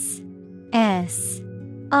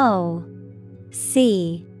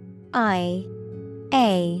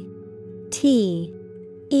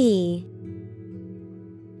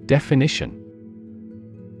 Definition: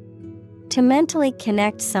 to mentally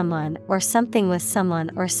connect someone or something with someone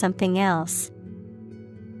or something else.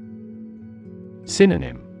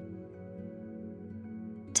 Synonym: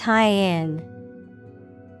 tie in,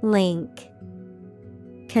 link,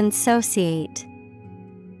 consociate.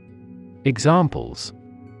 Examples: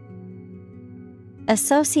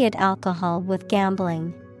 associate alcohol with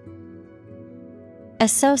gambling.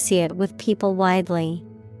 associate with people widely.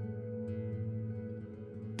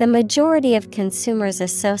 The majority of consumers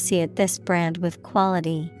associate this brand with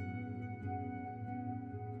quality.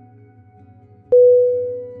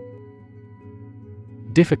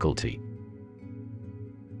 Difficulty.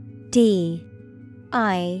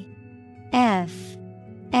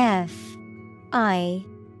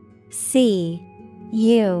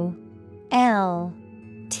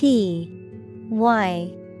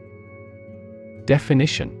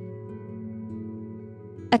 Definition.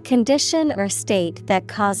 A condition or state that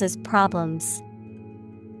causes problems.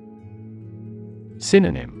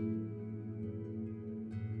 Synonym.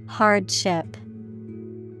 Hardship,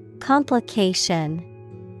 complication,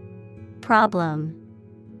 problem.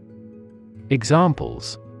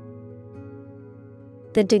 Examples.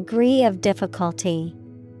 The degree of difficulty.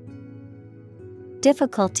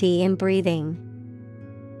 Difficulty in breathing.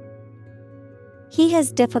 He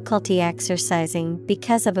has difficulty exercising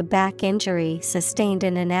because of a back injury sustained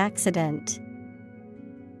in an accident.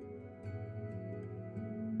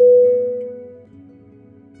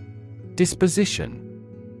 Disposition.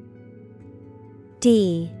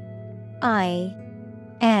 D-I-S-P-O-S-I-T-I-O-N.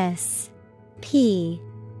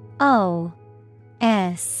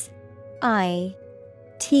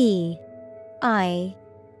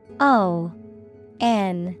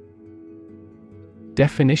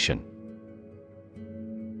 Definition.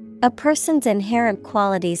 A person's inherent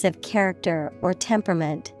qualities of character or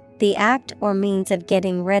temperament, the act or means of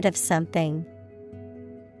getting rid of something.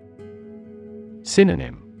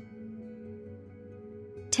 Synonym.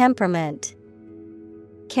 Temperament,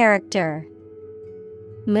 character,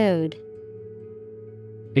 mood.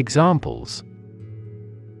 Examples.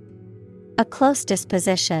 A close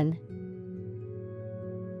disposition.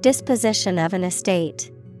 Disposition of an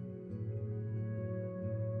estate.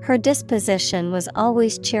 Her disposition was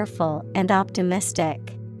always cheerful and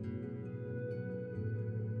optimistic.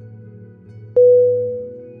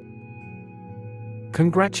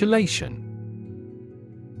 Congratulation.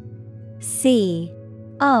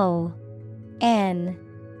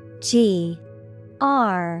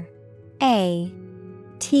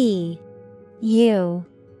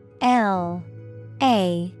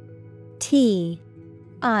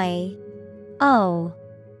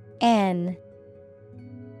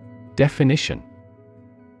 Definition.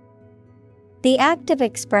 The act of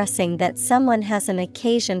expressing that someone has an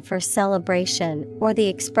occasion for celebration or the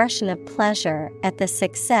expression of pleasure at the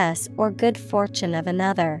success or good fortune of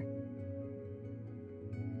another.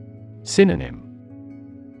 Synonym.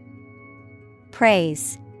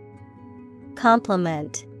 Praise,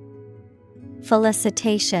 compliment,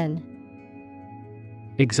 felicitation.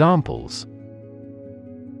 Examples.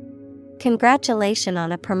 Congratulation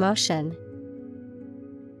on a promotion.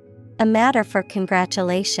 A matter for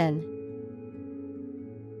congratulation.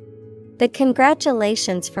 The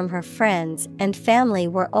congratulations from her friends and family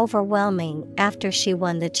were overwhelming after she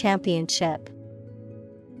won the championship.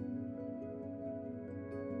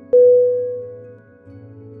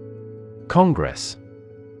 Congress.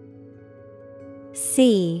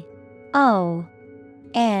 C-O-N-G-R-E-S-S.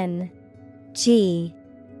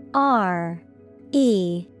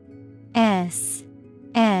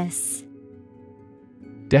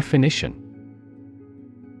 Definition.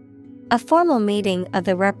 A formal meeting of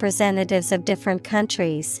the representatives of different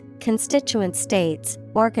countries, constituent states,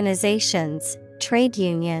 organizations, trade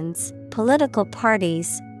unions, political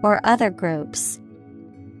parties, or other groups.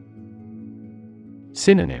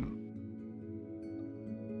 Synonym.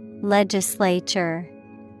 Legislature,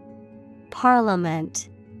 Parliament,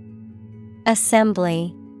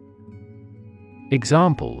 Assembly.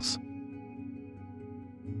 Examples.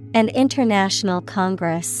 An international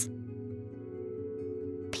congress.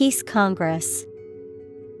 Peace Congress.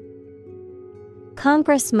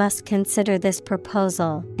 Congress must consider this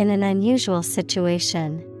proposal in an unusual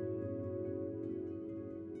situation.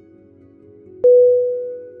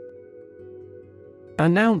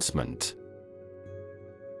 Announcement.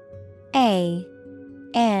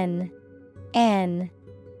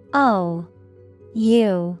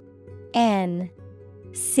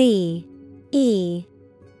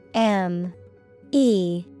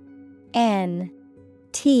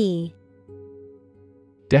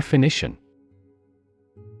 Definition.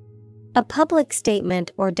 A public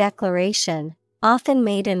statement or declaration, often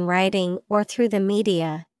made in writing or through the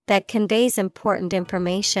media, that conveys important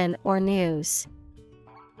information or news.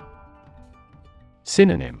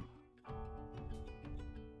 Synonym.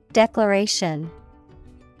 Declaration,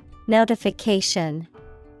 notification,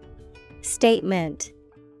 statement.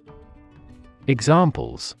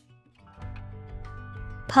 Examples.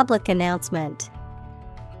 Public announcement.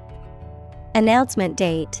 Announcement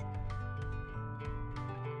date.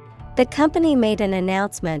 The company made an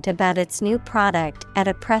announcement about its new product at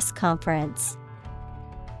a press conference.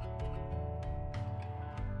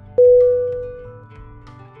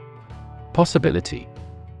 Possibility.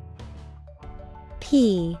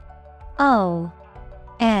 Possibility.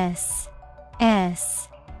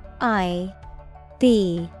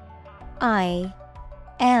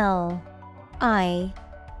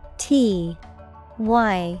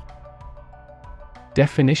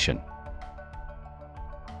 Definition.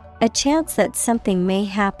 A chance that something may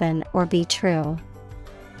happen or be true.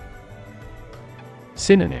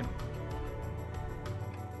 Synonym.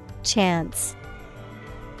 Chance,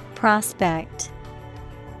 prospect,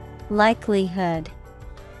 likelihood.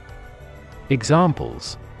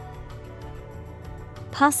 Examples.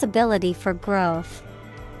 Possibility for growth.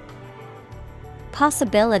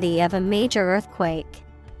 Possibility of a major earthquake.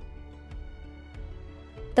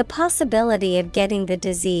 The possibility of getting the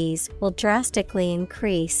disease will drastically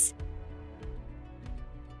increase.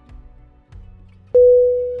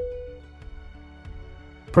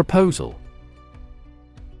 Proposal.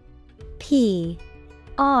 Proposal.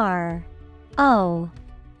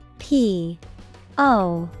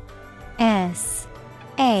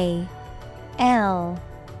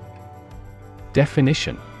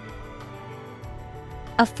 Definition.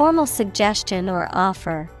 A formal suggestion or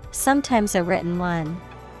offer, sometimes a written one.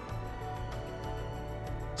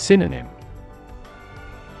 Synonym.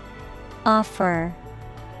 Offer,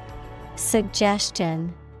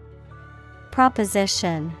 suggestion,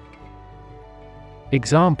 proposition.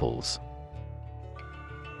 Examples.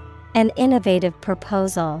 An innovative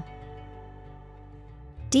proposal.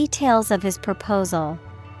 Details of his proposal.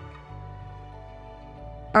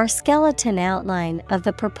 Our skeleton outline of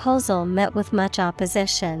the proposal met with much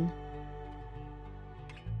opposition.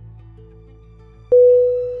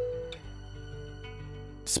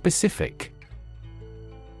 Specific.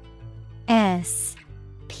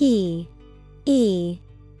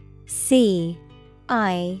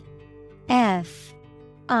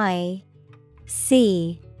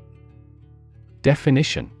 S-P-E-C-I-F-I-C.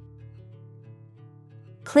 Definition.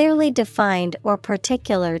 Clearly defined or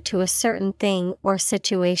particular to a certain thing or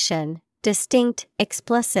situation, distinct,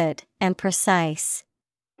 explicit, and precise.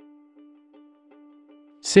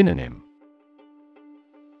 Synonym.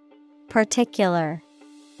 Particular,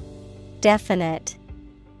 definite,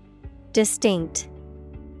 distinct.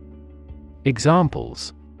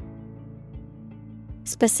 Examples.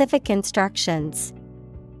 Specific instructions.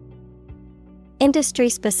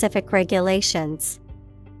 Industry-specific regulations.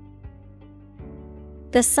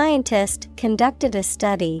 The scientist conducted a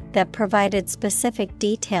study that provided specific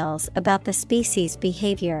details about the species'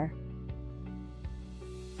 behavior.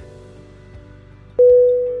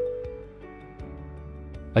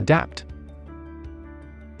 Adapt.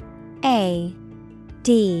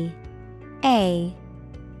 A-D-A-P-T.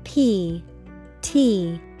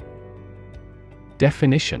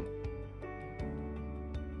 Definition.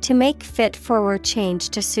 To make fit forward change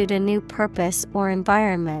to suit a new purpose or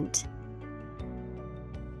environment.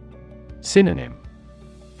 Synonym.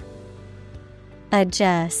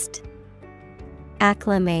 Adjust,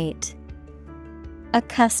 acclimate,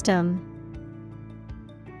 accustom.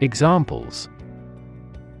 Examples.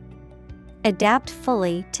 Adapt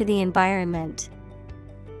fully to the environment.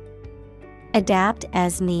 Adapt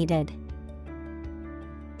as needed.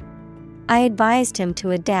 I advised him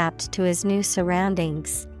to adapt to his new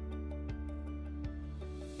surroundings.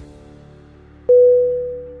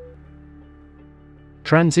 Transition.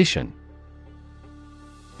 Transition.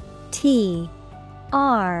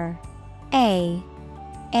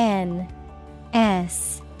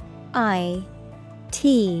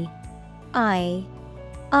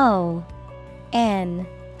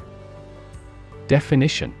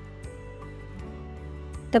 Definition.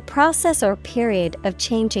 The process or period of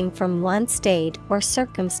changing from one state or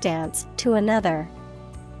circumstance to another.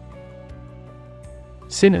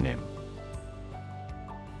 Synonym.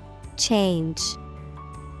 Change,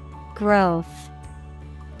 growth,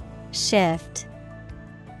 shift.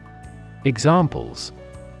 Examples.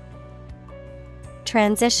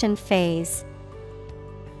 Transition phase.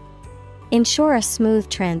 Ensure a smooth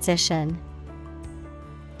transition.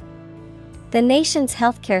 The nation's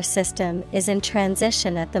healthcare system is in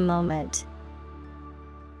transition at the moment.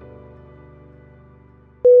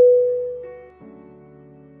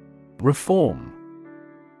 Reform.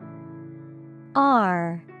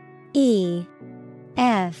 R-E-F-O-R-M.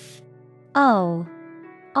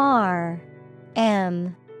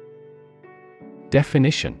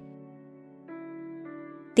 Definition.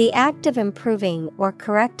 The act of improving or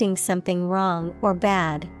correcting something wrong or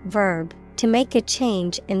bad. Verb, to make a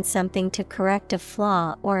change in something to correct a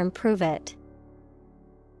flaw or improve it.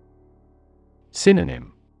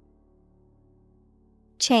 Synonym: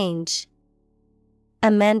 Change,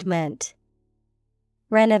 amendment,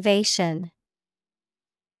 renovation.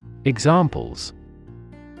 Examples: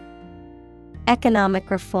 Economic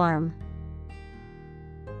reform,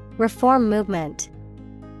 reform movement.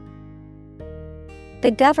 The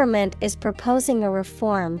government is proposing a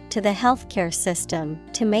reform to the healthcare system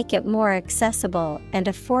to make it more accessible and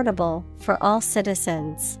affordable for all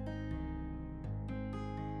citizens.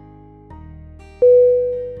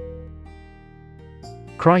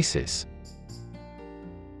 Crisis.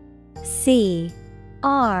 C-R-I-S-I-S.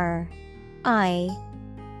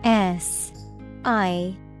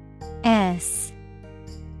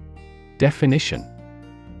 Definition: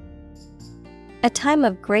 A time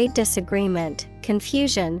of great disagreement,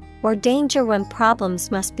 confusion, or danger when problems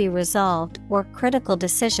must be resolved or critical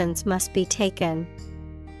decisions must be taken.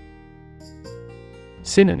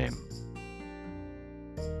 Synonym: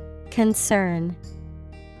 Concern,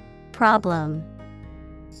 problem,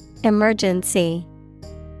 emergency.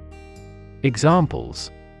 Examples: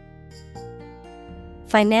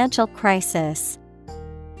 Financial crisis,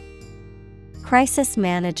 crisis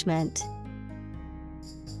management.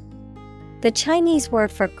 The Chinese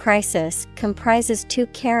word for crisis comprises two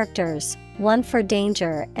characters, one for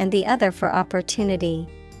danger and the other for opportunity.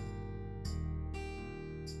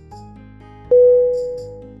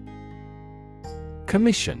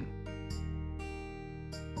 Commission.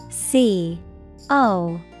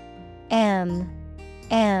 C-O-M-M-I-S-S-I-O-N.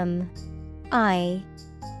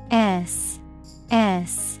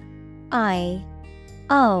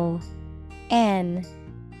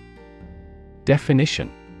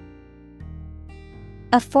 Definition: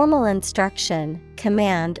 A formal instruction,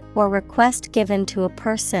 command, or request given to a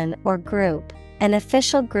person or group, an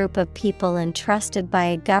official group of people entrusted by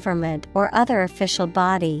a government or other official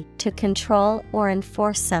body to control or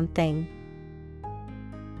enforce something.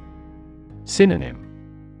 Synonym: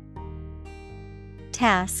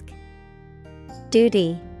 Task,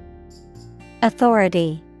 duty,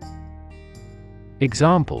 authority.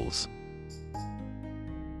 Examples: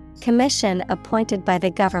 Commission appointed by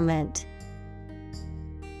the government.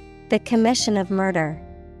 The commission of murder.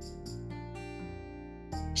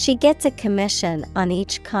 She gets a commission on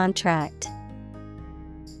each contract.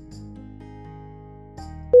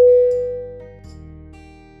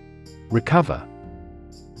 Recover.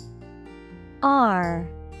 R-E-C-O-V-E-R.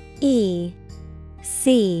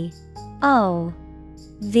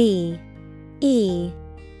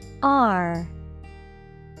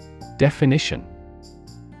 Definition: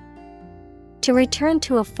 To return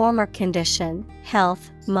to a former condition,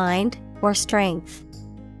 health, mind, or strength.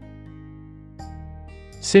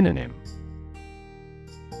 Synonym: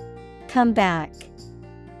 Come back,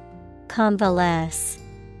 convalesce,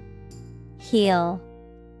 heal.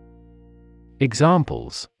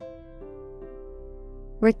 Examples: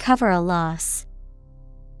 Recover a loss.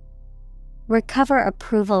 Recover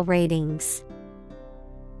approval ratings.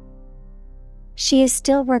 She is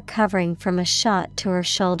still recovering from a shot to her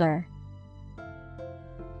shoulder.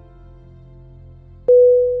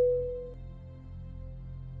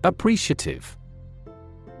 Appreciative.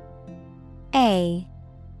 A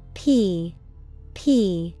P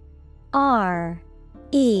P R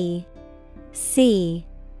E C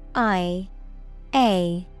I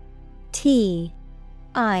A T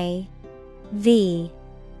I V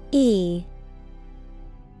E.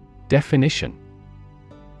 Definition: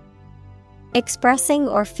 Expressing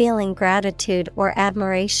or feeling gratitude or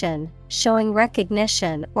admiration, showing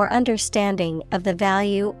recognition or understanding of the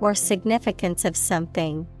value or significance of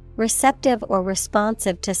something, receptive or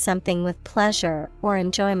responsive to something with pleasure or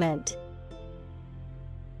enjoyment.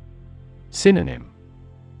 Synonym: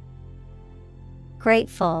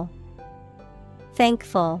 Grateful,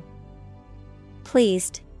 thankful,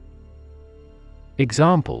 pleased.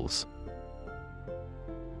 Examples: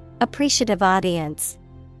 Appreciative audience.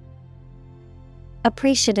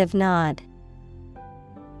 Appreciative nod.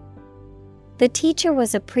 The teacher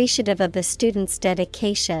was appreciative of the students'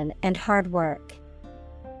 dedication and hard work.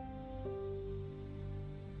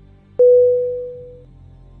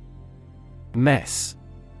 Mess.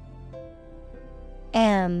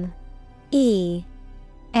 M E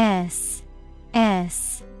S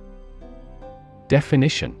S.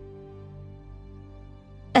 Definition: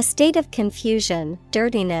 A state of confusion,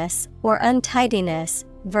 dirtiness, or untidiness.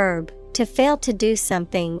 Verb, to fail to do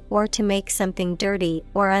something or to make something dirty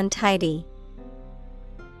or untidy.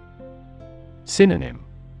 Synonym: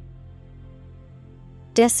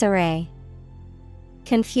 Disarray,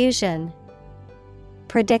 confusion,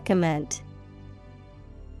 predicament.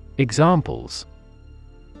 Examples: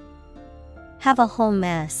 have a whole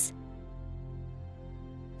mess.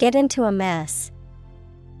 Get into a mess.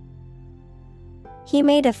 He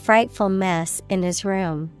made a frightful mess in his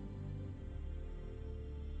room.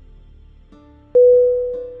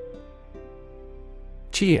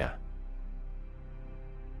 Cheer.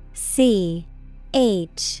 C-H-E-E-R.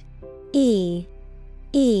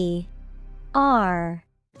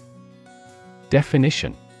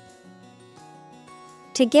 Definition: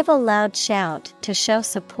 to give a loud shout to show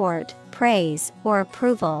support, praise, or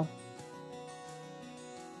approval.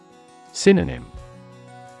 Synonym: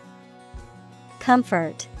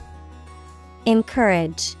 Comfort,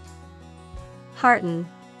 encourage, hearten.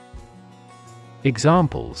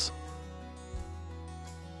 Examples: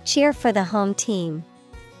 cheer for the home team.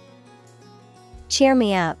 Cheer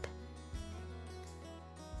me up.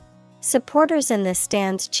 Supporters in the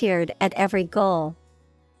stands cheered at every goal.